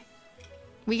 Okay?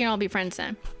 We can all be friends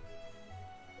then.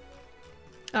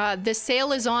 The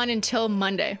sale is on until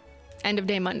Monday. End of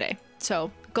day Monday. So,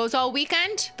 it goes all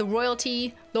weekend. The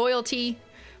royalty, loyalty,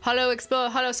 Holo Explode,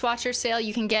 Holo Swatcher sale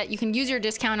you can use your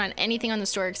discount on anything on the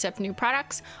store except new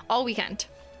products all weekend.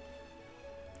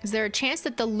 Is there a chance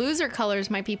that the loser colors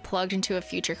might be plugged into a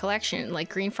future collection, like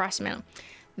Green Frosted Metal?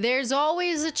 There's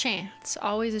always a chance.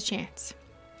 Always a chance.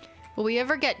 Will we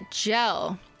ever get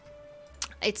gel?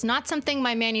 It's not something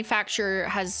my manufacturer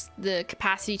has the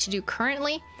capacity to do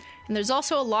currently. And there's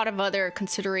also a lot of other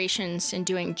considerations in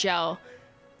doing gel,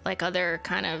 like other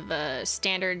kind of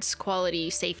standards, quality,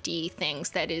 safety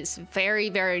things that is very,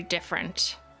 very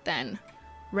different than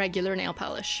regular nail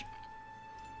polish.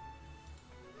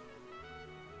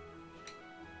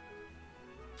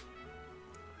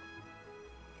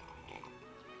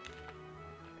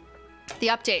 The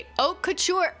update. Haute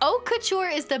Couture. Haute Couture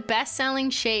is the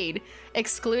best-selling shade,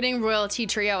 excluding Royalty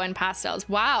Trio and Pastels.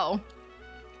 Wow.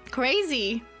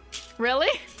 Crazy.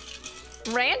 Really?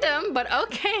 Random, but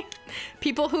okay.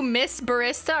 People who miss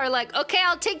Barista are like, okay,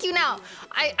 I'll take you now.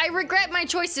 I regret my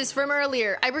choices from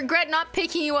earlier. I regret not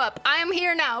picking you up. I am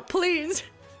here now, please.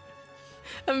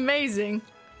 Amazing.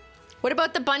 What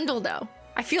about the bundle, though?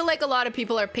 I feel like a lot of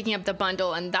people are picking up the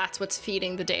bundle and that's what's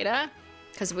feeding the data.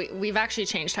 Because we've actually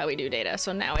changed how we do data,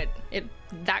 so now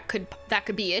that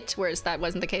could be it, whereas that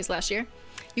wasn't the case last year.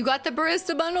 You got the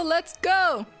Barista bundle, let's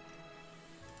go!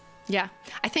 Yeah,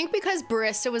 I think because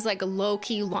Barista was like a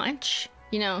low-key launch,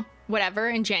 you know, whatever,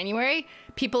 in January,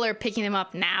 people are picking them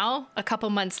up now, a couple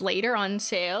months later on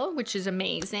sale, which is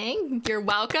amazing. You're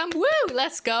welcome. Woo!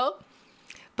 Let's go.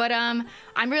 But I'm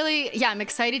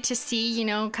excited to see, you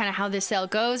know, kind of how this sale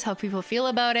goes, how people feel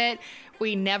about it.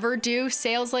 We never do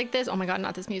sales like this. Oh my god,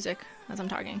 not this music as I'm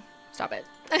talking. Stop it.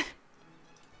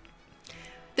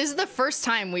 This is the first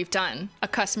time we've done a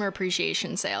customer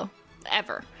appreciation sale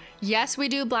ever. Yes, we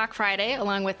do Black Friday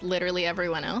along with literally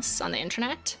everyone else on the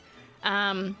internet.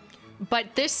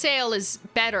 But this sale is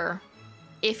better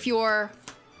if you're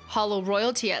Holo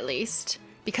Royalty at least,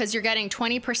 because you're getting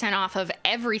 20% off of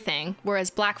everything, whereas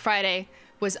Black Friday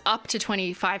was up to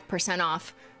 25%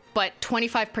 off. But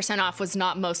 25% off was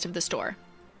not most of the store,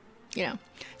 you know.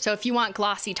 So if you want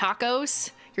glossy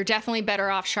tacos, you're definitely better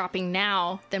off shopping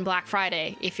now than Black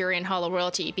Friday if you're in Holo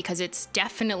Royalty, because it's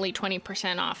definitely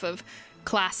 20% off of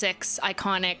classics,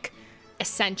 iconic,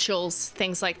 essentials,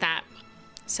 things like that.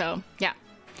 So, yeah.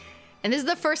 And this is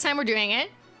the first time we're doing it,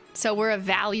 so we're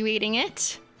evaluating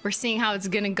it. We're seeing how it's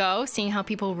gonna go, seeing how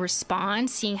people respond,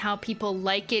 seeing how people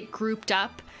like it grouped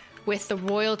up with the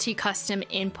Royalty Custom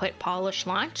Input Polish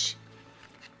launch.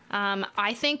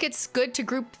 I think it's good to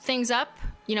group things up,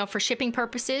 you know, for shipping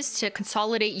purposes, to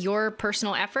consolidate your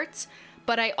personal efforts.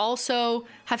 But I also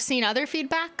have seen other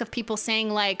feedback of people saying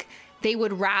like they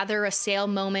would rather a sale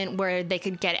moment where they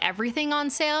could get everything on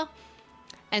sale.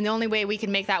 And the only way we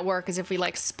can make that work is if we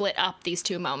like split up these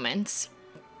two moments,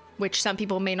 which some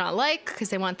people may not like because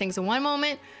they want things in one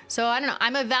moment. So I don't know.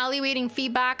 I'm evaluating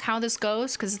feedback, how this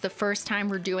goes, because it's the first time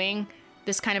we're doing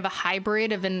this kind of a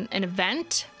hybrid of an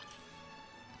event.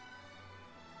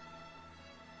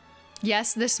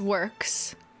 Yes, this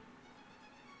works.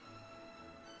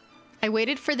 I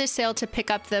waited for this sale to pick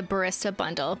up the barista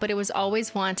bundle, but it was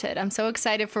always wanted. I'm so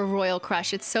excited for Royal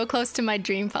Crush. It's so close to my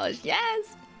dream polish.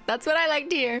 Yes, that's what I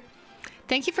like to hear.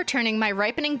 Thank you for turning my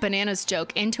ripening bananas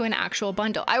joke into an actual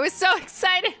bundle. I was so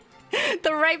excited.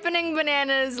 The ripening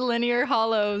bananas, linear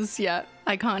hollows. Yeah,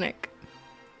 iconic.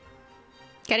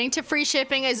 Getting to free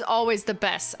shipping is always the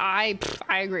best. I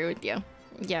agree with you.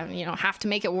 Yeah, you know, have to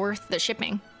make it worth the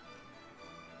shipping.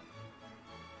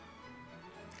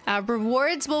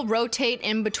 Rewards will rotate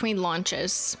in between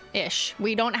launches-ish.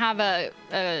 We don't have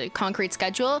a concrete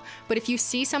schedule, but if you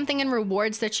see something in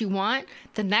rewards that you want,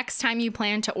 the next time you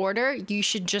plan to order, you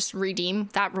should just redeem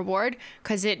that reward,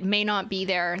 because it may not be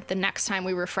there the next time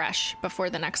we refresh before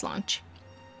the next launch.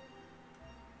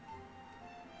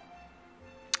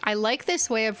 I like this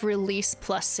way of release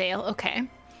plus sale. Okay.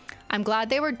 I'm glad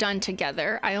they were done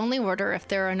together. I only order if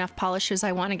there are enough polishes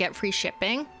I want to get free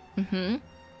shipping.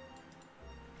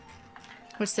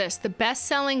 What's this? The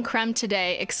best-selling creme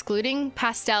today, excluding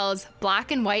pastels,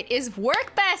 black and white, is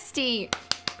Work Bestie!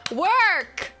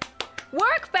 Work!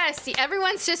 Work Bestie!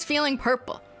 Everyone's just feeling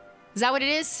purple. Is that what it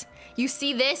is? You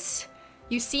see this?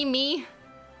 You see me?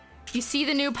 You see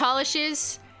the new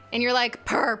polishes? And you're like,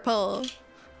 purple.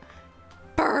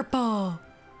 Purple.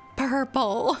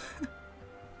 Purple.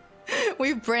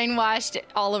 We've brainwashed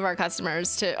all of our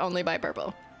customers to only buy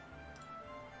purple.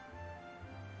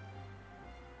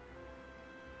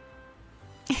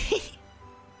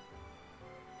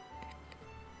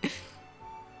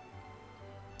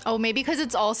 Oh, maybe because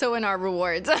it's also in our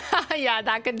rewards. Yeah,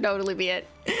 that could totally be it.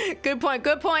 Good point,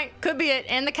 good point. Could be it.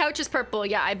 And the couch is purple.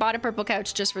 Yeah, I bought a purple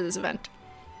couch just for this event.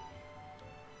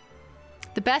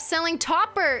 The best-selling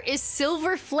topper is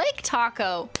Silver Flake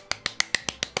Taco,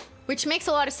 which makes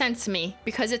a lot of sense to me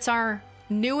because it's our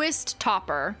newest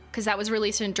topper, because that was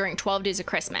released during 12 Days of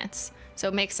Christmas. So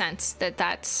it makes sense that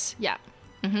that's, yeah.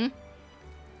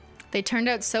 They turned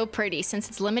out so pretty. Since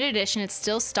it's limited edition, it's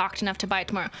still stocked enough to buy it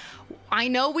tomorrow. I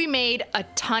know we made a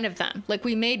ton of them. Like,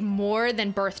 we made more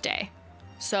than birthday.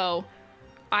 So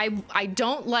I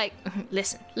don't like,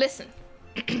 listen.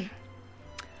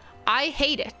 I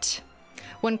hate it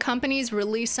when companies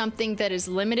release something that is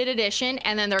limited edition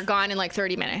and then they're gone in like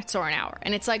 30 minutes or an hour.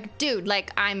 And it's like, dude,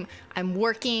 like I'm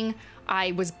working.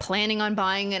 I was planning on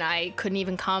buying and I couldn't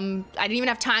even come. I didn't even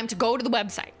have time to go to the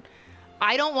website.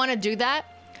 I don't want to do that.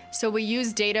 So we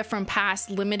use data from past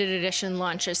limited edition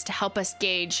launches to help us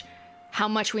gauge how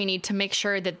much we need to make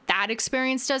sure that that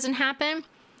experience doesn't happen.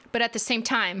 But at the same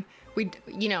time, we,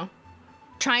 you know,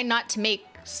 try not to make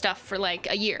stuff for like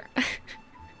a year.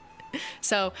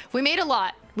 So we made a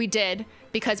lot. We did,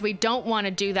 because we don't want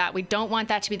to do that. We don't want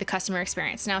that to be the customer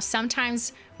experience. Now,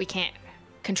 sometimes we can't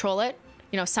control it.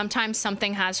 You know, sometimes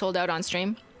something has sold out on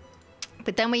stream,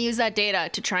 but then we use that data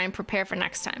to try and prepare for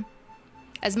next time.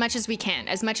 As much as we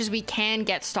can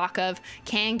get stock of,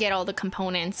 can get all the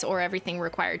components or everything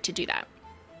required to do that.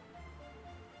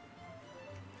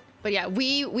 But yeah,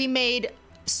 we made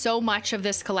so much of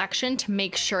this collection to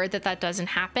make sure that that doesn't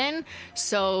happen.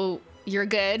 So you're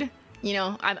good. You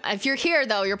know, if you're here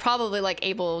though, you're probably like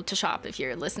able to shop if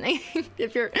you're listening,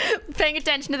 if you're paying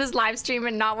attention to this live stream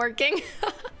and not working.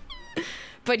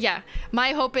 But yeah,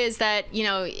 my hope is that, you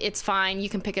know, it's fine. You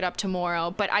can pick it up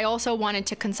tomorrow. But I also wanted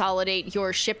to consolidate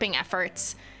your shipping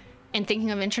efforts and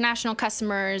thinking of international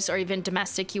customers or even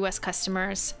domestic US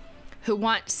customers who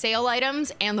want sale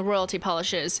items and the royalty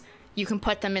polishes. You can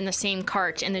put them in the same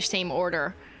cart in the same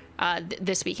order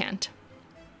this weekend.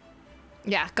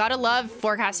 Yeah, gotta love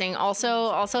forecasting.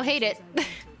 Also hate it.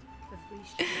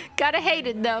 Gotta hate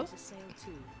it though.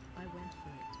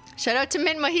 Shout out to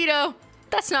Mint Mojito.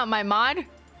 That's not my mod.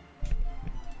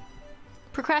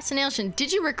 Procrastination.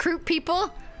 Did you recruit people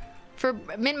for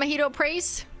Mint Mojito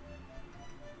praise.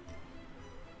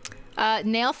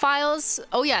 Nail files.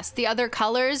 Oh yes, the other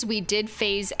colors. We did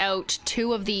phase out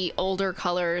 2 of the older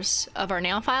colors of our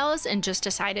nail files and just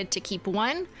decided to keep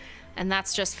 1. And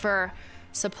that's just for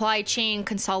supply chain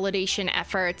consolidation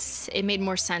efforts. It made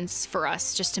more sense for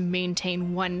us just to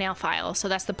maintain 1 nail file. So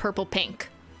that's the purple pink.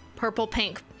 Purple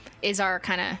pink is our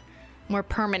kind of more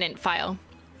permanent file.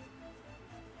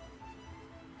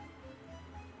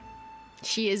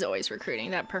 She is always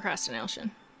recruiting that procrastination.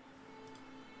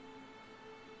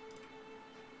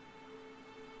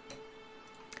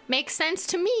 Makes sense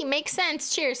to me. Makes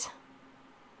sense. Cheers.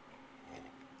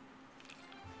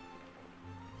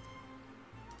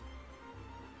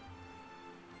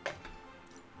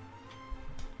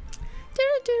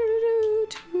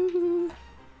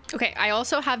 Okay, I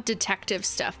also have detective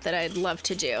stuff that I'd love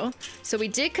to do. So we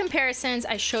did comparisons.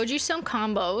 I showed you some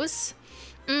combos.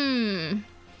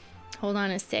 Hold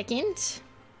on a second.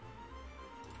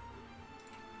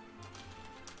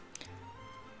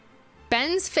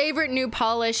 Ben's favorite new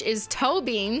polish is toe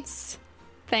beans.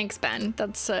 Thanks, Ben.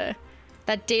 That's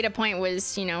that data point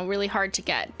was, you know, really hard to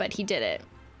get, but he did it.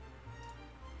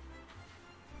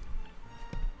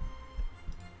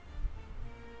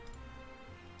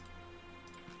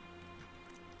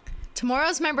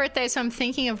 Tomorrow's my birthday, so I'm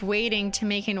thinking of waiting to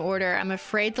make an order. I'm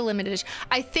afraid the limited edition.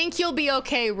 I think you'll be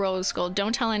okay, Rose Gold.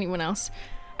 Don't tell anyone else.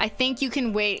 I think you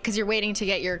can wait because you're waiting to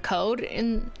get your code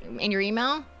in your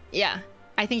email. Yeah,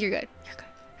 I think you're good. You're good.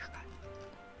 You're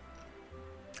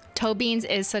good. Toe Beans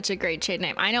is such a great shade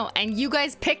name. I know, and you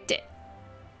guys picked it.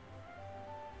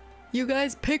 You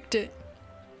guys picked it.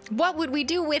 What would we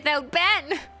do without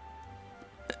Ben?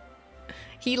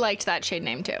 He liked that shade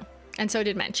name too, and so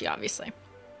did Menchie, obviously.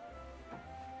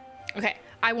 Okay,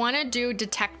 I want to do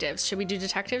detectives. Should we do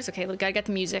detectives? Okay, we gotta get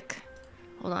the music.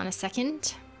 Hold on a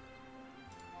second.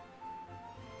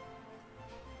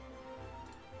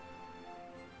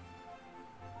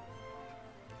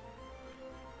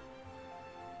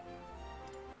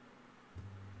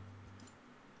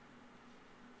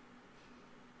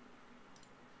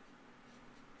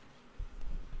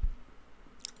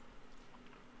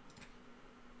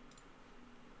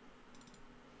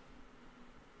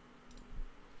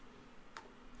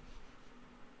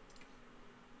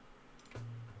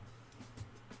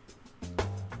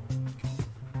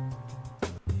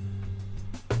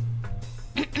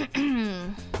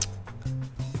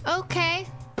 Okay.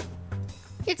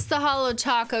 It's the Holo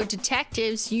Taco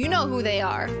Detectives. You know who they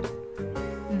are.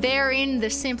 They're in the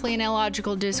Simply and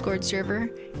Illogical Discord server.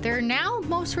 They're now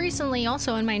most recently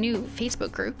also in my new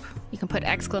Facebook group. You can put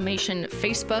exclamation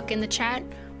Facebook in the chat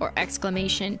or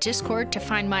exclamation Discord to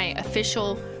find my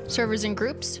official servers and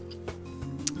groups.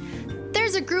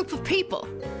 There's a group of people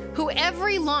who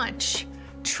every launch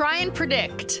try and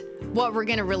predict what we're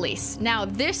gonna release. Now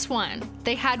this one,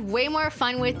 they had way more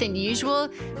fun with than usual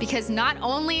because not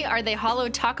only are they Holo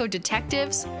Taco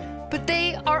Detectives, but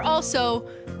they are also,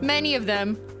 many of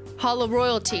them, Holo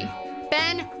Royalty.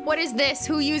 Ben, what is this?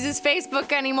 Who uses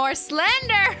Facebook anymore?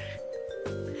 Slender!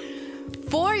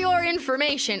 For your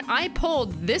information, I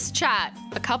polled this chat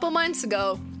a couple months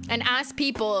ago and asked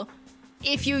people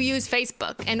if you use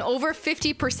Facebook, and over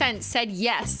 50% said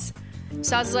yes.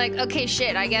 So I was like, okay,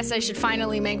 shit, I guess I should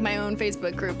finally make my own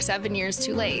Facebook group. 7 years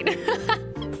too late.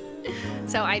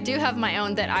 So I do have my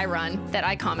own that I run, that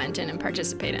I comment in and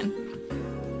participate in.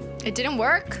 It didn't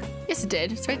work? Yes, it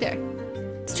did. It's right there.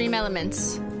 Stream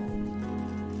Elements.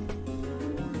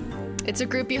 It's a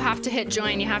group you have to hit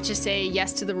join. You have to say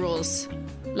yes to the rules.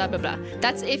 Blah, blah, blah.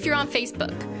 That's if you're on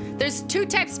Facebook. There's 2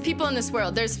 types of people in this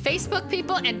world. There's Facebook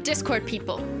people and Discord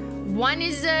people. One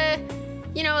is,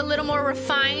 you know, a little more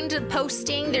refined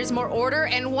posting. There's more order.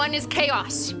 And one is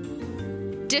chaos.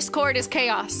 Discord is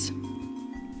chaos.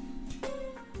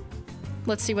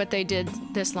 Let's see what they did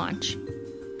this launch.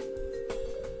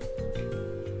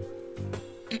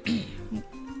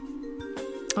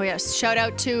 Oh yes, shout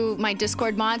out to my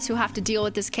Discord mods who have to deal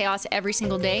with this chaos every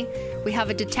single day. We have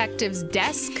a detective's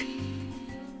desk.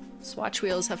 Swatch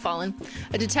wheels have fallen.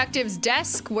 A detective's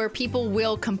desk where people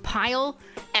will compile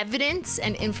evidence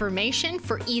and information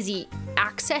for easy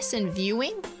access and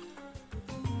viewing.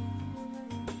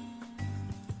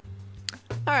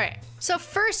 All right, so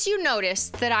first you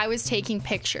noticed that I was taking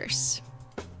pictures.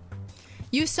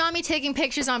 You saw me taking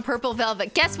pictures on Purple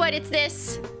Velvet. Guess what? It's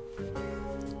this.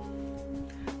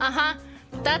 Uh-huh.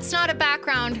 That's not a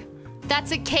background.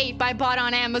 That's a cape I bought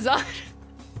on Amazon.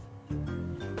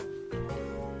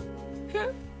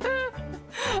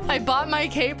 I bought my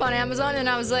cape on Amazon and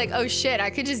I was like, oh shit, I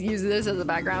could just use this as a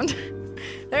background.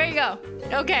 There you go.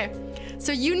 Okay.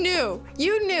 So you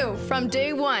knew from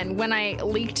day one when I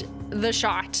leaked the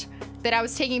shot that I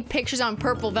was taking pictures on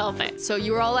purple velvet. So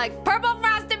you were all like, purple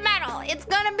frosted metal, it's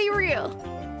gonna be real.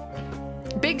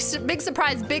 Big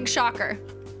surprise, big shocker.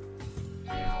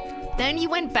 Then you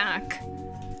went back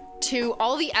to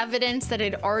all the evidence that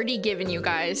I'd already given you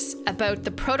guys about the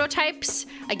prototypes.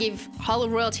 I gave Holo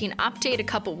Royalty an update a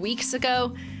couple weeks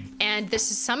ago. And this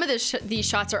is some of these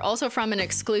shots are also from an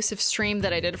exclusive stream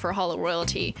that I did for Holo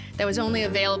Royalty that was only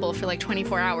available for like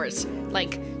 24 hours,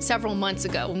 like several months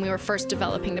ago when we were first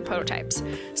developing the prototypes.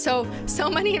 So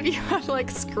many of you have like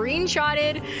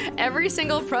screenshotted every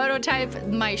single prototype,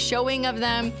 my showing of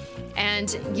them,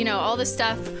 and you know, all the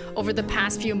stuff over the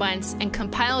past few months, and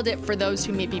compiled it for those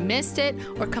who maybe missed it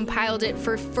or compiled it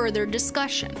for further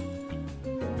discussion.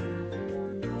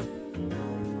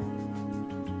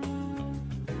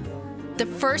 The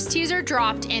first teaser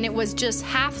dropped and it was just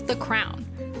half the crown.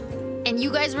 And you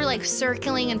guys were like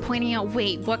circling and pointing out,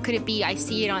 wait, what could it be? I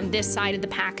see it on this side of the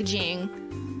packaging.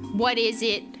 What is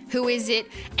it? Who is it?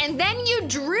 And then you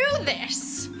drew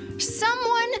this.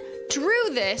 Someone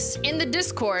drew this in the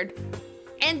Discord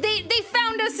and they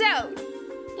found us out.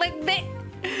 Like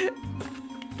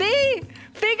they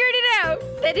figured it out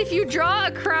that if you draw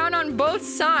a crown on both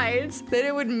sides, that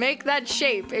it would make that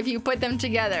shape if you put them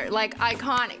together. Like,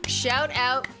 iconic. Shout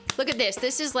out. Look at this.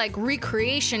 This is like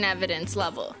recreation evidence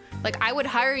level. Like, I would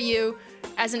hire you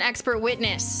as an expert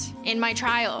witness in my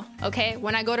trial, okay?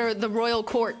 When I go to the royal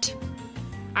court,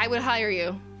 I would hire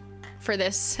you for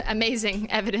this amazing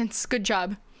evidence. Good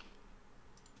job.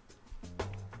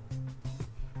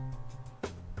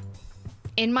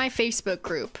 In my Facebook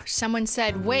group, someone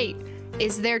said, wait,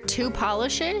 is there 2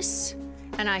 polishes?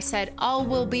 And I said, all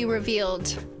will be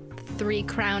revealed. 3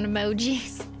 crown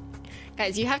emojis.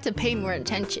 Guys, you have to pay more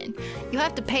attention. You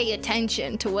have to pay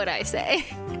attention to what I say.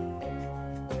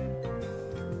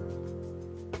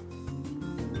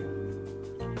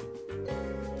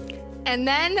 And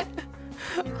then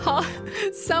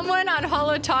someone on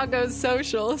Holo Taco's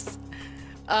socials,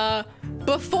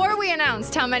 before we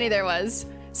announced how many there was,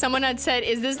 someone had said,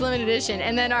 is this limited edition?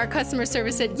 And then our customer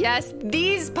service said, yes,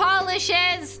 these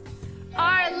polishes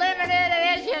are limited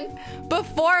edition.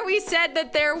 Before we said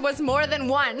that there was more than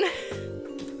one.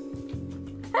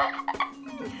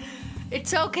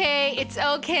 It's okay, it's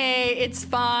okay, it's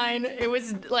fine. It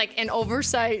was like an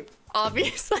oversight,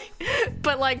 obviously.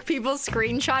 But like people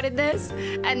screenshotted this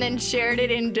and then shared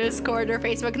it in Discord or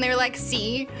Facebook and they were like,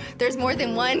 see, there's more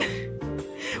than one.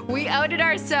 We outed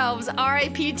ourselves,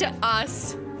 RIP to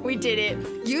us. We did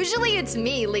it. Usually it's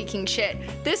me leaking shit.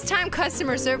 This time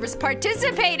customer service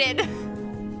participated.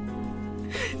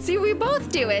 See, we both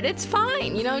do it. It's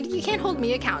fine. You know, you can't hold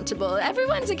me accountable.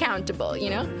 Everyone's accountable, you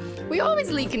know? We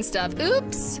always leaking stuff.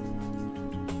 Oops.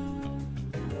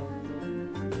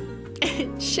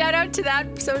 Shout out to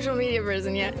that social media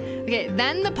person, yeah. Okay,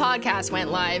 then the podcast went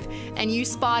live and you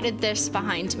spotted this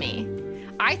behind me.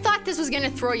 I thought this was gonna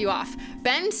throw you off.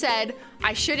 Ben said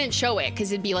I shouldn't show it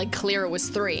because it'd be like clear it was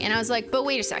 3. And I was like, but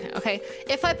wait a second, okay?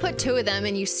 If I put 2 of them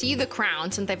and you see the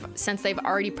crown since they've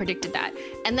already predicted that,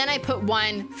 and then I put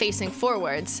 1 facing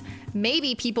forwards,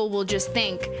 maybe people will just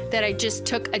think that I just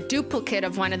took a duplicate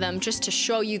of one of them just to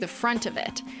show you the front of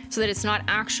it so that it's not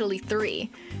actually 3.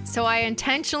 So I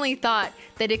intentionally thought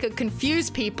that it could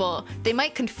confuse people. They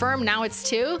might confirm now it's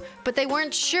 2, but they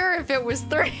weren't sure if it was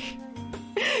 3.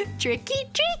 Tricky,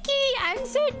 I'm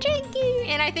so tricky.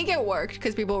 And I think it worked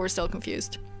because people were still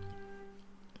confused.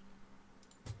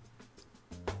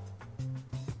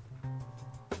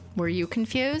 Were you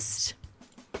confused?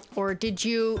 Or did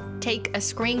you take a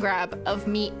screen grab of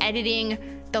me editing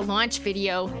the launch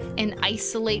video and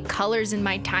isolate colors in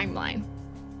my timeline?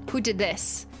 Who did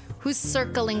this? Who's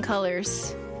circling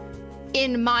colors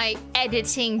in my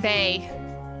editing bay?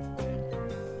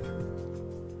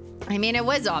 I mean, it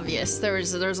was obvious.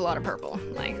 There's a lot of purple.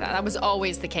 Like that was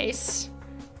always the case.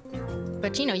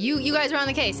 But you know, you guys were on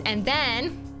the case. And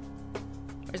then,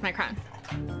 where's my crown?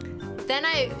 Then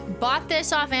I bought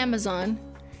this off Amazon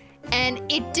and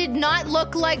it did not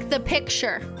look like the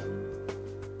picture.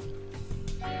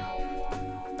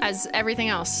 As everything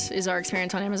else is our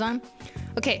experience on Amazon.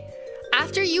 Okay,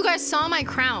 after you guys saw my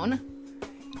crown,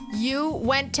 you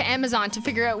went to Amazon to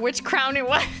figure out which crown it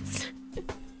was.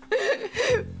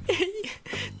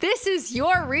 This is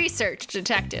your research,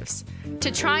 detectives,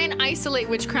 to try and isolate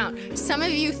which crown. Some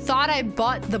of you thought I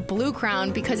bought the blue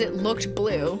crown because it looked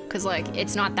blue, because like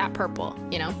it's not that purple,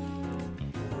 you know?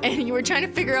 And you were trying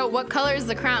to figure out what color is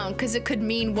the crown because it could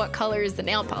mean what color is the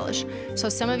nail polish. So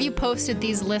some of you posted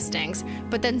these listings,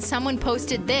 but then someone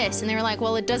posted this and they were like,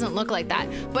 well, it doesn't look like that.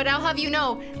 But I'll have you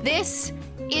know, this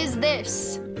is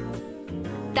this?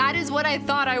 That is what I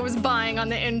thought I was buying on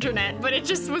the internet, but it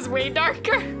just was way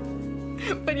darker.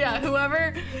 But yeah,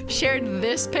 whoever shared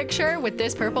this picture with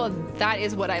this purple, that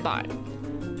is what I bought.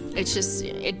 It's just,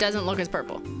 it doesn't look as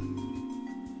purple.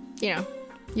 You know,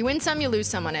 you win some, you lose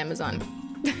some on Amazon.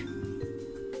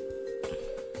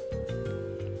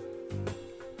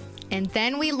 And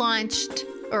then we launched,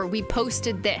 or we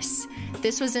posted this.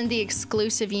 This was in the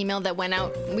exclusive email that went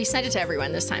out. We sent it to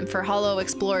everyone this time for Holo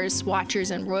Explorers,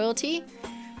 Watchers, and Royalty.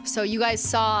 So you guys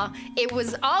saw, it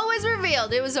was always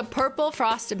revealed. It was a purple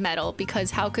frosted metal,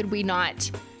 because how could we not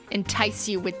entice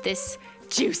you with this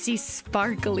juicy,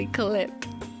 sparkly clip?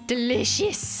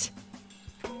 Delicious.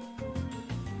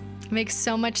 Makes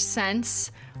so much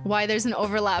sense why there's an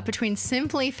overlap between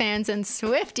Simply fans and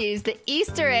Swifties, the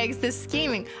Easter eggs, the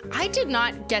scheming. I did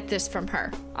not get this from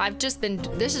her. I've just been,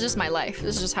 this is just my life.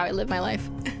 This is just how I live my life.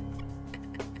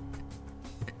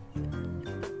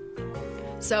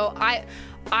 So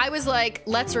I was like,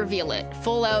 let's reveal it.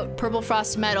 Full out, purple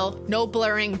frosted metal, no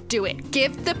blurring, do it.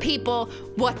 Give the people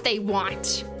what they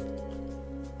want.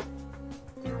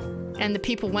 And the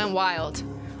people went wild.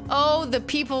 Oh, the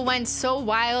people went so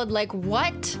wild, like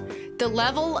what? The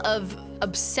level of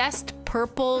obsessed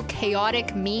purple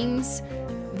chaotic memes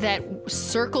that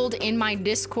circled in my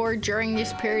Discord during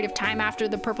this period of time after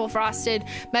the purple frosted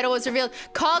metal was revealed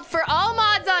called for all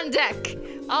mods on deck.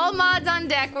 All mods on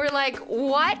deck. We're like,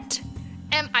 what?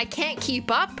 I can't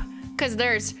keep up because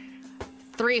there's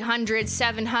 300,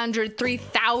 700,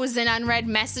 3,000 unread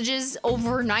messages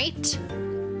overnight.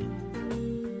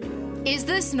 Is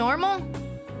this normal?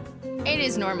 It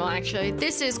is normal, actually.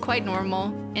 This is quite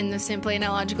normal in the Simply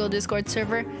Analogical Discord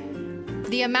server.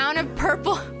 The amount of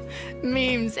purple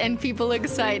memes and people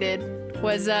excited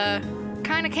was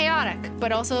kind of chaotic,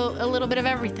 but also a little bit of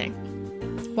everything.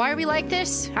 Why are we like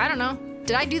this? I don't know.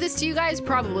 Did I do this to you guys?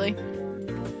 Probably.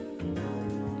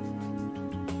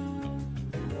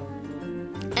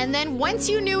 And then once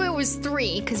you knew it was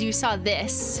 3, because you saw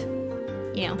this,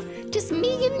 you know, just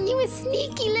me giving you a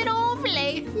sneaky little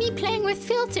overlay, me playing with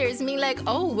filters, me like,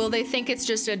 oh, will they think it's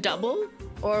just a double?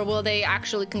 Or will they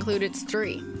actually conclude it's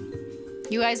 3?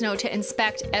 You guys know to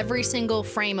inspect every single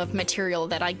frame of material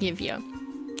that I give you.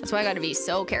 That's why I gotta be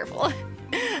so careful.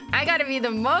 I gotta be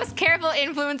the most careful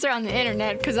influencer on the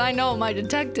internet because I know my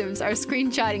detectives are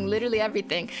screenshotting literally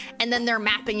everything and then they're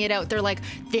mapping it out. They're like,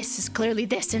 this is clearly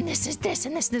this and this is this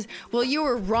and this and this. Well, you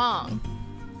were wrong.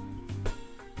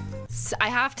 So I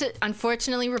have to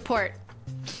unfortunately report,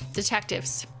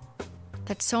 detectives,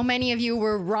 that so many of you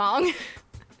were wrong.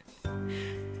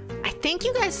 I think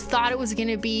you guys thought it was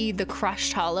gonna be the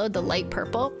crushed holo, the light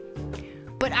purple,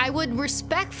 but I would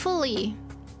respectfully,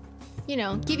 you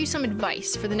know, give you some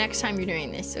advice for the next time you're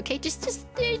doing this, okay? Just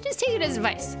take it as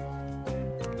advice.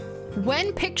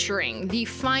 When picturing the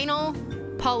final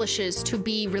polishes to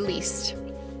be released,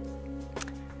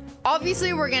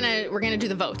 obviously we're gonna do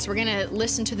the votes. We're gonna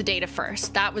listen to the data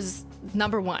first. That was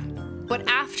number 1. But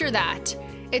after that,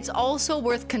 it's also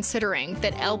worth considering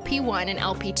that LP1 and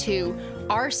LP2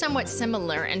 are somewhat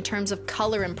similar in terms of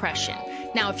color impression.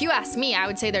 Now, if you ask me, I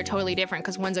would say they're totally different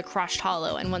because one's a crushed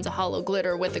holo and one's a holo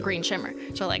glitter with a green shimmer.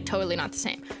 So like totally not the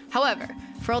same. However,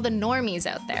 for all the normies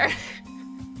out there,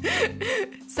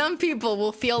 some people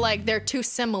will feel like they're too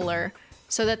similar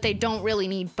so that they don't really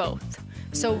need both.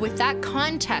 So with that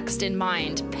context in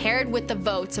mind, paired with the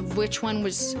votes of which one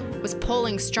was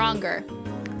pulling stronger,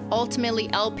 ultimately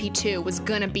LP2 was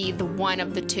gonna be the one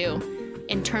of the two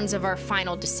in terms of our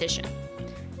final decision.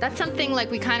 That's something like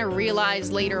we kind of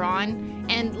realized later on,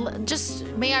 and just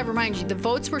may I remind you, the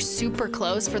votes were super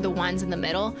close for the ones in the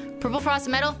middle. Purple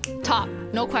frosted metal, top,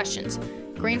 no questions.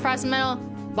 Green frosted metal,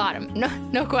 bottom,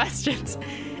 no questions.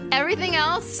 Everything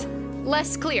else,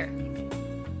 less clear.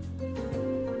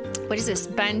 What is this?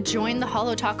 Ben, join the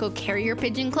Holo Taco Carrier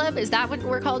Pigeon Club? Is that what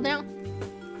we're called now?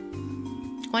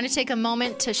 Want to take a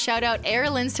moment to shout out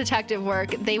Erilyn's detective work.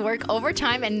 They work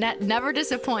overtime and never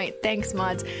disappoint. Thanks,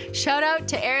 mods. Shout out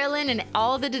to Erilyn and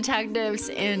all the detectives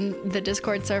in the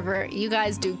Discord server. You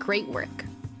guys do great work.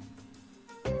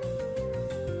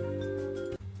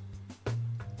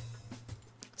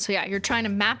 So yeah, you're trying to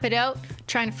map it out,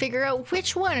 trying to figure out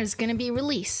which one is going to be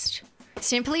released.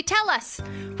 Simply tell us,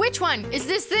 which one? Is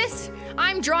this?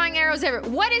 I'm drawing arrows everywhere.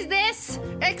 What is this?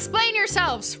 Explain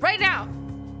yourselves right now.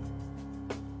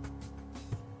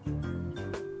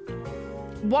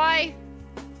 Why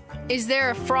is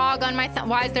there a frog on my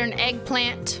why is there an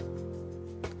eggplant,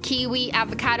 kiwi,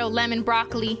 avocado, lemon,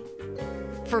 broccoli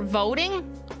for voting?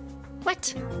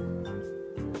 What?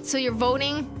 So you're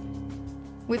voting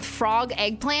with frog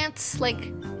eggplants? Like,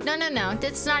 No.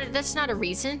 That's not a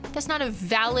reason. That's not a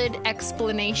valid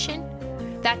explanation.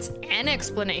 That's an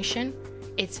explanation.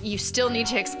 You still need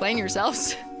to explain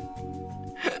yourselves.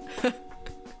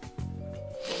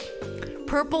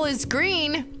 Purple is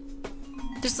green.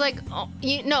 There's like, oh,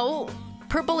 no,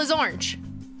 purple is orange.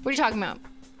 What are you talking about?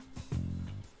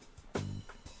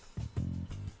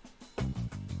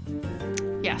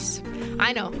 Yes,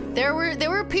 I know. There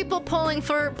were people pulling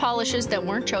for polishes that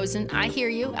weren't chosen. I hear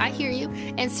you.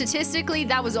 And statistically,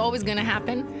 that was always going to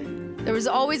happen. There was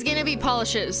always going to be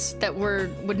polishes that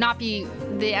would not be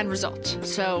the end result.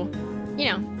 So, you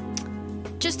know,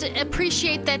 just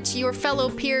appreciate that your fellow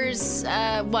peers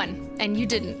won and you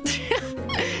didn't.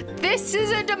 This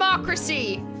is a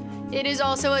democracy. It is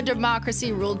also a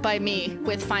democracy ruled by me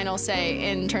with final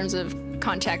say in terms of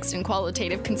context and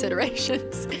qualitative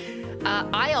considerations.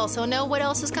 I also know what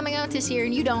else is coming out this year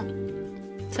and you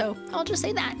don't. So I'll just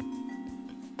say that.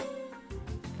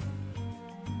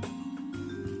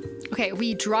 Okay,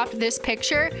 we dropped this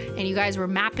picture and you guys were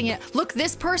mapping it. Look,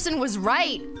 this person was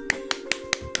right.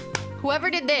 Whoever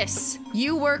did this,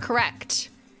 you were correct.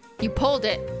 You pulled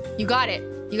it. You got it.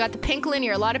 You got the pink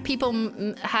linear. A lot of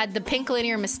people had the pink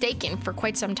linear mistaken for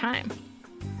quite some time.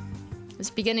 I was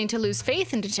beginning to lose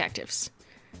faith in detectives.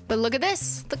 But look at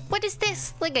this. Look, what is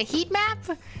this? Like a heat map?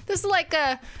 This is like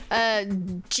a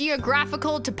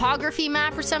geographical topography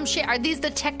map or some shit. Are these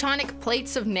the tectonic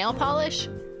plates of nail polish?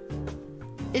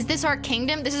 Is this our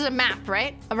kingdom? This is a map,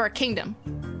 right? Of our kingdom.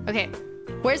 Okay,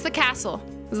 where's the castle?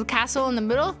 Is the castle in the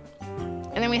middle?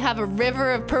 And then we have a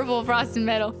river of purple frosted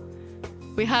metal.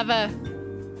 We have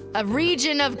a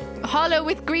region of Holo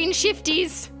with green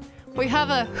shifties. We have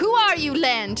a who are you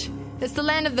land. It's the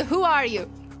land of the who are you.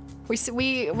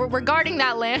 We're guarding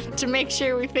that land to make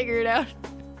sure we figure it out.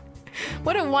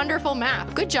 What a wonderful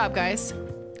map. Good job, guys.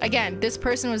 Again, this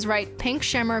person was right. Pink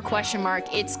shimmer, question mark.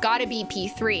 It's gotta be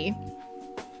P3.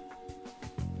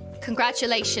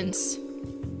 Congratulations.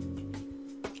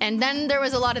 And then there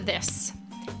was a lot of this.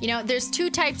 You know, there's two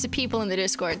types of people in the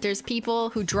Discord. There's people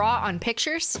who draw on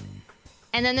pictures,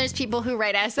 and then there's people who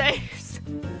write essays.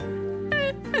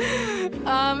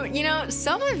 You know,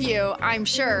 some of you, I'm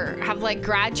sure, have like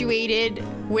graduated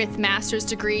with master's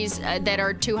degrees that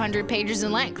are 200 pages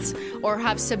in length, or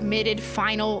have submitted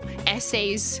final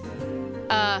essays,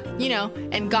 you know,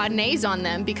 and gotten A's on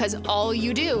them because all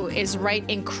you do is write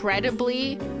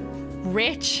incredibly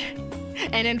rich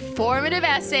and informative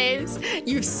essays.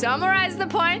 You summarize the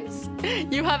points.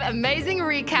 You have amazing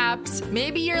recaps.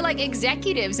 Maybe you're like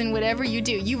executives in whatever you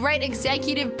do. You write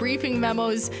executive briefing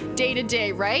memos day to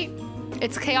day, right?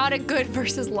 It's chaotic good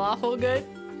versus lawful good.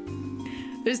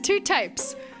 There's two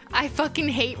types. I fucking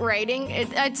hate writing.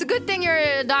 It's a good thing you're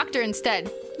a doctor instead.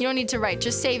 You don't need to write.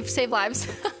 Just save lives.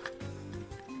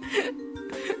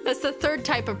 That's the third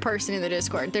type of person in the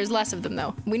Discord. There's less of them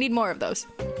though. We need more of those.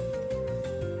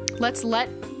 Let's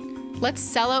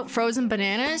sell out frozen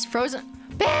bananas.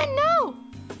 Ben, no!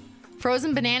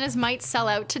 Frozen bananas might sell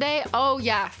out today. Oh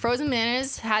yeah, frozen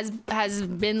bananas has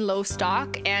been low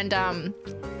stock, and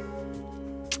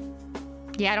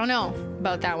yeah, I don't know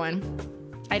about that one.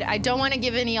 I don't want to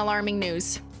give any alarming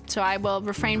news, so I will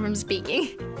refrain from speaking.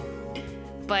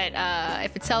 But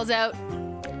if it sells out,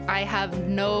 I have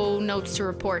no notes to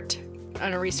report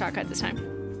on a restock at this time.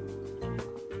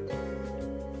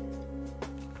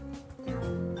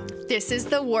 This is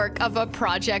the work of a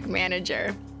project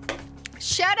manager.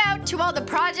 Shout out to all the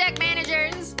project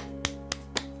managers.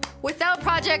 Without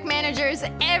project managers,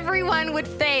 everyone would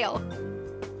fail.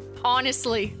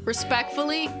 Honestly,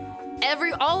 respectfully,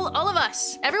 all of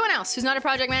us, everyone else who's not a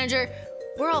project manager,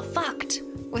 we're all fucked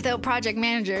without project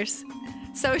managers.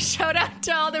 So shout out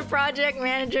to all the project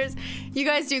managers. You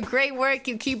guys do great work.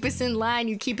 You keep us in line.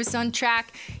 You keep us on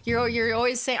track. You're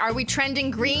always saying, are we trending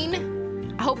green?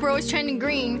 I hope we're always trending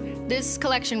green. This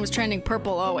collection was trending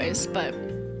purple always, but...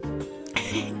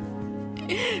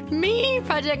 Me,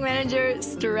 project manager,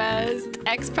 stressed.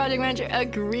 Ex-project manager,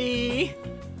 agree.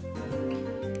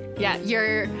 Yeah,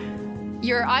 you're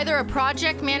either a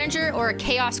project manager or a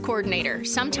chaos coordinator.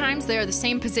 Sometimes they're the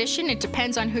same position. It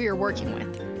depends on who you're working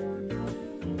with.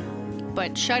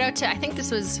 But shout out to, I think this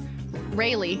was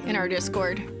Rayleigh in our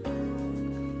Discord.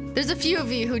 There's a few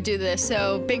of you who do this,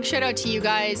 so big shout out to you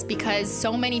guys, because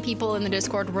so many people in the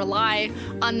Discord rely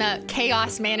on the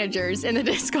chaos managers in the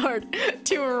Discord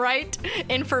to write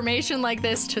information like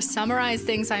this, to summarize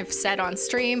things I've said on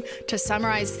stream, to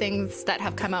summarize things that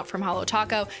have come out from Holo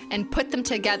Taco, and put them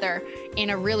together in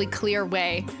a really clear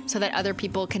way so that other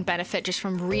people can benefit just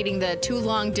from reading the too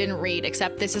long didn't read,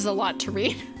 except this is a lot to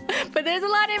read. But there's a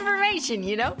lot of information,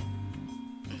 you know?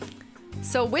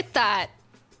 So with that,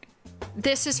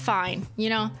 this is fine. You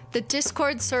know, the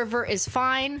Discord server is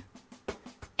fine.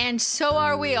 And so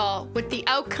are we all with the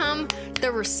outcome,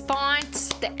 the response,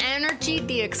 the energy,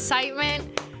 the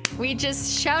excitement. We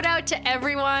just shout out to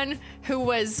everyone who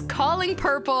was calling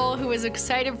purple, who was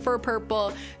excited for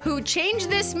purple, who changed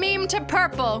this meme to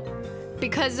purple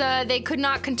because they could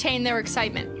not contain their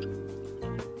excitement.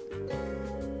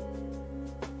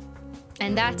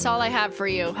 And that's all I have for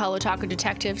you, Holo Taco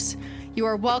detectives. You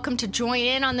are welcome to join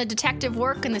in on the detective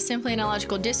work in the Simply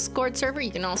Analogical Discord server.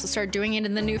 You can also start doing it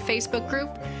in the new Facebook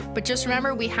group. But just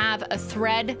remember, we have a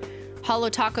thread, Holo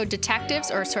Taco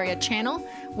Detectives, or sorry, a channel,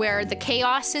 where the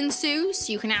chaos ensues.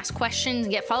 You can ask questions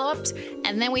and get follow-ups.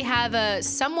 And then we have a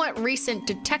somewhat recent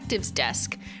detectives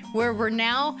desk, where we're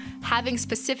now having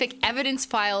specific evidence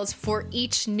files for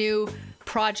each new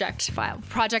project file.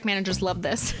 Project managers love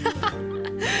this.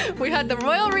 We had the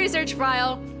Royal Research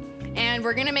file, and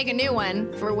we're gonna make a new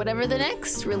one for whatever the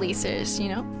next release is, you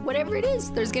know, whatever it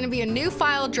is. There's gonna be a new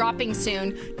file dropping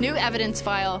soon, new evidence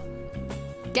file.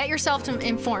 Get yourself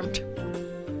informed.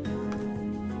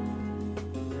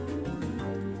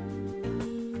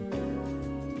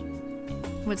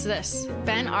 What's this?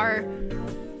 Ben, our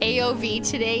AOV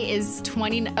today is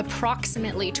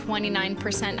approximately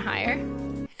 29% higher.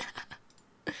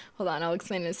 Hold on, I'll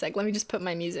explain in a sec. Let me just put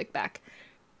my music back.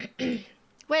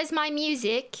 Where's my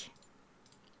music?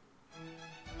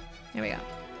 There we go.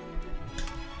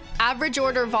 Average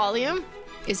order volume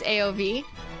is AOV,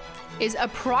 is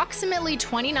approximately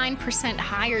 29%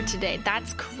 higher today.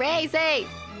 That's crazy.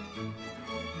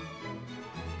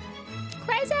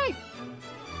 Crazy.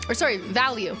 Or sorry,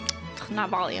 value, not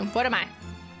volume. What am I?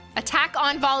 Attack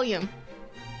on volume.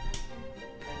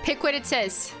 Pick what it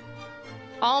says.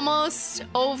 Almost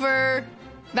over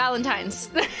Valentine's.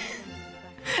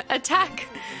 Attack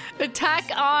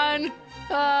on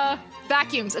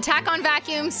vacuums. Attack on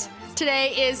vacuums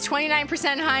today is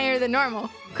 29% higher than normal.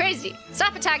 Crazy.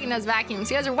 Stop attacking those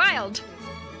vacuums. You guys are wild.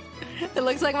 It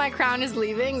looks like my crown is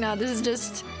leaving. No, this is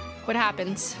just what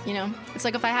happens, you know? It's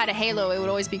like if I had a halo, it would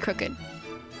always be crooked.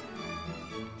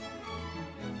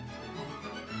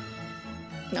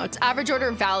 No, it's average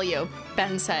order value,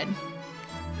 Ben said.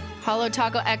 Holo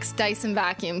Taco X Dyson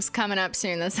vacuums coming up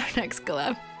soon. That's our next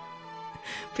collab.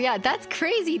 But yeah, that's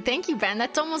crazy. Thank you, Ben.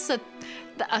 That's almost a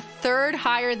third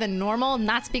higher than normal, and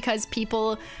that's because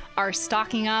people are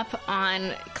stocking up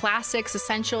on classics,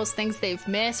 essentials, things they've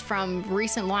missed from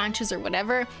recent launches or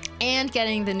whatever, and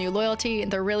getting the new loyalty.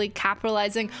 And they're really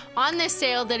capitalizing on this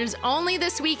sale that is only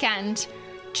this weekend.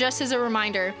 Just as a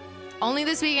reminder, only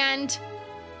this weekend,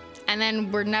 and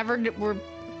then we're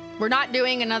not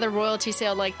doing another royalty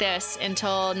sale like this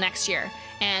until next year.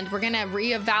 And we're gonna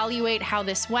reevaluate how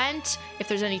this went, if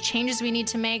there's any changes we need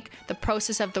to make, the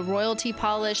process of the royalty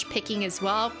polish picking as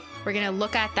well. We're gonna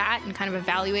look at that and kind of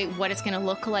evaluate what it's gonna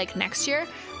look like next year.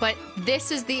 But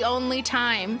this is the only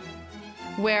time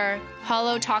where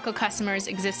Holo Taco customers,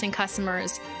 existing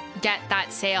customers, get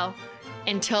that sale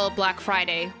until Black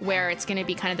Friday, where it's gonna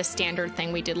be kind of the standard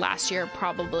thing we did last year,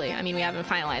 probably. I mean, we haven't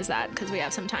finalized that because we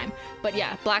have some time. But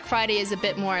yeah, Black Friday is a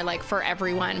bit more like for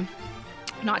everyone,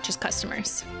 not just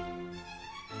customers.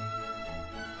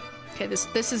 Okay, this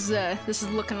is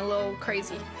looking a little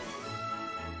crazy.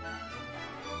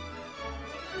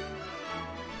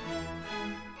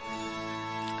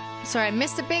 Sorry, I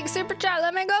missed a big super chat.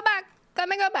 Let me go back.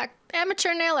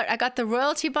 Amateur Nailer. I got the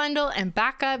royalty bundle and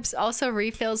backups. Also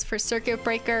refills for circuit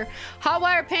breaker. Hot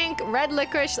wire pink, red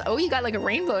licorice. Oh, you got like a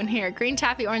rainbow in here. Green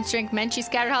taffy, orange drink, Menchie,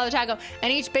 scattered Holo Taco,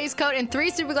 and each base coat and 3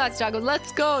 super glass tacos.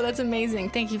 Let's go. That's amazing.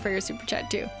 Thank you for your super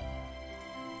chat too.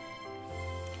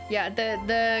 Yeah,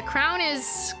 the crown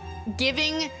is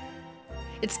giving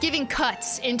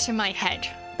cuts into my head.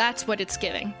 That's what it's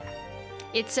giving.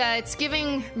 It's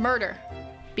giving murder,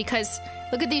 because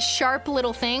look at these sharp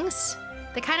little things.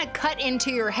 They kind of cut into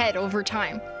your head over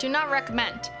time. Do not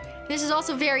recommend. This is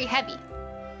also very heavy.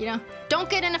 You know, don't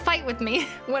get in a fight with me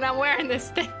when I'm wearing this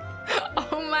thing.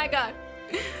 Oh my god.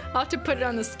 I'll have to put it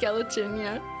on the skeleton, you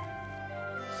know.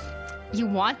 You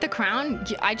want the crown?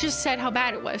 I just said how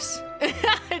bad it was.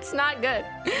 It's not good.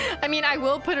 I mean, I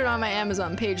will put it on my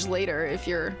Amazon page later if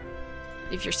you're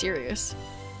serious.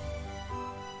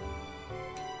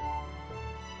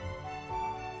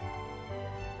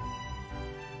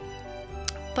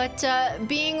 But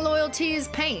being loyalty is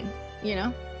pain, you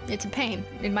know? It's a pain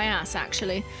in my ass,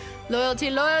 actually. Loyalty,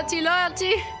 loyalty,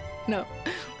 loyalty. No.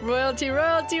 Royalty,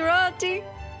 royalty, royalty.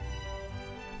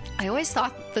 I always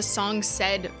thought the song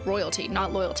said royalty,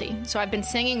 not loyalty. So I've been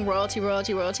singing royalty,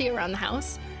 royalty, royalty around the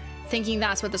house, thinking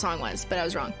that's what the song was, but I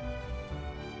was wrong.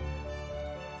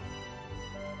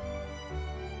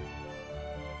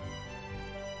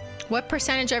 What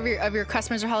percentage of your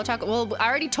customers are Holo Taco? Well, I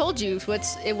already told you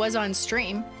it was on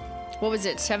stream. What was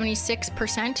it?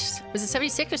 76%? Was it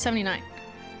 76 or 79?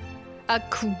 A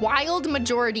wild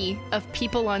majority of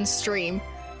people on stream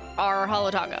are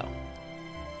Holo Taco.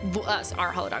 Us, our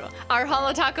Holo Taco. Our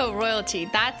Holo Taco royalty.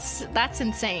 That's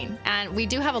insane. And we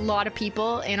do have a lot of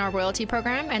people in our royalty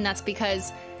program, and that's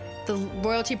because the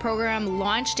royalty program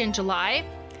launched in July.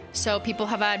 So people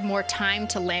have had more time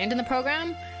to land in the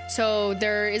program. So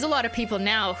there is a lot of people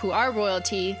now who are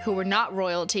royalty, who were not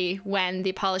royalty when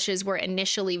the polishes were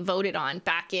initially voted on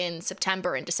back in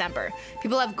September and December.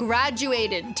 People have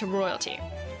graduated to royalty.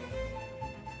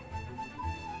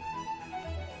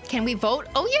 Can we vote?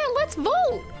 Oh yeah, let's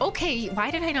vote. Okay,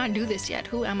 why did I not do this yet?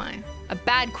 Who am I? A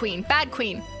bad queen, bad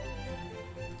queen.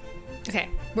 Okay,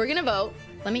 we're gonna vote.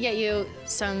 Let me get you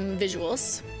some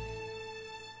visuals.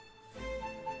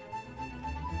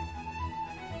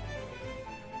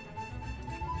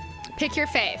 Pick your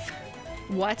fave.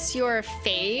 What's your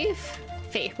fave?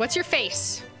 What's your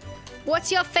face?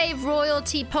 What's your fave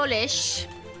royalty polish?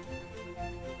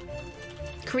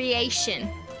 Creation.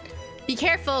 Be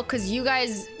careful, because you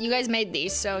guys made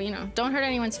these, so, you know, don't hurt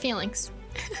anyone's feelings.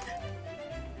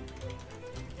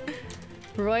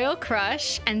 Royal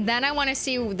Crush, and then I want to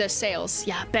see the sales.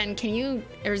 Yeah, Ben, can you,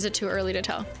 or is it too early to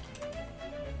tell?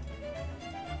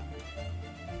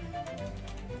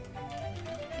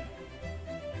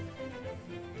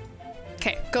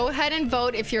 Okay, go ahead and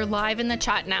vote if you're live in the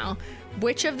chat now.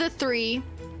 Which of the three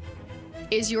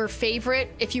is your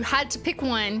favorite? If you had to pick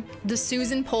one, the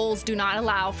Susan polls do not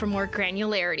allow for more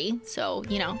granularity. So,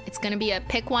 you know, it's gonna be a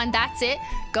pick one, that's it.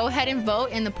 Go ahead and vote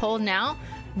in the poll now.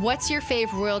 What's your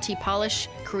fave royalty polish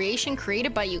creation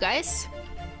created by you guys?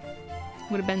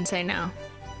 What did Ben say now?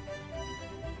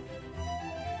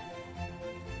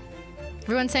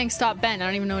 Everyone's saying stop Ben. I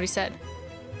don't even know what he said.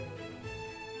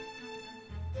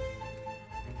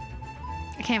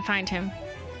 I can't find him.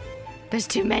 There's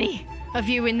too many of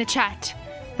you in the chat.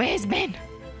 Where's Ben?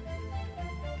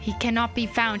 He cannot be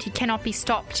found. He cannot be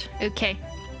stopped. Okay.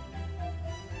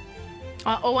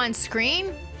 Oh, on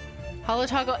screen? Holo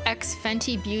Taco X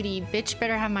Fenty Beauty. Bitch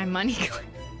better have my money.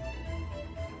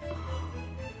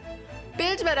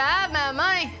 Bitch better have my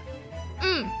money.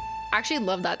 I actually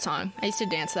love that song. I used to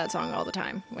dance to that song all the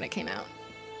time when it came out.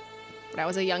 When I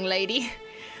was a young lady.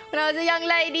 When I was a young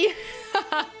lady.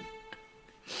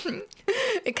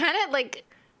 It kind of like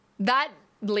that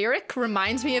lyric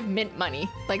reminds me of Mint Money.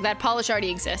 Like that polish already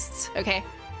exists, okay?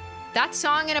 That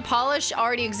song in a polish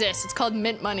already exists. It's called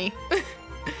Mint Money.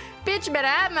 Bitch better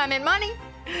have my mint money.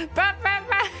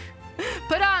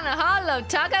 Put on a Holo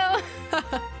Taco.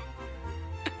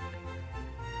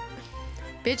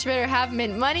 Bitch better have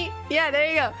mint money. Yeah, there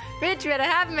you go. Bitch better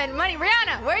have mint money.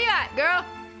 Rihanna, where you at, girl?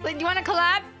 Like, you want to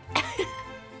collab?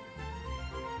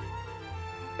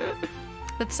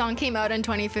 That song came out in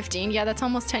 2015. Yeah, that's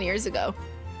almost 10 years ago.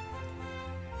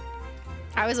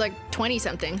 I was like 20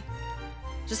 something.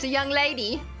 Just a young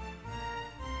lady.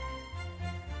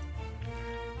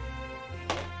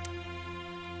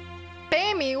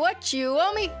 Pay me what you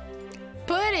owe me.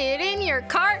 Put it in your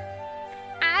cart.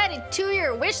 Add it to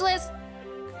your wish list.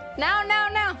 Now.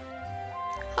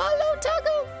 Holo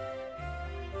Taco.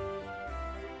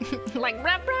 Like,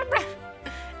 rah, rah, rah.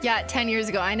 Yeah, 10 years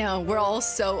ago. I know. We're all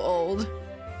so old.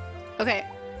 Okay,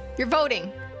 you're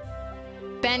voting.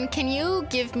 Ben, can you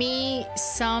give me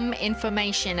some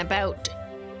information about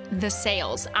the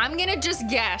sales? I'm gonna just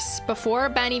guess before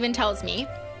Ben even tells me.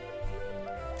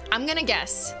 I'm gonna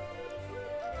guess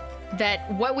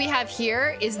that what we have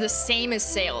here is the same as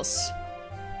sales.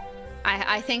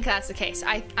 I think that's the case.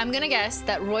 I'm gonna guess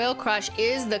that Royal Crush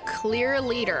is the clear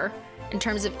leader in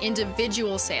terms of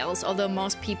individual sales, although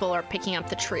most people are picking up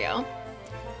the trio.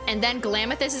 And then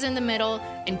Glamethyst is in the middle,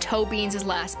 and Toe Beans is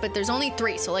last, but there's only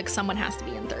 3, so like someone has to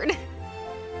be in third.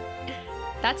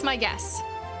 That's my guess.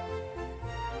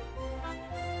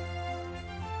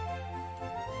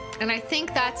 And I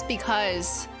think that's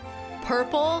because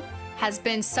purple has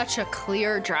been such a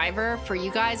clear driver for you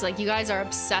guys. Like, you guys are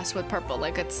obsessed with purple.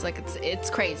 It's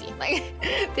crazy. Like,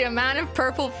 the amount of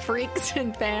purple freaks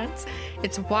and fans,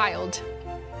 it's wild.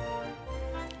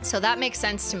 So that makes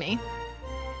sense to me.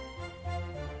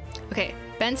 Okay,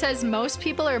 Ben says most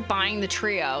people are buying the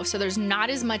trio, so there's not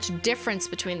as much difference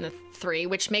between the 3,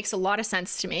 which makes a lot of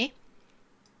sense to me.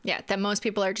 Yeah, that most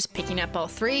people are just picking up all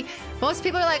 3. Most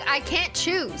people are like, I can't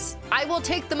choose. I will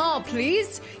take them all,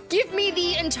 please. Give me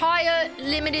the entire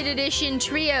limited edition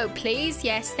trio, please.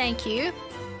 Yes, thank you.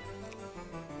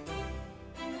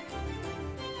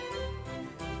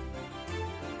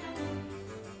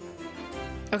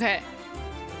 Okay,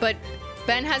 but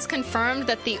Ben has confirmed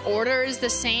that the order is the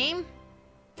same,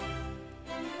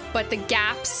 but the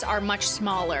gaps are much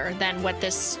smaller than what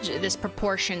this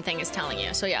proportion thing is telling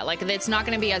you. So yeah, like it's not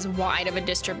going to be as wide of a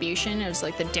distribution as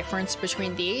like the difference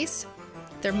between these.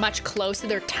 They're much closer,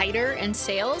 they're tighter in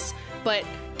sales, but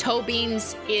Toe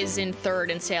Beans is in third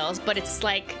in sales, but it's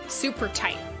like super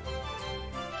tight.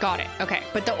 Got it. Okay,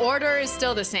 but the order is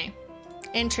still the same.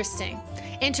 Interesting.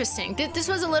 Interesting. This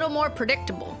was a little more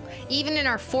predictable. Even in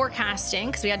our forecasting,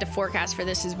 because we had to forecast for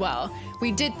this as well,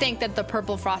 we did think that the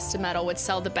purple frosted metal would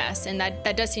sell the best, and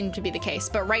that does seem to be the case.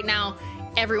 But right now,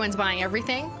 everyone's buying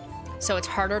everything, so it's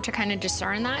harder to kind of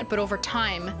discern that. But over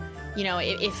time, you know,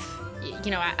 if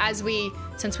you know,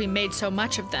 since we made so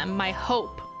much of them, my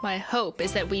hope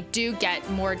is that we do get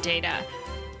more data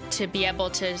to be able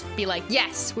to be like,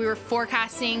 yes, we were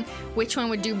forecasting which one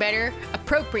would do better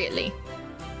appropriately.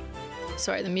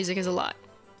 Sorry, the music is a lot.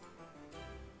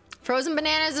 Frozen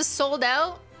bananas is sold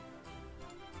out.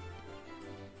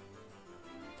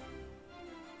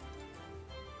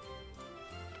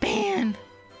 Man.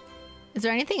 Is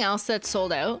there anything else that's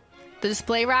sold out? The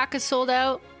display rack is sold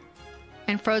out.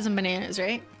 And frozen bananas,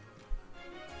 right?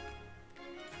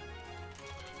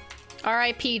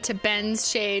 R.I.P. to Ben's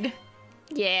shade.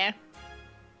 Yeah.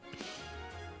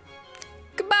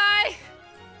 Goodbye.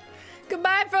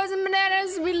 Goodbye, frozen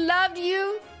bananas. We loved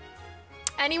you.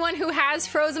 Anyone who has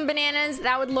frozen bananas,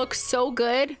 that would look so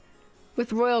good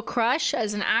with Royal Crush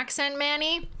as an accent,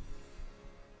 Manny.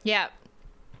 Yeah.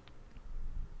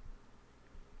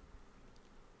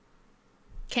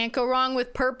 Can't go wrong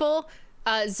with purple.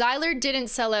 Zyler didn't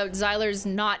sell out. Zyler's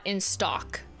not in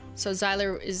stock. So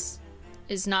Zyler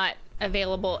is not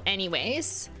available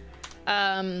anyways.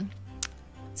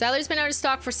 Zyler's been out of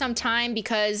stock for some time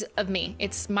because of me.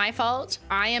 It's my fault.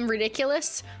 I am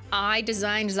ridiculous. I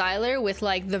designed Zyler with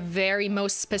like the very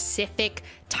most specific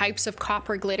types of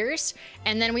copper glitters,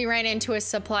 and then we ran into a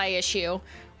supply issue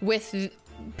with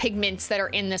pigments that are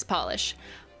in this polish.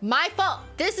 My fault.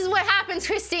 This is what happens,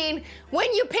 Christine,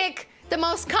 when you pick the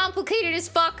most complicated as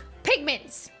fuck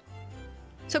pigments.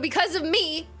 So because of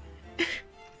me,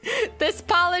 this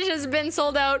polish has been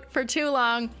sold out for too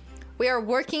long. We are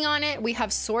working on it. We have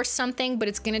sourced something, but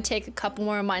it's going to take a couple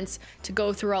more months to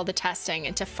go through all the testing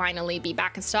and to finally be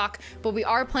back in stock. But we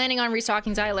are planning on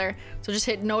restocking Zyler, so just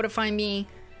hit notify me.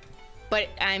 But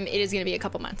it is going to be a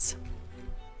couple months.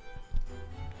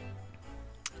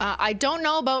 I don't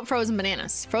know about frozen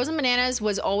bananas. Frozen bananas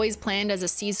was always planned as a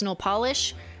seasonal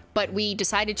polish, but we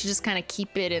decided to just kind of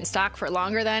keep it in stock for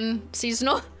longer than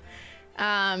seasonal.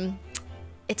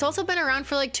 It's also been around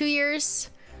for like 2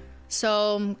 years,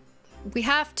 so we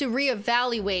have to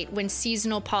reevaluate when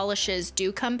seasonal polishes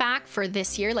do come back for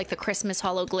this year, like the Christmas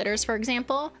Holo glitters, for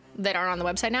example, that are on the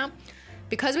website now.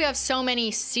 Because we have so many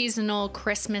seasonal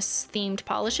Christmas themed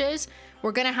polishes,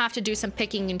 we're gonna have to do some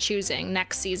picking and choosing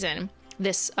next season,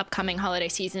 this upcoming holiday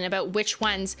season, about which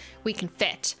ones we can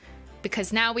fit,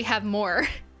 because now we have more.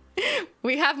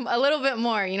 We have a little bit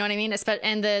more, you know what I mean?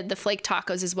 And the flake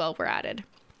tacos as well were added.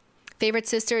 Favorite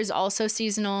Sister is also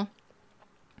seasonal.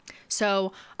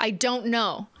 So I don't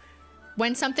know.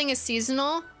 When something is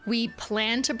seasonal, we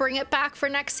plan to bring it back for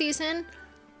next season,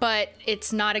 but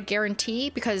it's not a guarantee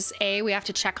because A, we have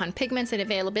to check on pigments and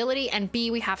availability, and B,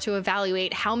 we have to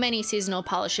evaluate how many seasonal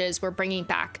polishes we're bringing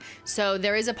back. So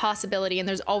there is a possibility, and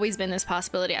there's always been this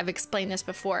possibility, I've explained this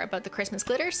before about the Christmas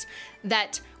glitters,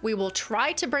 that we will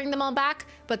try to bring them all back,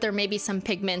 but there may be some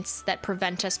pigments that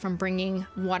prevent us from bringing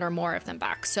one or more of them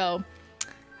back. So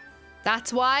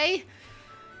that's why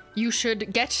you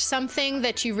should get something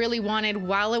that you really wanted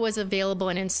while it was available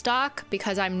and in stock,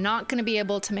 because I'm not going to be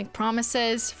able to make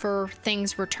promises for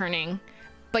things returning.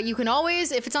 But you can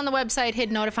always, if it's on the website, hit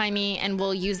notify me and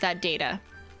we'll use that data.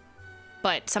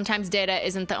 But sometimes data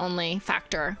isn't the only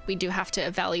factor. We do have to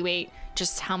evaluate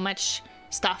just how much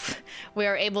stuff we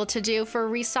are able to do for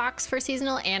restocks for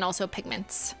seasonal and also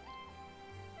pigments.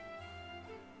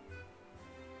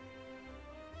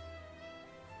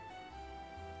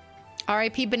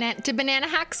 R.I.P. Did Banana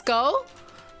Hacks go?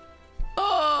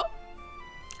 Oh,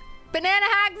 Banana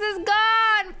Hacks is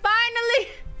gone! Finally!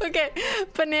 Okay,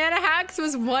 Banana Hacks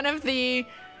was one of the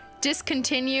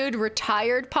discontinued,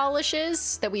 retired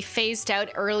polishes that we phased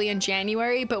out early in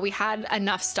January, but we had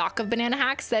enough stock of Banana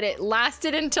Hacks that it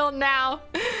lasted until now.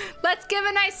 Let's give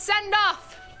a nice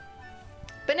send-off!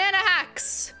 Banana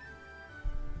Hacks!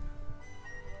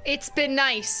 It's been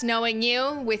nice knowing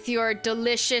you with your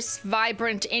delicious,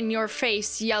 vibrant,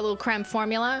 in-your-face yellow creme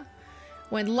formula.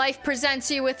 When life presents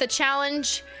you with a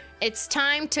challenge, it's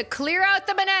time to clear out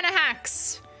the Banana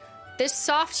Hacks. This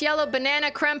soft yellow banana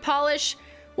creme polish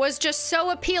was just so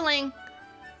appealing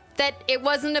that it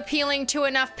wasn't appealing to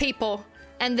enough people,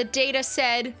 and the data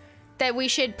said that we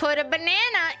should put a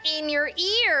banana in your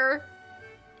ear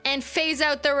and phase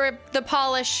out the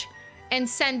polish and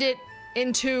send it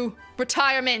into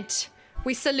retirement.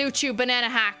 We salute you, Banana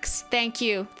Hacks. Thank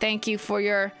you. Thank you for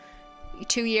your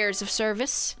 2 years of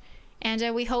service.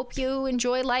 And we hope you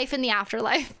enjoy life in the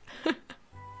afterlife.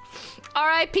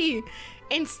 R.I.P.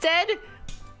 Instead,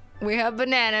 we have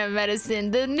banana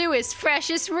medicine, the newest,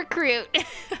 freshest recruit.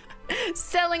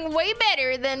 Selling way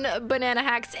better than Banana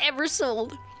Hacks ever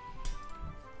sold.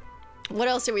 What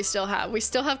else do we still have? We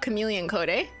still have Chameleon Coat,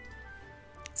 eh?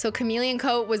 So Chameleon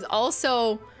Coat was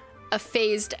also a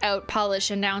phased out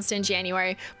polish announced in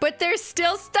January, but there's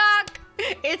still stock.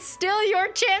 It's still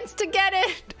your chance to get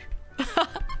it.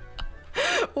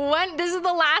 This is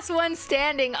the last one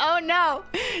standing. Oh no,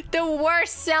 the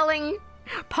worst selling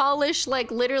polish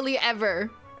like literally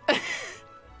ever.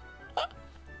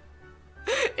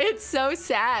 It's so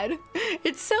sad.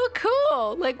 It's so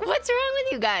cool. Like, what's wrong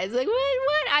with you guys? Like,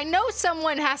 what? I know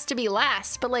someone has to be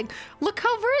last, but like, look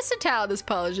how versatile this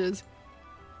polish is.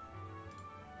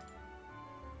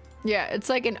 Yeah, it's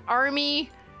like an army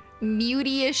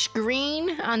mutey-ish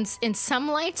green in some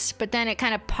lights, but then it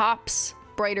kind of pops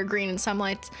brighter green in some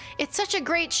lights. It's such a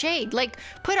great shade. Like,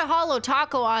 put a Holo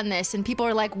taco on this and people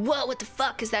are like, whoa, what the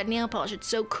fuck is that nail polish? It's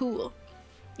so cool.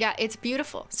 Yeah, it's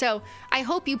beautiful. So I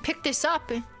hope you pick this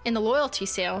up in the loyalty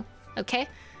sale, okay?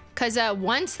 Because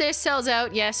once this sells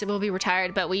out, yes, it will be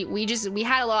retired, but we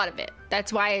had a lot of it.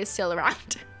 That's why it's still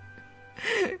around.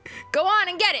 Go on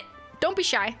and get it. Don't be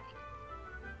shy.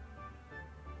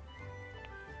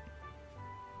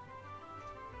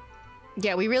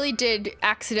 Yeah, we really did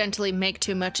accidentally make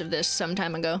too much of this some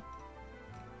time ago.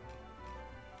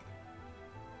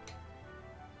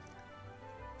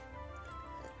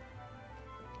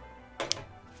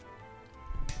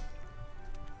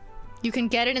 You can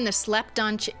get it in the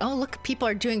slept-on... Oh, look, people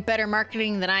are doing better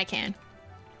marketing than I can.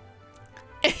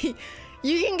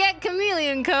 You can get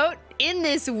Chameleon Coat in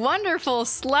this wonderful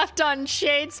slept-on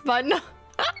shades bundle.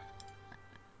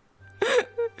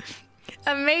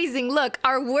 Amazing. Look,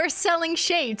 our worst-selling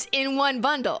shades in one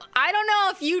bundle. I don't know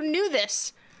if you knew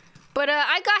this, but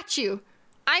I got you.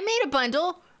 I made a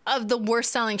bundle of the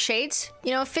worst-selling shades.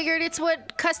 You know, figured it's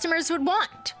what customers would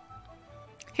want.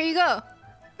 Here you go.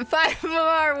 5 of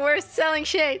our worst-selling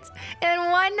shades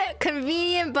in one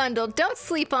convenient bundle. Don't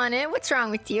sleep on it. What's wrong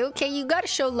with you? Okay, you gotta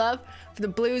show love for the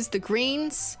blues, the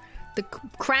greens, the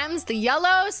cremes, the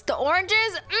yellows, the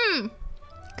oranges.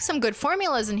 Some good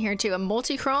formulas in here too. A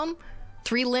multi-chrome,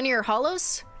 3 linear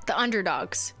holos, the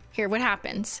underdogs. Here, what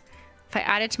happens if I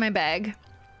add it to my bag?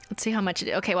 Let's see how much it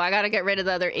is. Okay, well, I gotta get rid of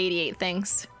the other 88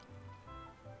 things.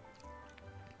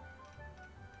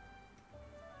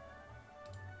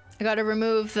 I gotta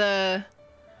remove the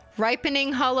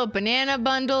ripening Holo banana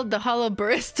bundle, the Holo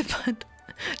barista bundle,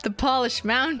 the polished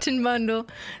mountain bundle,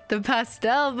 the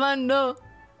pastel bundle.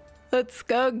 Let's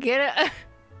go get it.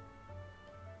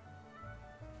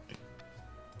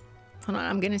 Hold on,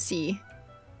 I'm gonna see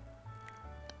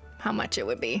how much it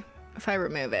would be if I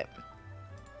remove it.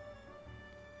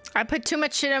 I put too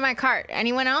much shit in my cart.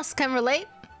 Anyone else can relate?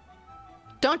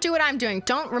 Don't do what I'm doing.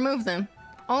 Don't remove them.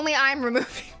 Only I'm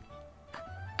removing.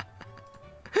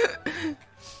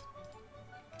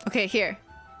 Okay, here.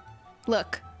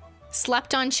 Look.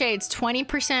 Slept on shades,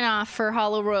 20% off for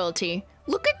Holo royalty.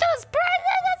 Look at those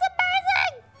prices! That's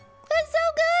amazing! That's so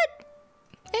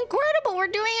good! Incredible! We're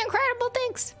doing incredible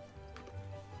things!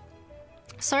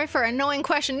 Sorry for annoying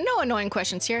question. No annoying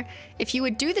questions here. If you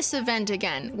would do this event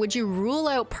again, would you rule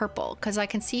out purple? Because I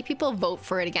can see people vote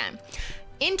for it again.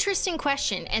 Interesting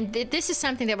question, and this is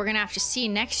something that we're gonna have to see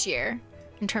next year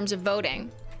in terms of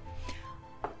voting.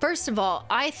 First of all,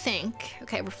 I think,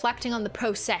 okay, reflecting on the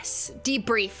process,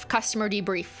 debrief, customer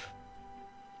debrief.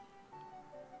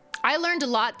 I learned a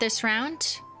lot this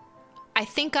round. I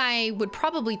think I would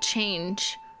probably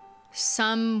change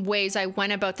some ways I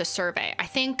went about the survey. I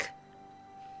think,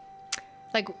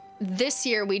 like, this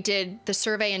year we did the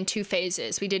survey in 2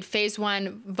 phases. We did phase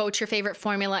 1, vote your favorite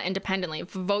formula independently.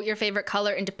 Vote your favorite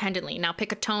color independently. Now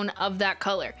pick a tone of that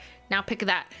color. Now pick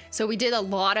that. So we did a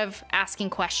lot of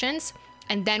asking questions.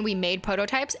 And then we made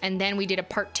prototypes, and then we did a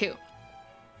part 2.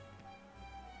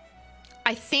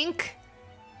 I think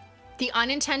the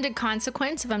unintended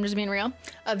consequence, if I'm just being real,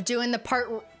 of doing the part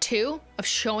 2, of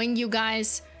showing you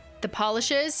guys the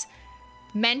polishes,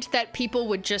 meant that people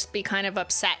would just be kind of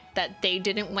upset that they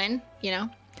didn't win, you know?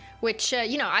 Which,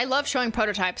 you know, I love showing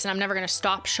prototypes, and I'm never going to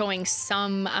stop showing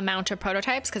some amount of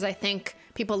prototypes, because I think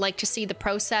People like to see the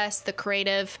process, the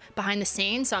creative behind the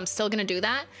scenes, so I'm still gonna do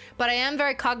that. But I am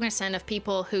very cognizant of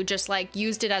people who just like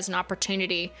used it as an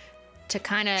opportunity to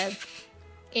kind of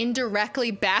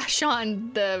indirectly bash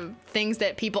on the things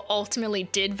that people ultimately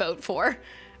did vote for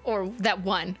or that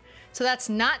won. So that's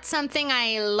not something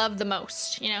I love the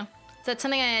most, you know? That's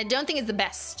something I don't think is the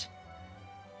best.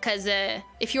 Because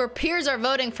if your peers are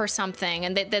voting for something,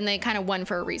 and then they kind of won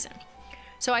for a reason.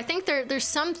 So I think there's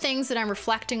some things that I'm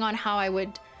reflecting on how I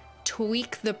would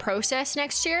tweak the process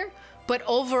next year. But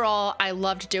overall, I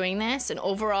loved doing this. And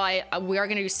overall, we are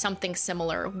going to do something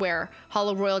similar where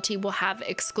Holo Royalty will have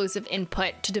exclusive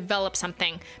input to develop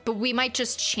something. But we might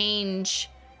just change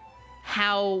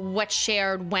what's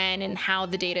shared when and how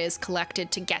the data is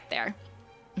collected to get there.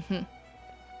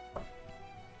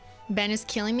 Ben is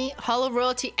killing me. Holo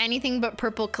Royalty, anything but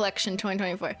purple collection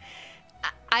 2024.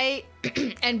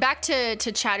 And back to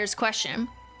Chatter's question,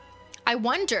 I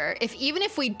wonder if even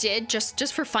if we did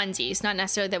just for funsies, not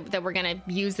necessarily that we're gonna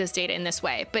use this data in this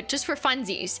way, but just for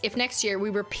funsies, if next year we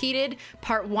repeated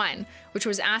part 1, which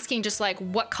was asking just like,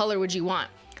 what color would you want?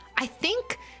 I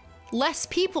think less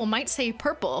people might say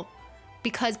purple,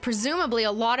 because presumably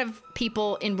a lot of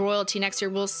people in Royalty next year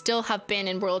will still have been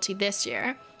in Royalty this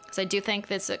year. Because I do think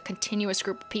there's a continuous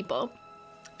group of people.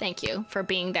 Thank you for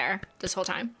being there this whole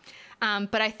time.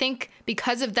 But I think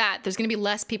because of that, there's going to be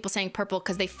less people saying purple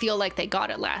because they feel like they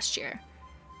got it last year.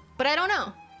 But I don't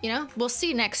know. You know, we'll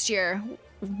see next year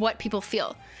what people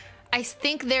feel. I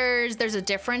think there's a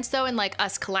difference, though, in like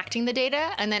us collecting the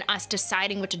data and then us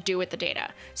deciding what to do with the data.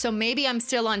 So maybe I'm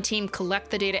still on team collect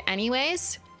the data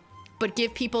anyways, but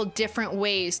give people different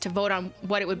ways to vote on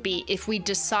what it would be if we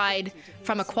decide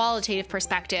from a qualitative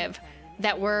perspective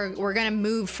that we're going to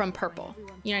move from purple.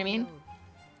 You know what I mean?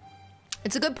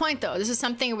 It's a good point, though. This is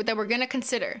something that we're going to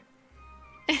consider.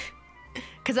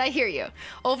 Because I hear you.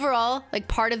 Overall, like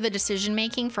part of the decision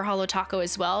making for Holo Taco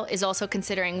as well is also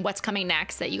considering what's coming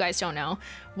next that you guys don't know.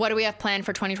 What do we have planned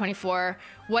for 2024?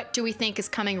 What do we think is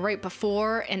coming right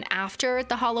before and after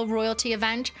the Holo Royalty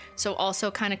event? So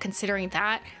also kind of considering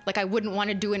that. Like I wouldn't want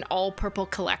to do an all purple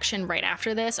collection right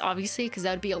after this, obviously, because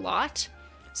that would be a lot.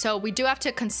 So we do have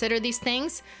to consider these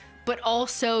things, but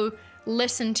also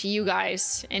listen to you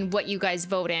guys and what you guys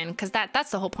vote in, because that's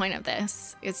the whole point of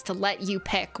this, is to let you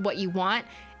pick what you want,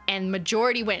 and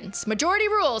majority wins. Majority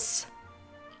rules.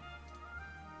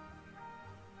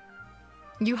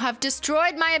 You have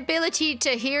destroyed my ability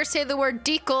to say the word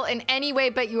decal in any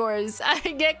way but yours. I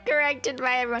get corrected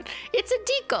by everyone. It's a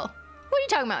decal. What are you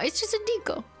talking about? It's just a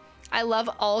decal. I love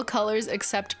all colors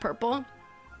except purple.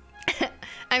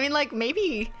 I mean, like,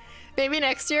 maybe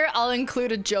next year I'll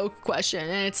include a joke question,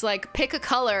 and it's like, pick a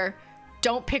color,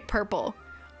 don't pick purple.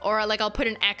 Or like I'll put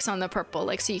an X on the purple,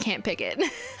 like, so you can't pick it.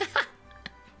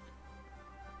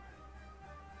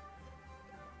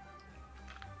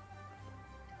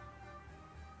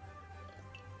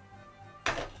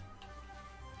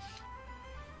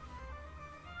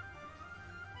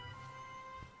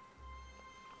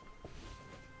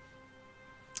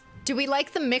 Do we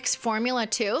like the mixed formula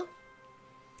too?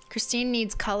 Christine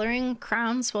needs coloring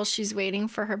crowns while she's waiting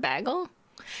for her bagel.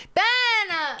 Ben!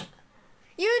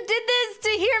 You did this to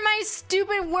hear my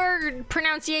stupid word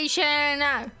pronunciation.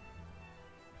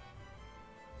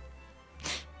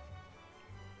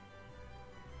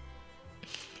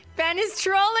 Ben is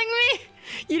trolling me.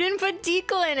 You didn't put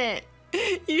decal in it.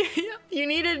 You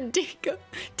needed decal.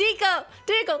 Decal!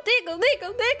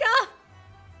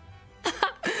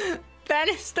 Ben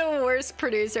is the worst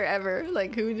producer ever.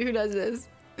 Like, who does this?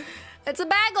 It's a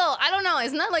bagel. I don't know.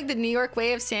 Isn't that like the New York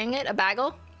way of saying it? A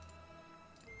bagel?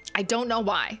 I don't know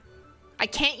why. I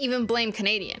can't even blame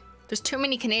Canadian. There's too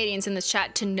many Canadians in this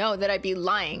chat to know that I'd be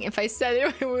lying if I said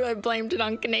it. I blamed it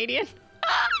on Canadian.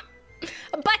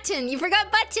 A button. You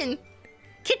forgot button.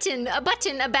 Kitten. A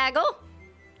button. A bagel.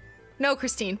 No,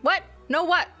 Christine. What? No,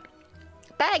 what?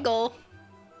 Bagel.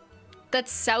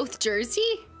 That's South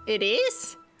Jersey? It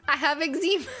is? I have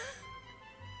eczema.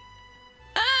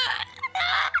 I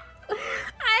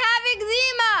have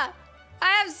eczema. I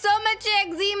have so much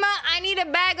eczema. I need a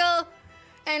bagel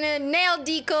and a nail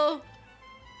decal.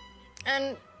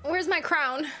 And where's my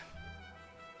crown?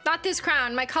 Not this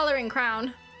crown, my coloring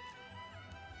crown.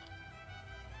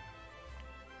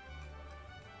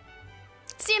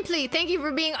 Simply, thank you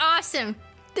for being awesome.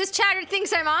 This chatter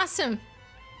thinks I'm awesome.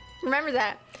 Remember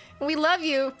that. We love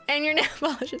you and your nail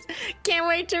polishes. Can't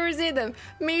wait to receive them.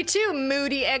 Me too,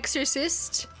 moody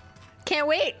exorcist. Can't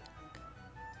wait.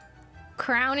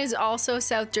 Crown is also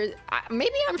South Jersey.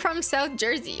 Maybe I'm from South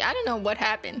Jersey. I don't know what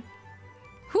happened.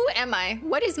 Who am I?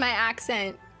 What is my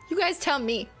accent? You guys tell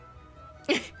me.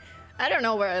 I don't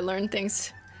know where I learned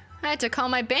things. I had to call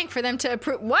my bank for them to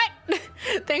approve. What?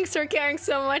 Thanks for caring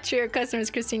so much for your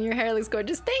customers, Christine. Your hair looks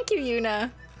gorgeous. Thank you,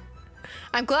 Yuna.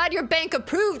 I'm glad your bank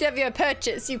approved of your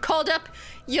purchase. You called up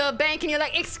your bank and you're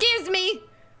like, excuse me,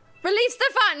 release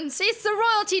the funds. It's the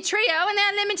royalty trio and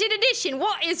they're limited edition.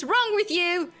 What is wrong with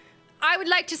you? I would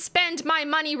like to spend my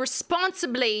money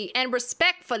responsibly and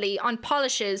respectfully on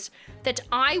polishes that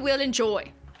I will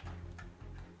enjoy.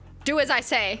 Do as I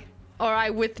say, or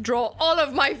I withdraw all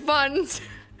of my funds.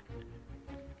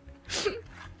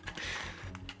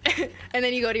 And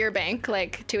then you go to your bank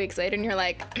like 2 weeks later and you're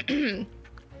like,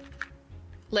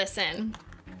 listen,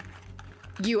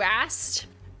 you asked,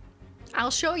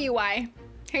 I'll show you why.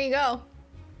 Here you go.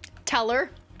 Tell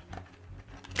her.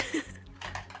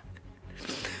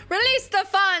 Release the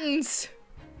funds.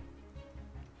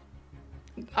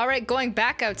 All right, going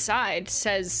back outside,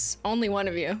 says only one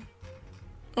of you.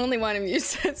 Only one of you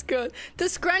says good. The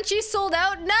scrunchie sold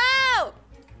out? No!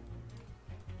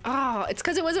 Oh, it's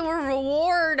because it was a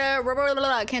reward.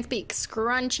 I can't speak.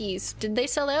 Scrunchies. Did they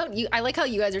sell out? I like how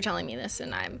you guys are telling me this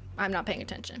and I'm not paying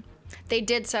attention. They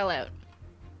did sell out.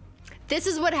 This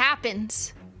is what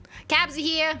happens. Cabs are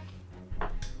here.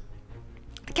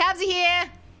 The cabs are here.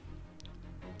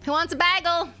 Who wants a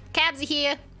bagel? Cabs are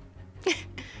here.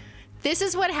 This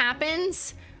is what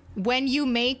happens when you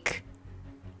make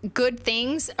good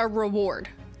things a reward.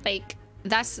 Like,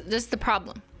 that's the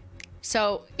problem.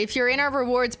 So if you're in our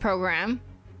rewards program,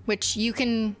 which you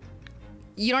don't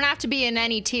have to be in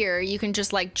any tier, you can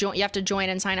just like you have to join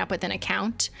and sign up with an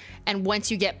account. And once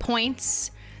you get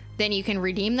points, then you can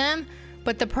redeem them.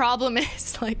 But the problem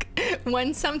is like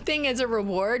when something is a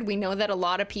reward, we know that a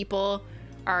lot of people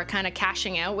are kind of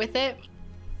cashing out with it.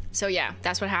 So yeah,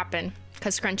 that's what happened.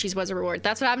 Because Scrunchies was a reward.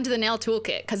 That's what happened to the nail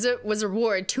toolkit. Because it was a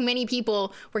reward. Too many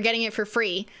people were getting it for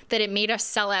free that it made us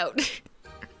sell out.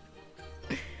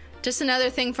 Just another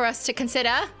thing for us to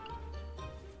consider.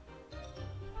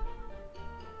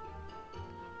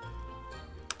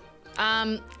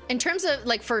 In terms of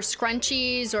like for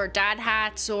scrunchies or dad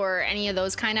hats or any of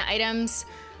those kind of items,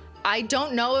 I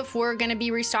don't know if we're going to be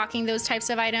restocking those types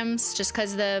of items just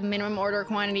because the minimum order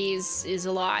quantities is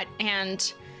a lot.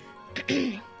 And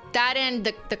that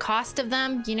and the cost of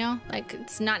them, you know, like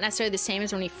it's not necessarily the same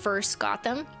as when we first got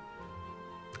them.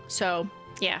 So,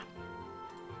 yeah.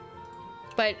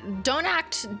 But don't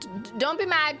be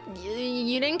mad.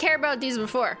 You didn't care about these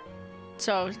before.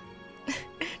 So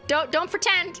don't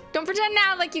pretend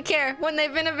now like you care when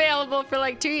they've been available for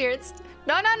like 2 years.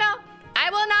 No. I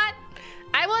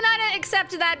will not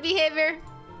accept that behavior.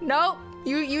 No,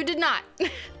 you did not.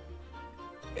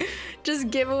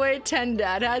 Just give away 10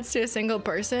 dad hats to a single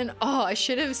person. Oh, I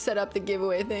should have set up the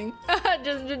giveaway thing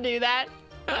just to do that.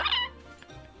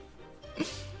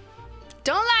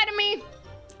 Don't lie to me.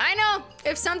 I know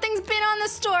if something's been on the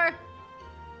store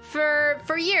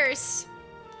for years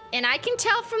and I can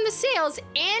tell from the sales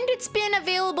and it's been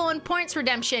available in points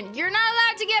redemption, you're not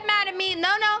allowed to get mad at me. No.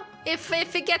 If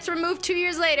it gets removed 2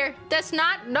 years later, that's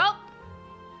not, nope.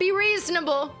 Be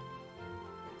reasonable.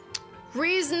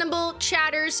 Reasonable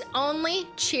chatters only.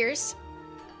 Cheers.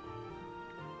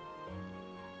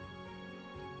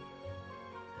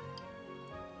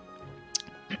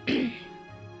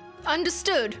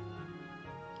 Understood.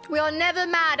 We are never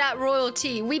mad at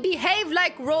royalty. We behave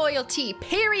like royalty,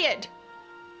 period.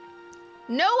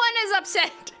 No one is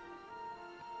upset.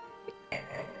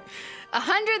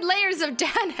 100 layers of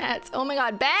dad hats. Oh my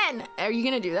god, Ben! Are you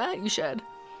gonna do that? You should.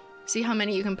 See how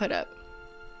many you can put up.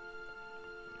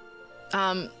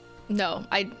 No,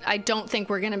 I don't think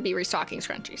we're gonna be restocking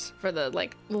scrunchies for the,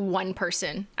 like, one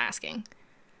person asking.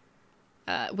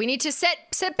 We need to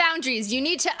set boundaries. You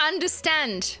need to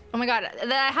understand. Oh my god,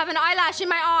 that I have an eyelash in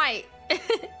my eye.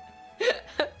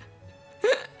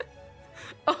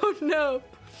 Oh no.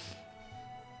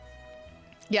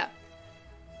 Yeah.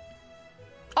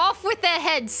 Off with their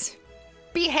heads.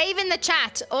 Behave in the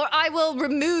chat, or I will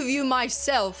remove you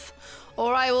myself.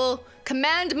 Or I will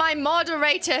command my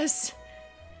moderators.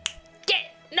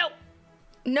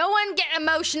 No one get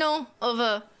emotional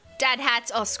over dad hats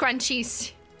or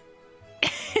scrunchies.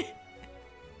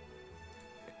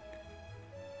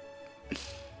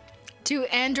 Do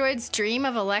androids dream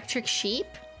of electric sheep?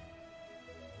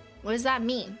 What does that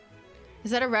mean? Is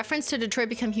that a reference to Detroit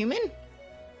Become Human?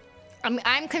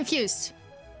 I'm confused.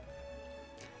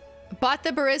 Bought the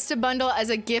barista bundle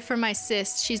as a gift for my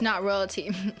sis. She's not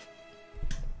royalty.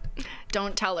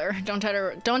 Don't tell her. Don't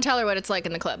tell her what it's like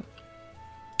in the club.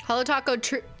 Holo Taco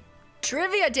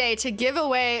Trivia Day to give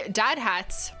away dad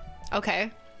hats.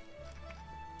 Okay.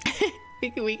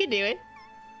 we could do it.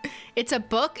 It's a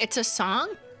book. It's a song.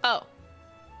 Oh.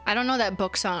 I don't know that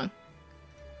book song.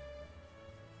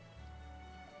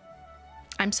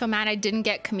 I'm so mad I didn't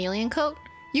get Chameleon Coat.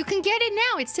 You can get it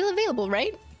now. It's still available,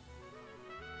 right?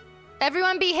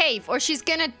 Everyone behave, or she's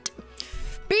gonna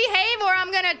behave, or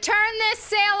I'm gonna turn this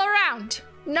sale around.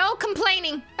 No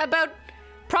complaining about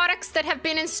products that have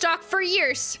been in stock for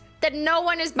years that no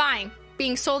one is buying,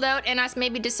 being sold out, and us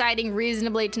maybe deciding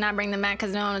reasonably to not bring them back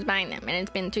because no one was buying them, and it's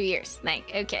been 2 years.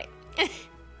 Like, okay.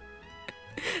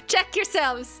 Check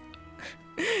yourselves.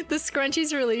 The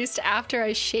scrunchie's released after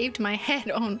I shaved my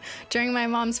head during my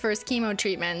mom's first chemo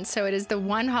treatment, so it is the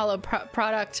one Holo chocolate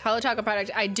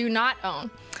product I do not own.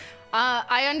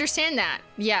 I understand that.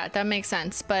 Yeah, that makes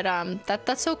sense. But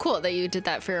that's so cool that you did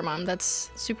that for your mom. That's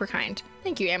super kind.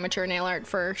 Thank you, Amateur Nail Art,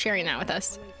 for sharing that with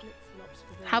us.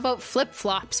 How about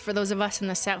flip-flops for those of us in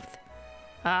the South?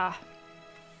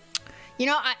 You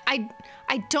know, I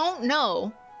don't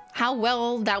know how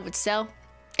well that would sell.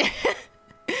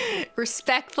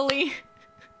 Respectfully.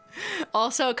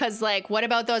 Also, because, like, what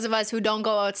about those of us who don't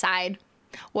go outside?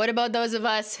 What about those of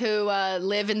us who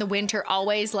live in the winter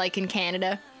always, like in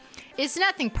Canada? It's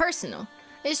nothing personal.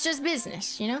 It's just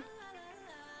business, you know?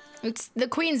 It's the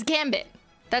Queen's Gambit.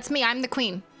 That's me. I'm the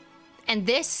Queen. And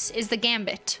this is the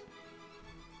Gambit.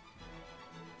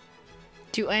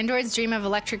 Do Androids Dream of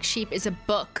Electric Sheep is a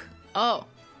book. Oh,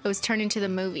 it was turned into the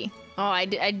movie. Oh,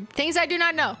 things I do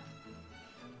not know.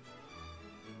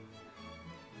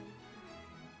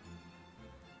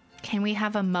 Can we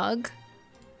have a mug?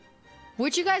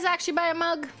 Would you guys actually buy a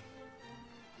mug?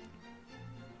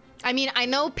 I mean, I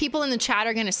know people in the chat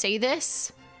are going to say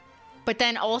this, but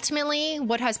then ultimately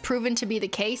what has proven to be the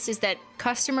case is that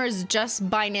customers just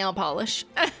buy nail polish.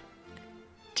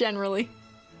 Generally.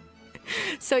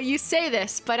 So you say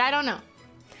this, but I don't know.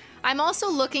 I'm also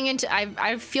looking into,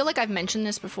 I feel like I've mentioned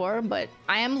this before, but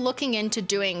I am looking into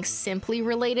doing Simply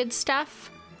related stuff.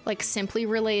 Like Simply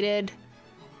related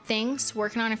things,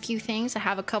 working on a few things. I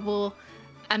have a couple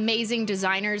amazing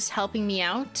designers helping me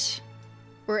out.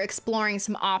 We're exploring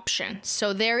some options.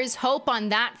 So there is hope on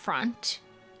that front.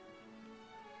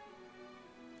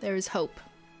 There is hope.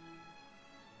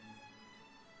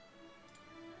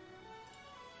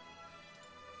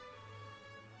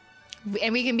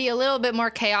 And we can be a little bit more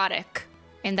chaotic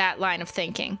in that line of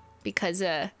thinking because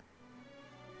I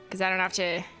don't have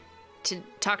to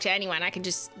talk to anyone. I can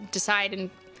just decide and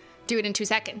do it in 2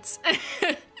 seconds.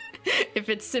 If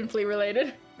it's Simply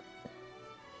related.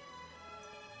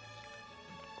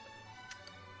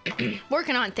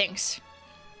 Working on things.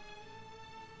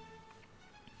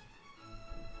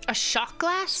 A shot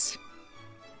glass?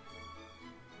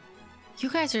 You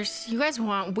guys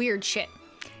want weird shit.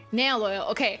 Nail oil.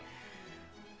 Okay.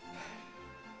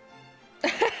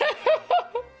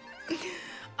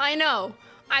 I know.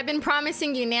 I've been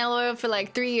promising you nail oil for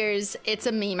like 3 years. It's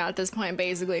a meme at this point,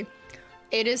 basically.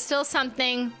 It is still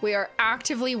something we are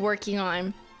actively working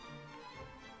on.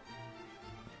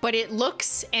 But it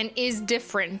looks and is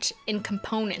different in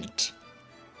component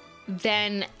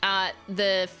than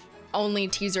the only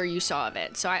teaser you saw of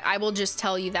it. So I will just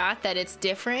tell you that it's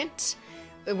different.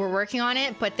 We're working on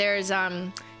it, but there's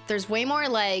way more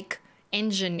like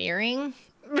engineering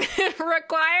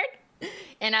required.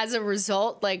 And as a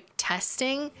result, like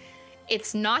testing,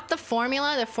 it's not the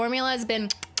formula. The formula has been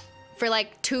for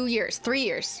like 2 years, 3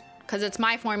 years, because it's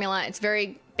my formula. It's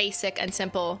very basic and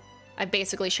simple. I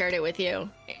basically shared it with you.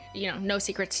 You know, no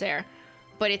secrets there.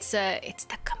 But it's the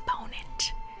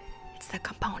component. It's the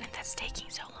component that's taking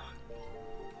so long.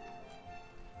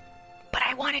 But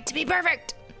I want it to be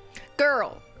perfect.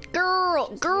 Girl.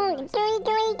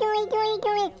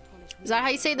 Is that how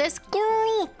you say this?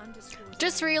 Girl.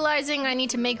 Just realizing I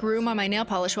need to make room on my nail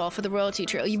polish wall for the royalty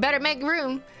trail. You better make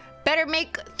room. Better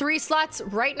make 3 slots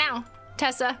right now,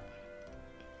 Tessa.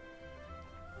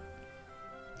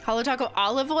 Holo Taco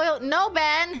olive oil? No,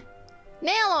 Ben.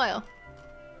 Nail oil.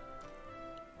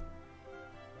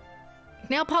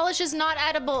 Nail polish is not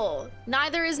edible.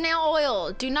 Neither is nail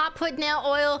oil. Do not put nail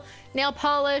oil, nail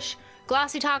polish,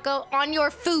 glossy taco on your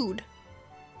food.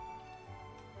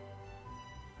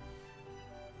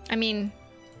 I mean,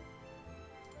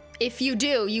 if you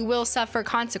do, you will suffer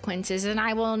consequences and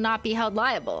I will not be held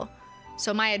liable.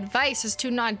 So my advice is to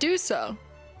not do so.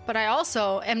 But I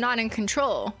also am not in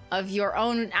control of your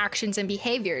own actions and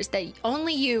behaviors that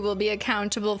only you will be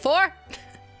accountable for.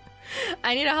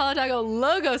 I need a Holo Taco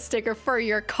logo sticker for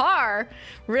your car.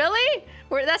 Really?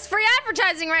 That's free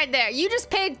advertising right there. You just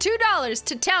paid $2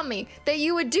 to tell me that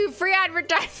you would do free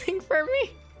advertising for me.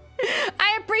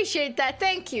 I appreciate that.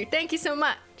 Thank you. Thank you so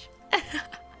much.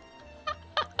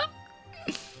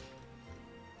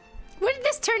 What did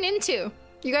this turn into?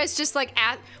 You guys just like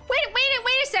wait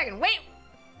a second. Wait.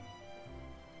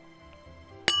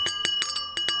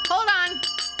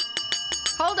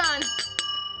 Hold on.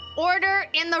 Order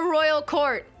in the royal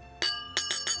court.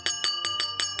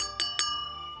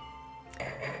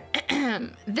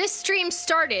 This stream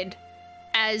started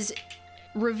as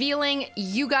revealing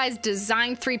you guys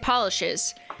designed 3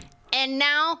 polishes. And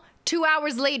now, 2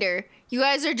 hours later, you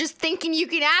guys are just thinking you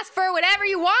can ask for whatever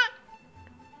you want?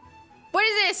 What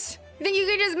is this? You think you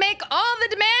can just make all the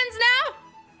demands now?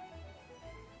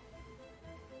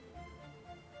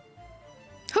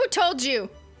 Who told you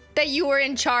that you were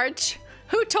in charge?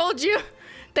 Who told you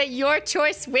that your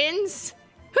choice wins?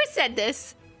 Who said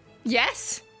this?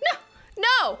 Yes?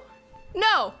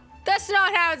 No, that's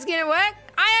not how it's gonna work.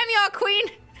 I am your queen.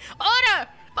 Order!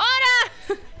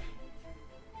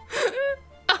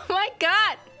 Oh my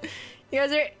god. You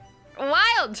guys are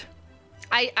wild.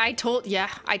 I told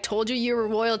you you were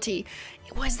royalty.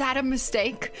 Was that a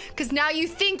mistake? Because now you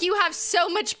think you have so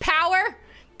much power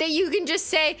that you can just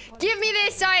say, give me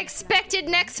this, I expect it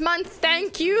next month,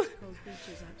 thank you.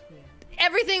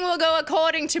 Everything will go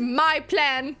according to my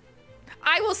plan.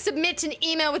 I will submit an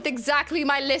email with exactly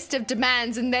my list of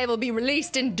demands and they will be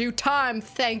released in due time,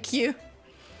 thank you.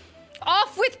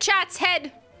 Off with chat's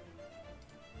head.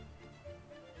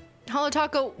 Holo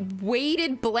Taco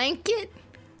weighted blanket?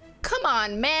 Come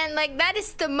on, man, like that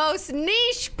is the most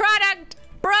niche product.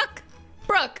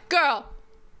 Brooke, girl.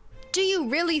 Do you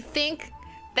really think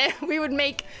that we would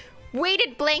make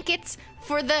weighted blankets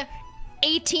for the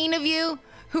 18 of you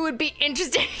who would be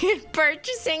interested in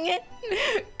purchasing it?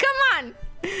 Come on.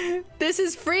 This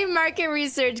is free market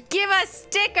research. Give us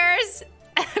stickers.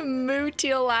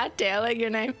 Mootil Latte, I like your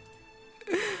name.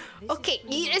 Okay,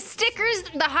 is stickers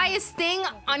the highest thing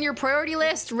on your priority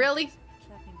list? Really?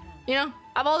 You know,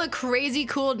 of all the crazy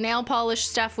cool nail polish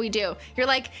stuff we do, you're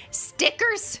like,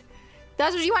 stickers?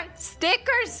 That's what you want?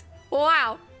 Stickers?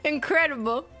 Wow,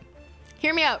 incredible.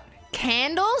 Hear me out.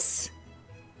 Candles?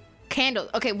 Candles.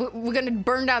 Okay, we're gonna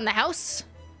burn down the house?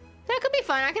 That could be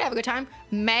fun. I could have a good time.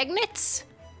 Magnets?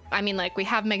 I mean, like, we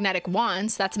have magnetic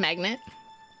wands. That's a magnet.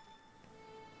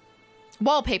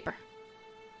 Wallpaper.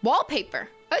 Wallpaper.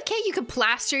 Okay, you could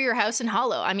plaster your house in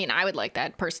Holo. I mean, I would like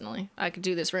that, personally. I could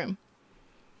do this room.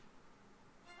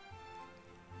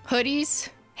 Hoodies.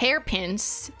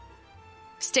 Hairpins.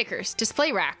 Stickers.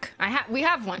 Display rack. We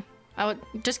have one. Oh,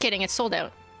 just kidding. It's sold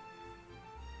out.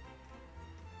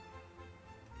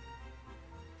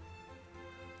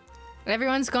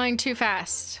 Everyone's going too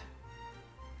fast.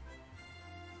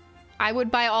 I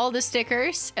would buy all the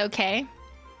stickers. Okay.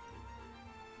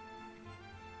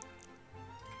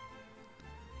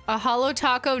 A Holo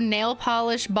Taco nail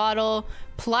polish bottle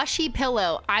plushy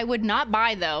pillow. I would not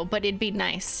buy though, but it'd be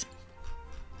nice.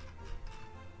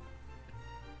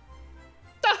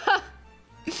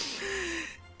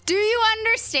 Do you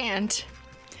understand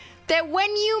that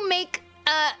when you make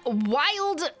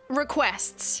wild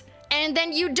requests and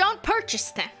then you don't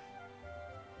purchase them,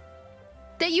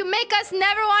 that you make us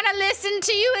never want to listen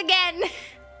to you again?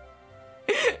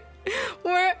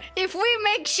 Or if we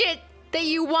make shit that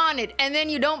you wanted and then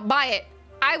you don't buy it,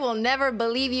 I will never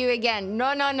believe you again. No,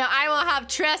 I will have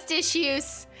trust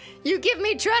issues. You give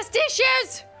me trust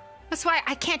issues. That's why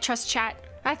I can't trust chat.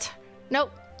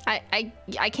 Nope. I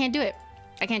can't do it.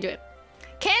 I can't do it.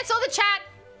 Cancel the chat.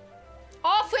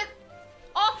 Off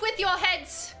with your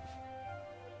heads.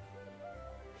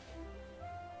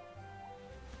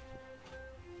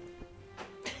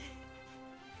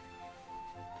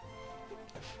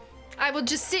 I will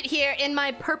just sit here in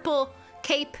my purple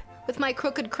cape with my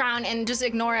crooked crown and just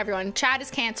ignore everyone. Chat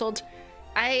is canceled.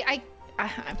 I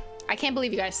can't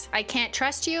believe you guys. I can't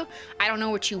trust you. I don't know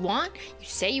what you want. You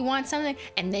say you want something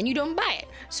and then you don't buy it.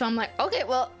 So I'm like, okay,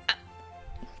 well,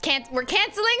 we're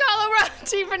canceling Holo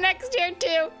Royalty for next year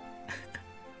too.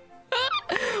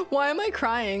 Why am I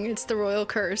crying? It's the royal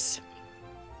curse.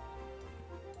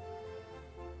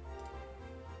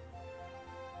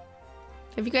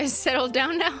 Have you guys settled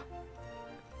down now?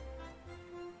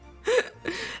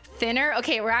 Thinner?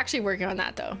 Okay, we're actually working on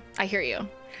that though. I hear you.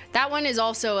 That one is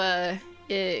also a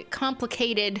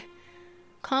complicated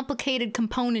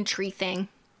componentry thing.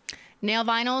 Nail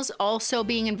vinyls also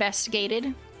being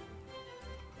investigated.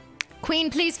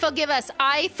 Queen, please forgive us.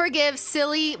 I forgive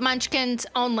silly munchkins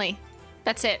only.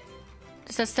 That's it.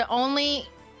 That's the only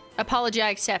apology I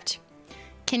accept.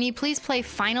 Can you please play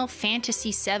Final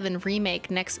Fantasy VII Remake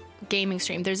next gaming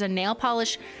stream? There's a nail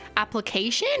polish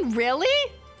application? Really?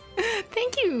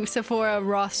 Thank you, Sephora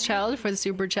Rothschild, for the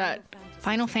super chat.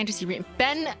 Final Fantasy Remake.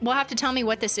 Ben will have to tell me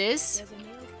what this is.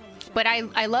 But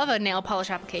I love a nail polish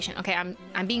application. Okay,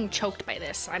 I'm being choked by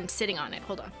this. I'm sitting on it.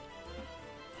 Hold on.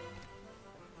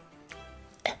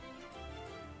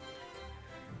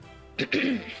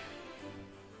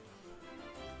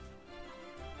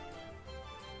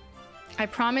 I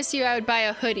promise you I would buy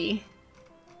a hoodie.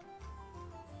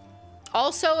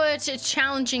 Also, it's a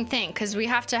challenging thing because we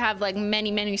have to have like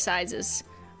many sizes,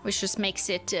 which just makes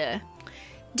it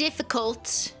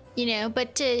difficult, you know,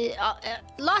 but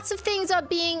lots of things are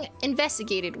being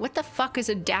investigated. What the fuck is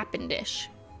a dappin dish?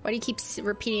 Why do you keep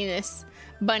repeating this?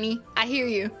 Bunny, I hear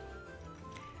you.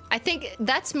 I think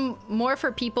that's more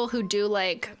for people who do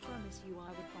like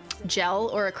gel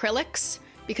or acrylics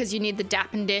because you need the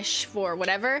dappin dish for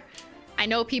whatever. I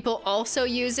know people also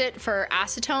use it for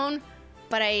acetone,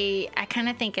 but I kind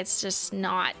of think it's just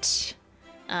not,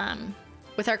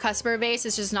 with our customer base,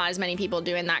 it's just not as many people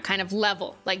doing that kind of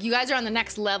level. Like, you guys are on the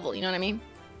next level, you know what I mean?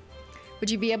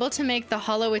 Would you be able to make the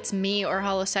Holo It's Me or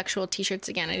Holosexual t-shirts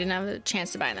again? I didn't have a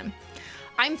chance to buy them.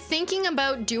 I'm thinking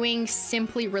about doing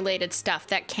simply related stuff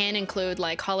that can include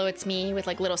like Holo It's Me with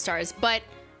like little stars, but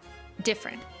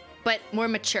different, but more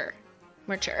mature,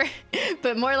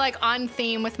 but more like on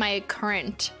theme with my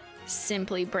current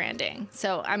Simply branding.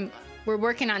 So we're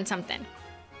working on something.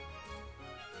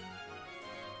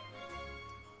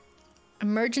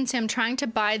 Emergency, I'm trying to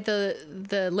buy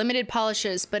the limited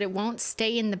polishes, but it won't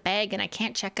stay in the bag and I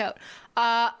can't check out.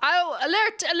 Oh,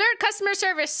 alert customer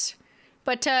service.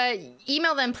 But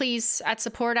email them please at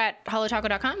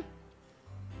support@holotaco.com.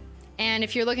 And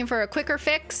if you're looking for a quicker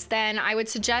fix, then I would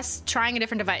suggest trying a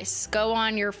different device. Go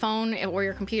on your phone or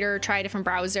your computer, try a different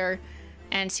browser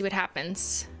and see what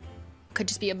happens. Could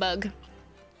just be a bug.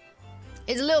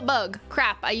 It's a little bug.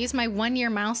 Crap, I used my 1-year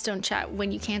milestone chat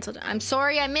when you canceled it. I'm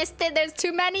sorry I missed it. There's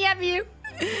too many of you.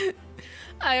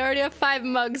 I already have 5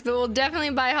 mugs, but we'll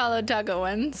definitely buy Holo Taco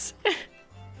ones.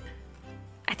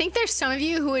 I think there's some of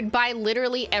you who would buy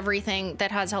literally everything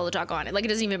that has Holo Taco on it. Like, it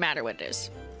doesn't even matter what it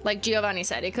is. Like Giovanni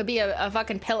said, it could be a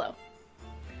fucking pillow.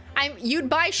 You'd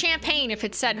buy champagne if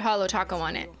it said Holo Taco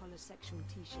on it.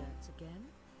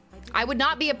 I would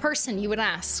not be a person you would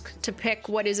ask to pick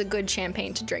what is a good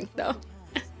champagne to drink, though.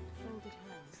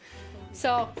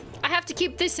 So I have to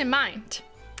keep this in mind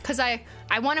because I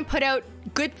want to put out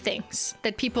good things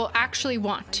that people actually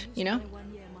want, you know?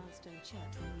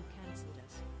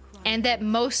 And that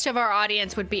most of our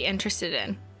audience would be interested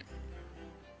in.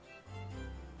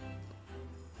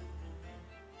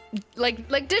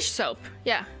 Like dish soap.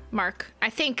 Yeah, Mark. I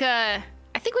think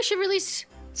we should release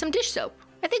some dish soap.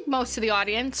 I think most of the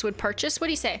audience would purchase. What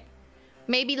do you say?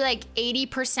 Maybe like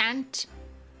 80%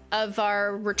 of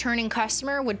our returning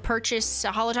customer would purchase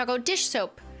a Holo Taco dish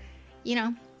soap. You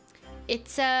know,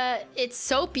 it's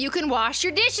soap you can wash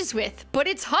your dishes with, but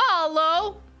it's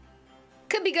hollow.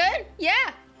 Could be good.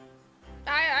 Yeah.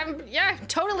 Yeah,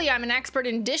 totally. I'm an expert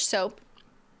in dish soap.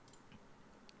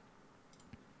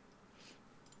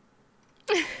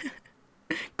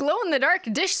 Glow-in-the-dark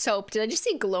dish soap. Did I just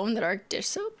see glow-in-the-dark dish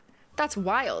soap? That's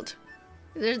wild.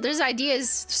 There's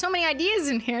ideas. There's so many ideas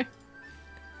in here.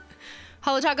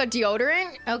 Holo Taco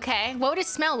deodorant? Okay. What would it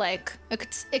smell like?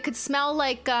 It could smell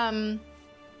like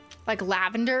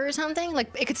lavender or something. Like,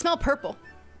 it could smell purple.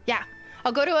 Yeah.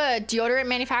 I'll go to a deodorant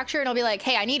manufacturer and I'll be like,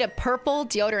 hey, I need a purple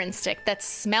deodorant stick that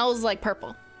smells like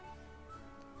purple.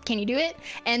 Can you do it?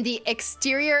 And the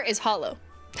exterior is hollow.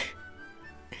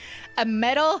 A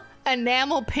metal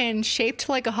enamel pin shaped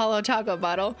like a Holo Taco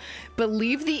bottle, but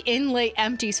leave the inlay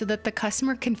empty so that the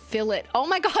customer can fill it. Oh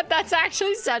my god, that's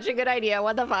actually such a good idea.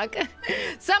 What the fuck?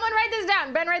 Someone write this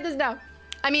down. Ben, write this down.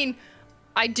 I mean,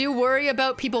 I do worry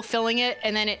about people filling it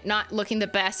and then it not looking the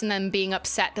best and then being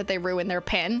upset that they ruined their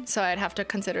pin, so I'd have to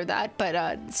consider that,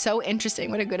 but so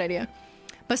interesting. What a good idea.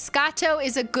 Moscato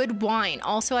is a good wine.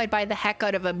 Also, I'd buy the heck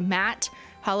out of a matte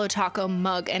Holo Taco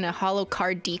mug and a Holo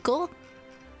car decal.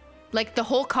 Like the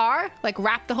whole car? Like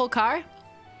wrap the whole car?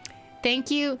 Thank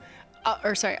you.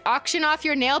 Auction off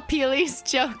your nail peelies.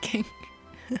 Joking.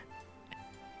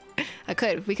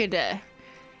 We could,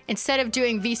 instead of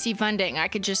doing VC funding, I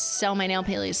could just sell my nail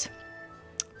peelies.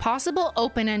 Possible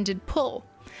open-ended pull.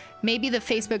 Maybe the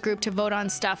Facebook group to vote on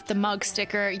stuff. The mug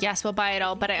sticker. Yes, we'll buy it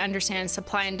all, but I understand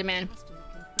supply and demand.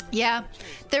 Yeah,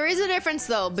 there is a difference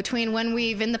though between when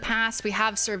in the past, we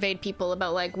have surveyed people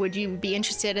about like, would you be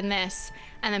interested in this?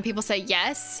 And then people say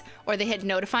yes, or they hit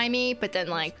notify me, but then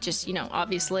like, just, you know,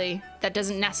 obviously that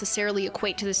doesn't necessarily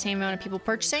equate to the same amount of people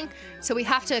purchasing. So we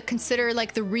have to consider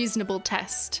like the reasonable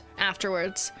test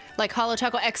afterwards, like Holo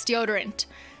Taco X deodorant.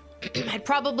 I'd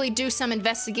probably do some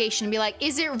investigation and be like,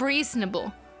 is it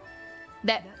reasonable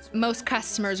that most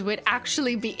customers would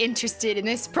actually be interested in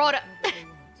this product?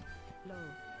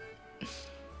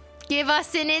 Give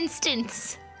us an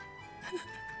instance.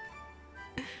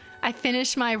 I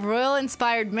finished my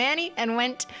royal-inspired mani and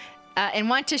want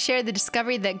to share the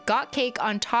discovery that got cake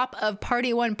on top of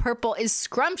Party 1 purple is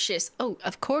scrumptious. Oh,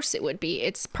 of course it would be.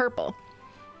 It's purple.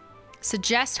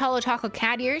 Suggest Holo Taco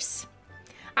cat ears.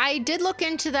 I did look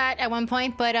into that at one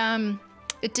point, but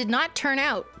it did not turn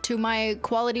out to my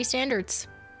quality standards.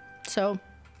 So,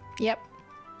 yep.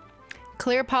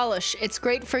 Clear polish. It's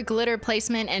great for glitter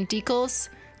placement and decals.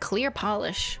 Clear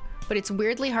polish. But it's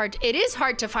weirdly hard. It is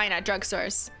hard to find at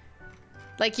drugstores.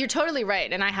 Like, you're totally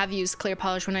right, and I have used clear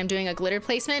polish when I'm doing a glitter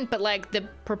placement, but like the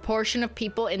proportion of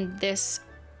people in this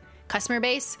customer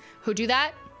base who do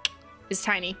that is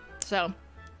tiny. So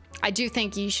I do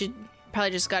think you should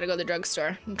probably just gotta go to the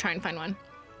drugstore and try and find one.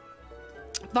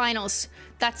 Vinyls.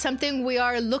 That's something we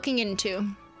are looking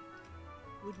into.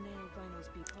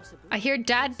 I hear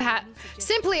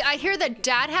Simply, I hear that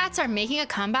dad hats are making a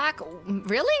comeback.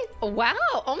 Really? Wow.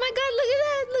 Oh my god, look at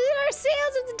that. Look at our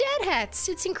sales of the dad hats.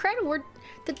 It's incredible.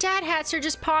 The dad hats are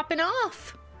just popping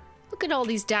off. Look at all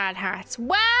these dad hats.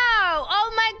 Wow.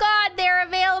 Oh my god, they're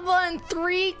available in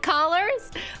 3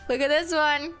 colors. Look at this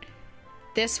one.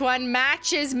 This one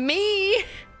matches me.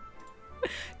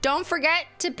 Don't forget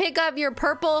to pick up your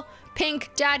purple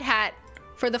pink dad hat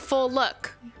for the full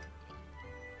look.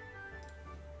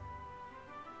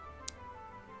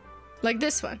 Like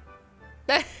this one.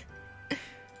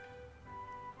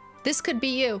 This could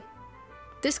be you.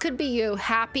 This could be you.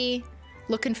 Happy,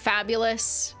 looking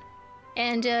fabulous,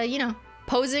 and, you know,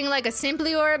 posing like a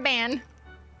Simply or a Beyyyn.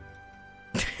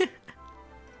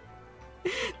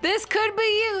 This could be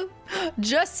you.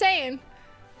 Just saying.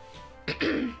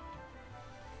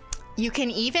 You can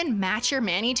even match your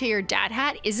mani to your dad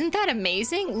hat. Isn't that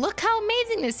amazing? Look how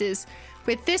amazing this is.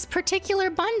 With this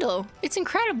particular bundle. It's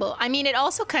incredible. I mean, it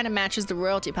also kind of matches the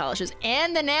royalty polishes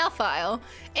and the nail file.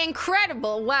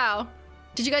 Incredible. Wow.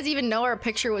 Did you guys even know our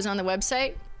picture was on the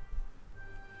website?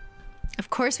 Of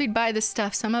course we'd buy this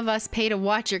stuff. Some of us pay to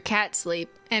watch your cat sleep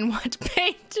and watch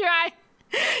paint dry.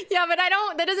 Yeah, but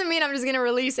that doesn't mean I'm just gonna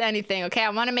release anything, okay? I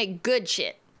want to make good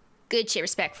shit. Good shit,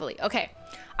 respectfully. Okay.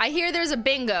 I hear there's a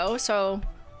bingo, so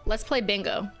let's play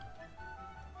bingo.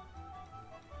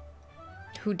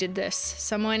 Who did this?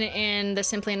 Someone in the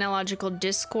Simply Analogical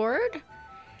Discord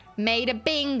made a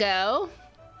bingo.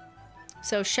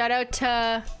 So shout out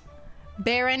to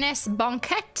Baroness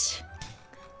Bonquette.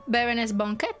 Baroness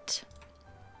Bonquette.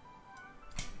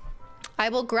 I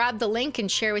will grab the link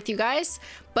and share with you guys.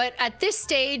 But at this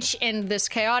stage in this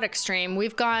chaotic stream,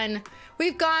 we've gone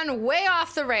way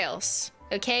off the rails.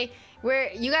 Okay?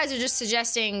 Where you guys are just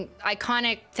suggesting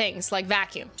iconic things like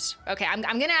vacuums. Okay, I'm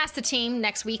gonna ask the team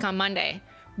next week on Monday.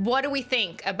 What do we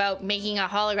think about making a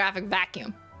holographic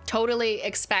vacuum? Totally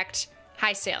expect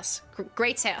high sales,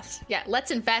 great sales. Yeah,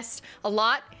 let's invest a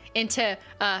lot into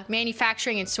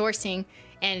manufacturing and sourcing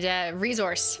and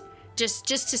resource just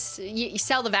to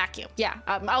sell the vacuum. Yeah,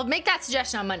 I'll make that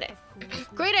suggestion on Monday.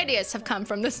 Great ideas have come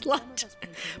from this launch.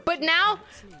 But now,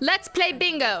 let's play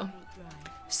bingo.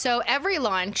 So every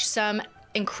launch, some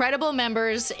incredible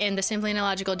members in the Simply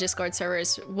Analogical Discord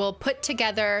servers will put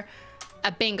together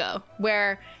a bingo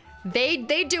where they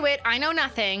do it, I know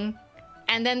nothing,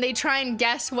 and then they try and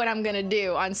guess what I'm gonna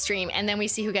do on stream, and then we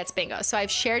see who gets bingo. So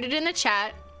I've shared it in the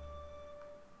chat.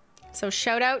 So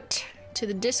shout out to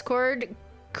the Discord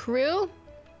crew.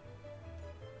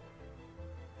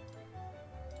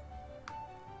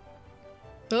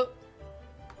 Oh,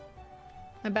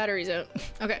 my battery's out.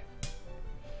 Okay.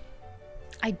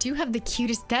 I do have the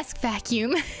cutest desk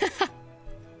vacuum.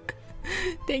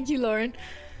 Thank you, Lauren.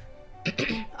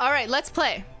 All right, let's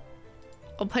play.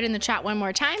 I'll put in the chat one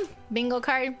more time. Bingo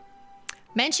card.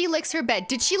 Menchie licks her bed.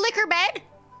 Did she lick her bed?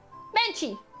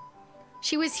 Menchie.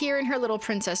 She was here in her little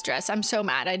princess dress. I'm so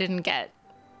mad I didn't get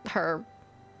her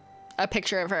a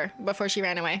picture of her before she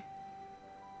ran away.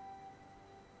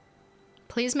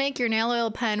 Please make your nail oil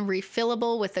pen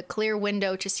refillable with a clear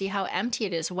window to see how empty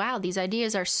it is. Wow, these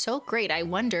ideas are so great. I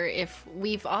wonder if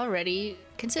we've already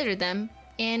considered them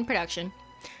in production.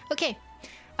 Okay.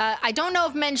 I don't know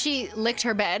if Menchie licked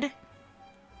her bed.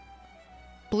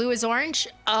 Blue is orange?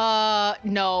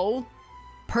 No.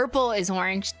 Purple is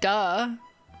orange, duh. I'm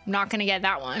not gonna get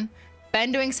that one.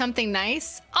 Ben doing something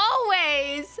nice?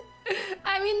 Always!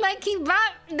 I mean, like, he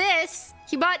bought this.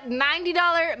 He bought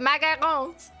 $90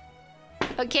 macarons.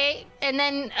 Okay? And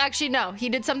then, actually, no. He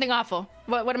did something awful.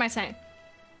 What am I saying?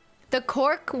 The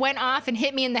cork went off and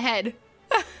hit me in the head.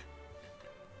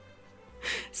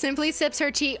 Simply sips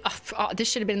her tea. Oh, this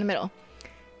should have been in the middle.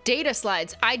 Data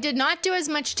slides. I did not do as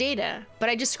much data, but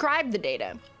I described the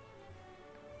data.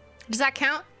 Does that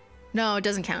count? No, it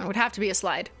doesn't count. It would have to be a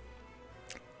slide.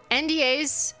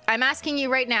 NDAs, I'm asking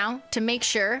you right now to make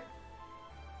sure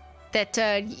that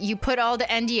you put all the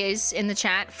NDAs in the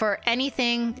chat for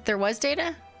anything. There was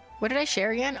data? What did I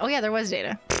share again? Oh yeah, there was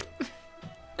data.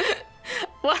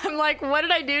 Well, I'm like, what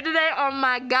did I do today? Oh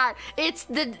my god. It's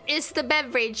the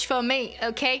beverage for me,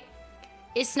 okay?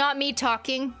 It's not me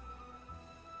talking.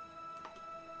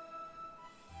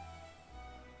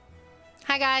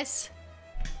 Hi guys.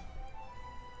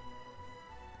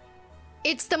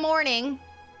 It's the morning.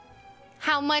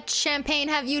 How much champagne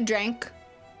have you drank?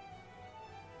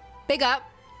 Big up.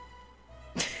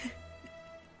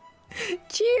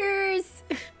 Cheers.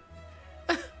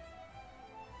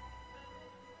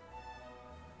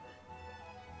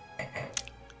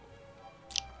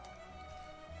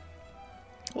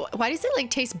 Why does it like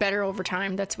taste better over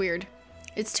time? That's weird.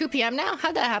 It's 2 p.m. now?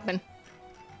 How'd that happen?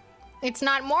 It's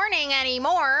not morning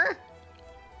anymore.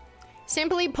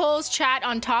 Simply pulls chat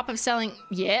on top of selling.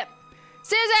 Yep.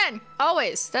 Susan!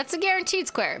 Always. That's a guaranteed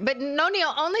square. But no,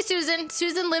 Neil. Only Susan.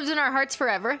 Susan lives in our hearts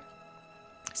forever.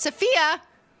 Sophia.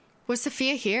 Was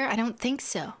Sophia here? I don't think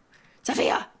so.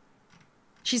 Sophia!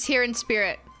 She's here in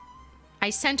spirit. I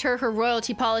sent her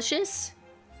royalty polishes.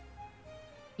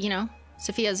 You know,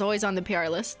 Sophia's always on the PR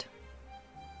list.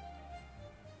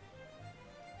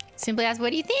 Simply ask, what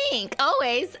do you think?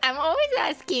 Always. I'm always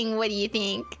asking, what do you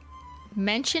think?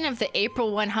 Mention of the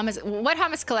April 1 hummus. What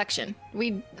hummus collection?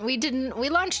 We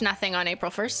launched nothing on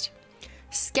April 1st.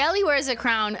 Skelly wears a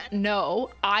crown. No,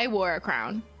 I wore a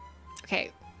crown.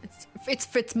 Okay,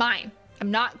 it's mine. I'm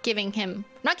not giving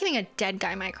a dead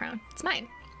guy my crown. It's mine.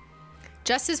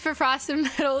 Justice for Frosted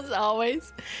Medals,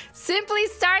 always. Simply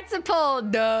starts a poll.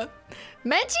 Duh.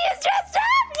 Menchie is dressed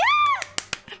up. Yeah!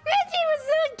 Menchie was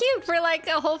so cute for like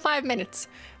a whole 5 minutes.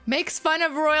 Makes fun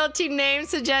of royalty name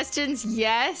suggestions.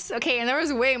 Yes. Okay, and there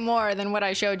was way more than what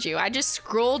I showed you. I just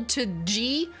scrolled to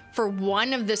G for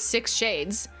one of the 6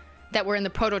 shades that were in the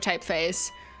prototype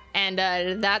phase. And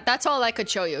that's all I could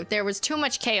show you. There was too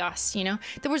much chaos, you know?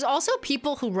 There was also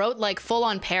people who wrote like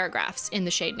full-on paragraphs in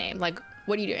the shade name. Like,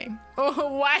 what are you doing?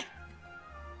 Oh, what?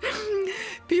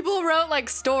 People wrote like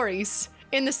stories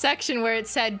in the section where it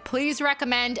said, please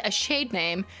recommend a shade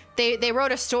name. They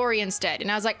wrote a story instead.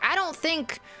 And I was like, I don't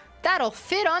think that'll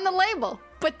fit on the label.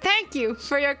 But thank you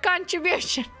for your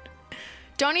contribution.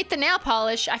 Don't eat the nail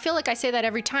polish. I feel like I say that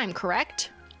every time,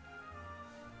 correct?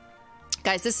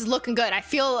 Guys, this is looking good. I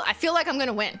feel like I'm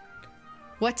gonna win.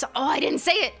 Oh, I didn't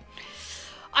say it.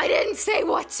 I didn't say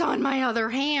what's on my other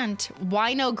hand.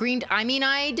 Why no green? I mean,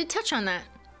 I did touch on that.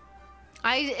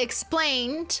 I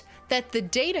explained that the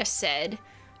data said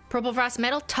purple frosted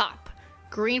metal top,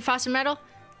 green frosted metal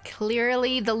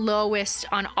clearly the lowest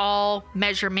on all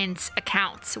measurements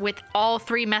accounts with all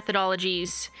 3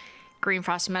 methodologies. Green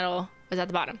frosted metal was at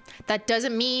the bottom. That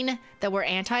doesn't mean that we're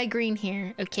anti-green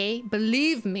here, okay?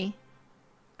 Believe me.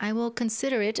 I will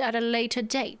consider it at a later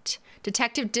date.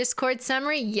 Detective Discord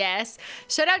summary? Yes.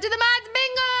 Shout out to the mods.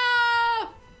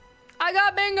 Bingo! I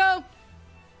got bingo.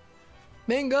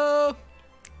 Bingo.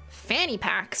 Fanny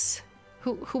packs.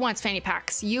 Who wants fanny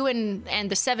packs? You and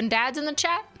the 7 dads in the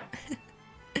chat?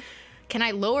 Can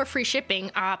I lower free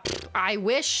shipping? I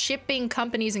wish shipping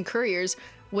companies and couriers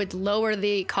would lower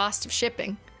the cost of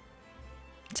shipping.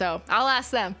 So I'll ask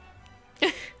them.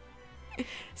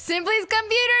 Simply's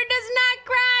computer does not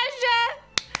crash.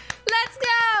 Let's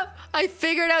go. I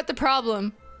figured out the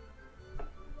problem.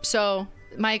 So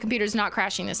my computer's not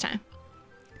crashing this time.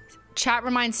 Chat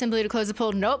reminds Simply to close the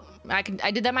poll. Nope. I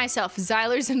did that myself.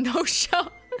 Zyler's a no-show.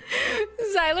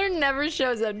 Zyler never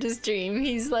shows up to stream.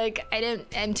 He's like,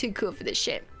 I'm too cool for this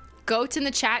shit. Goat's in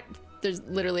the chat. There's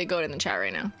literally a goat in the chat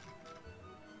right now.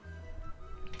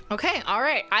 Okay, all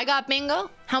right. I got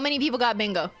bingo. How many people got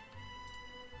bingo?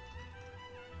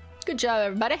 Good job,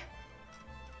 everybody.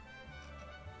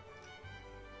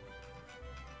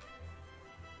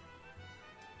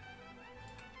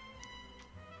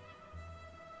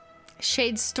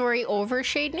 Shade story over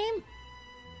shade name?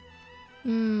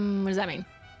 What does that mean?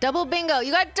 Double bingo.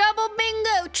 You got double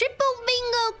bingo, triple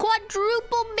bingo,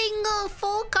 quadruple bingo,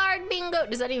 full card bingo.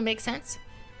 Does that even make sense?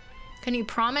 Can you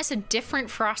promise a different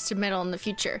frosted metal in the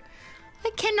future?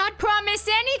 I cannot promise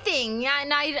anything.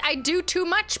 And I do too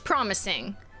much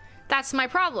promising. That's my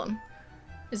problem.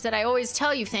 Is that I always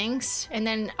tell you things and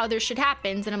then other shit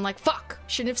happens and I'm like, fuck,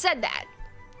 shouldn't have said that.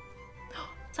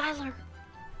 Zyler.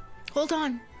 Hold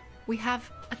on. We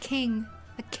have a king.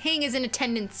 A king is in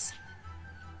attendance.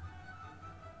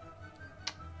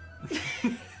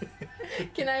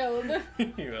 Can I hold him?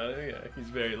 Yeah, he's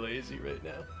very lazy right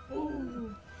now.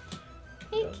 Ooh.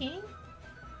 Hey, King.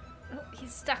 Oh,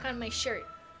 he's stuck on my shirt.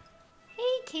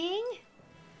 Hey, King.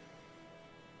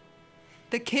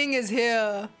 The king is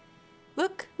here.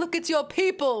 Look, it's your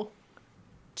people.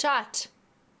 Chat.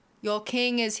 Your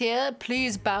king is here.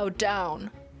 Please bow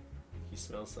down. He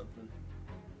smells something.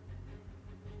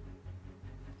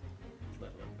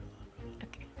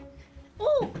 Okay.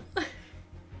 Oh!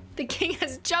 The king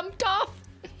has jumped off.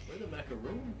 Where the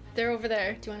macaroon? They're over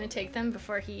there. Do you want to take them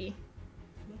before he...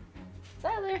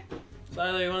 Zyler.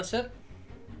 Zyler, you want a sip?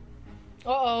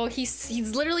 Uh-oh,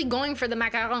 he's literally going for the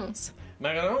macarons.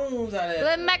 Macarons,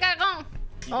 Zyler. Le macaron.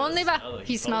 Only va.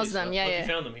 He smells them. Yeah, Look, yeah. He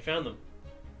found them.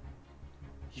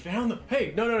 He found them.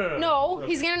 Hey, no. No,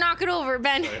 he's gonna knock it over.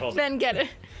 Ben, Sorry, hold Ben, get it.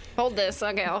 Hold this.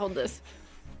 Okay, I'll hold this.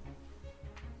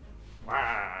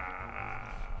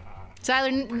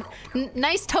 Zyler,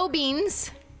 nice toe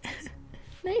beans.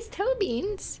 Nice toe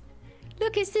beans.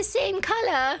 Look, it's the same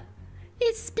color.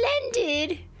 It's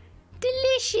splendid.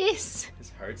 Delicious.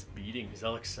 His heart's beating. He's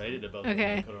all excited about the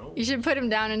Okay, macarons. you should put him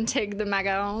down and take the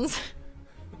macarons.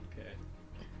 Okay.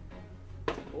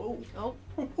 Whoa. Oh,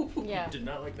 yeah. Did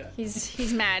not like that.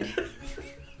 He's mad.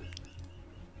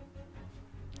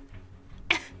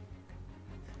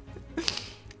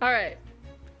 All right.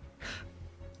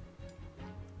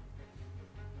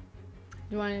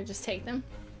 You want to just take them?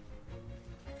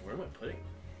 Where am I putting?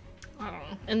 I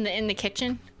don't know. In the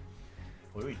kitchen.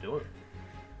 What are we doing?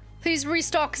 Please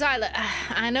restock Zyler.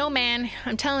 I know, man.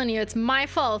 I'm telling you, it's my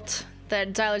fault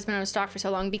that Zyler's been out of stock for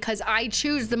so long because I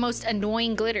choose the most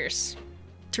annoying glitters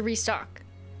to restock.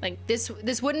 Like this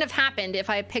wouldn't have happened if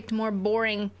I picked more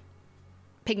boring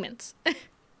pigments.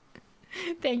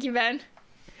 Thank you, Ben.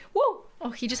 Whoa!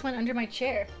 Oh, he just went under my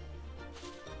chair.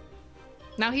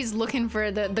 Now he's looking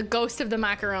for the ghost of the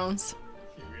macarons.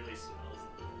 He really smells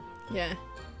it. Yeah.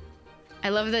 I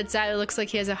love that Zyler looks like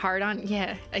he has a heart on.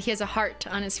 Yeah, he has a heart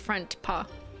on his front paw.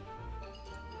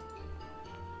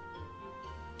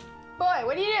 Boy,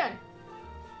 what are you doing?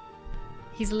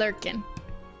 He's lurking.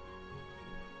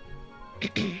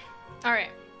 All right.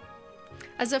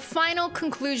 As a final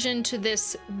conclusion to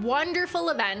this wonderful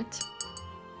event,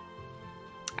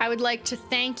 I would like to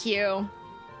thank you,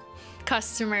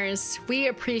 customers. We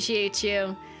appreciate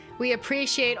you. We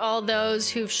appreciate all those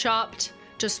who've shopped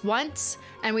just once,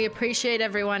 and we appreciate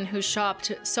everyone who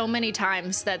shopped so many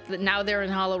times that now they're in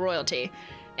Holo royalty.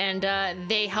 And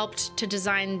they helped to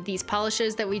design these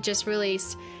polishes that we just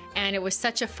released, and it was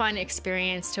such a fun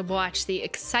experience to watch the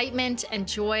excitement and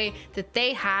joy that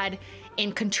they had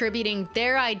in contributing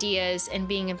their ideas and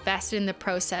being invested in the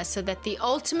process so that the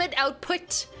ultimate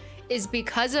output is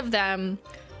because of them,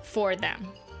 for them.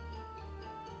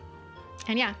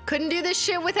 And yeah, couldn't do this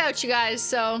shit without you guys,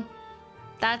 so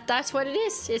that's what it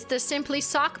is. It's the Simply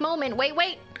Sock moment.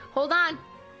 Wait, hold on.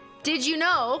 Did you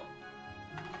know?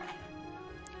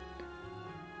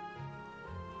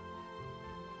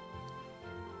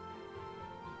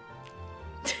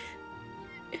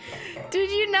 Did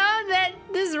you know that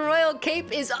this royal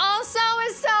cape is also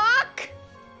a sock?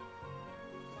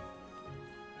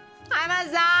 I'm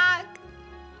a sock.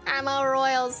 I'm a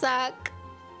royal sock.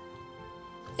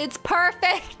 It's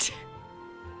perfect.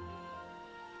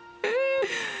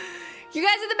 You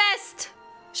guys are the best.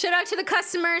 Shout out to the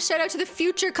customers. Shout out to the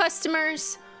future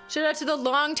customers. Shout out to the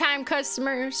long-time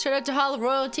customers. Shout out to Holo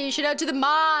Royalty. Shout out to the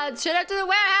mods. Shout out to the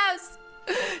warehouse.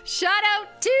 Shout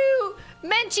out to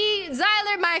Menchie,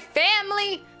 Zyler, my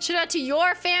family. Shout out to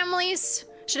your families.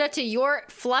 Shout out to your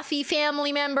fluffy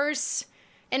family members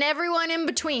and everyone in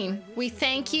between. We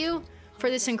thank you for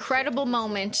this incredible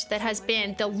moment that has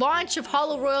been the launch of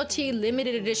Holo Royalty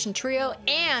Limited Edition Trio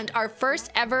and our first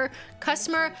ever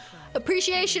customer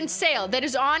appreciation sale that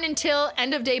is on until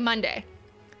end of day Monday.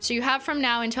 So you have from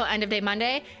now until end of day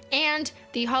Monday, and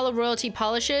the Holo Royalty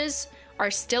polishes are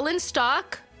still in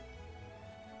stock.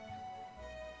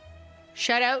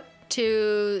 Shout out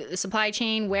to the supply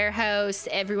chain, warehouse,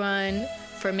 everyone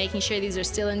for making sure these are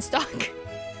still in stock.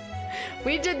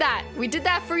 We did that. We did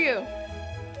that for you.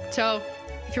 So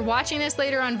if you're watching this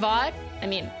later on VOD, I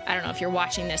mean, I don't know if you're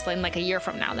watching this in like a year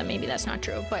from now, then maybe that's not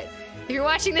true. But if you're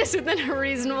watching this within a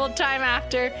reasonable time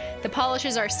after, the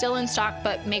polishes are still in stock,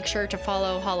 but make sure to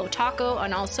follow Holo Taco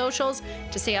on all socials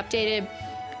to stay updated.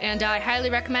 And I highly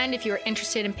recommend, if you're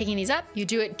interested in picking these up, you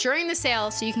do it during the sale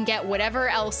so you can get whatever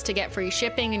else to get free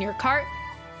shipping in your cart.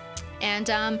 And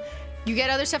you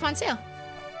get other stuff on sale.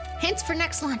 Hints for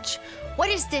next launch. What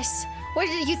is this? What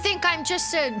do you think? I'm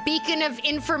just a beacon of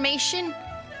information?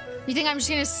 You think I'm just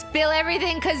gonna spill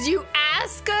everything because you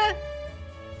ask?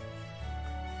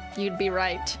 You'd be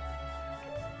right.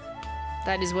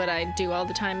 That is what I do all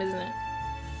the time, isn't it?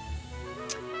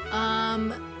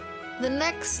 The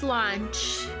next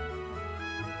launch.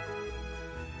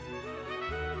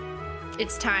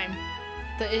 It's time.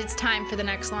 it's time for the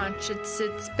next launch.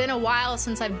 It's been a while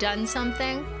since I've done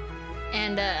something,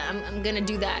 and I'm gonna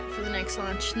do that for the next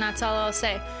launch, and that's all I'll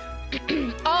say.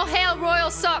 All hail Royal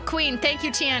Salt Queen. Thank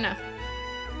you, Tiana.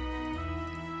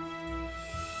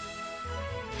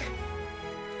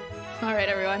 All right,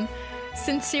 everyone.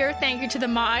 Sincere thank you to the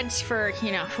mods for,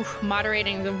 you know,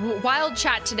 moderating the wild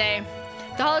chat today.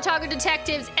 The Holotaco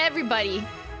Detectives, everybody.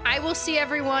 I will see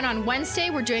everyone on Wednesday.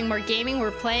 We're doing more gaming.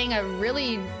 We're playing a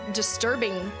really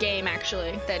disturbing game,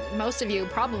 actually, that most of you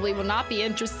probably will not be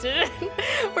interested in.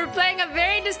 We're playing a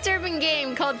very disturbing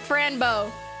game called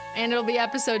Franbo, and it'll be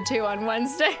episode 2 on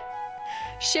Wednesday.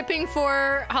 Shipping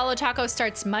for Holotaco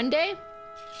starts Monday.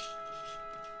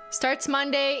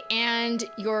 And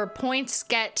your points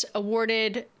get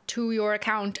awarded to your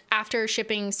account after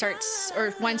shipping starts,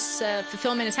 or once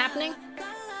fulfillment is happening.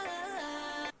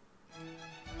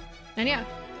 And yeah,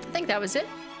 I think that was it.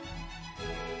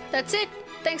 That's it.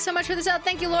 Thanks so much for this out.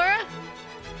 Thank you, Laura.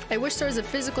 I wish there was a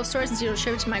physical store since you don't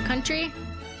ship it to my country.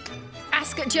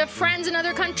 Ask, do you have friends in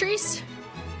other countries?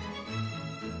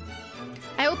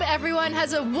 I hope everyone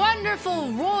has a wonderful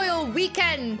royal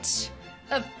weekend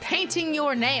of painting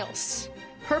your nails.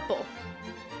 Purple,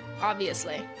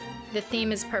 obviously. The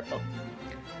theme is purple.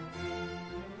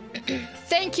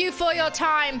 Thank you for your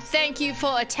time. Thank you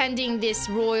for attending this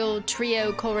royal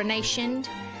trio coronation.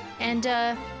 And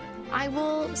I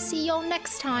will see y'all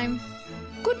next time.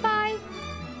 Goodbye.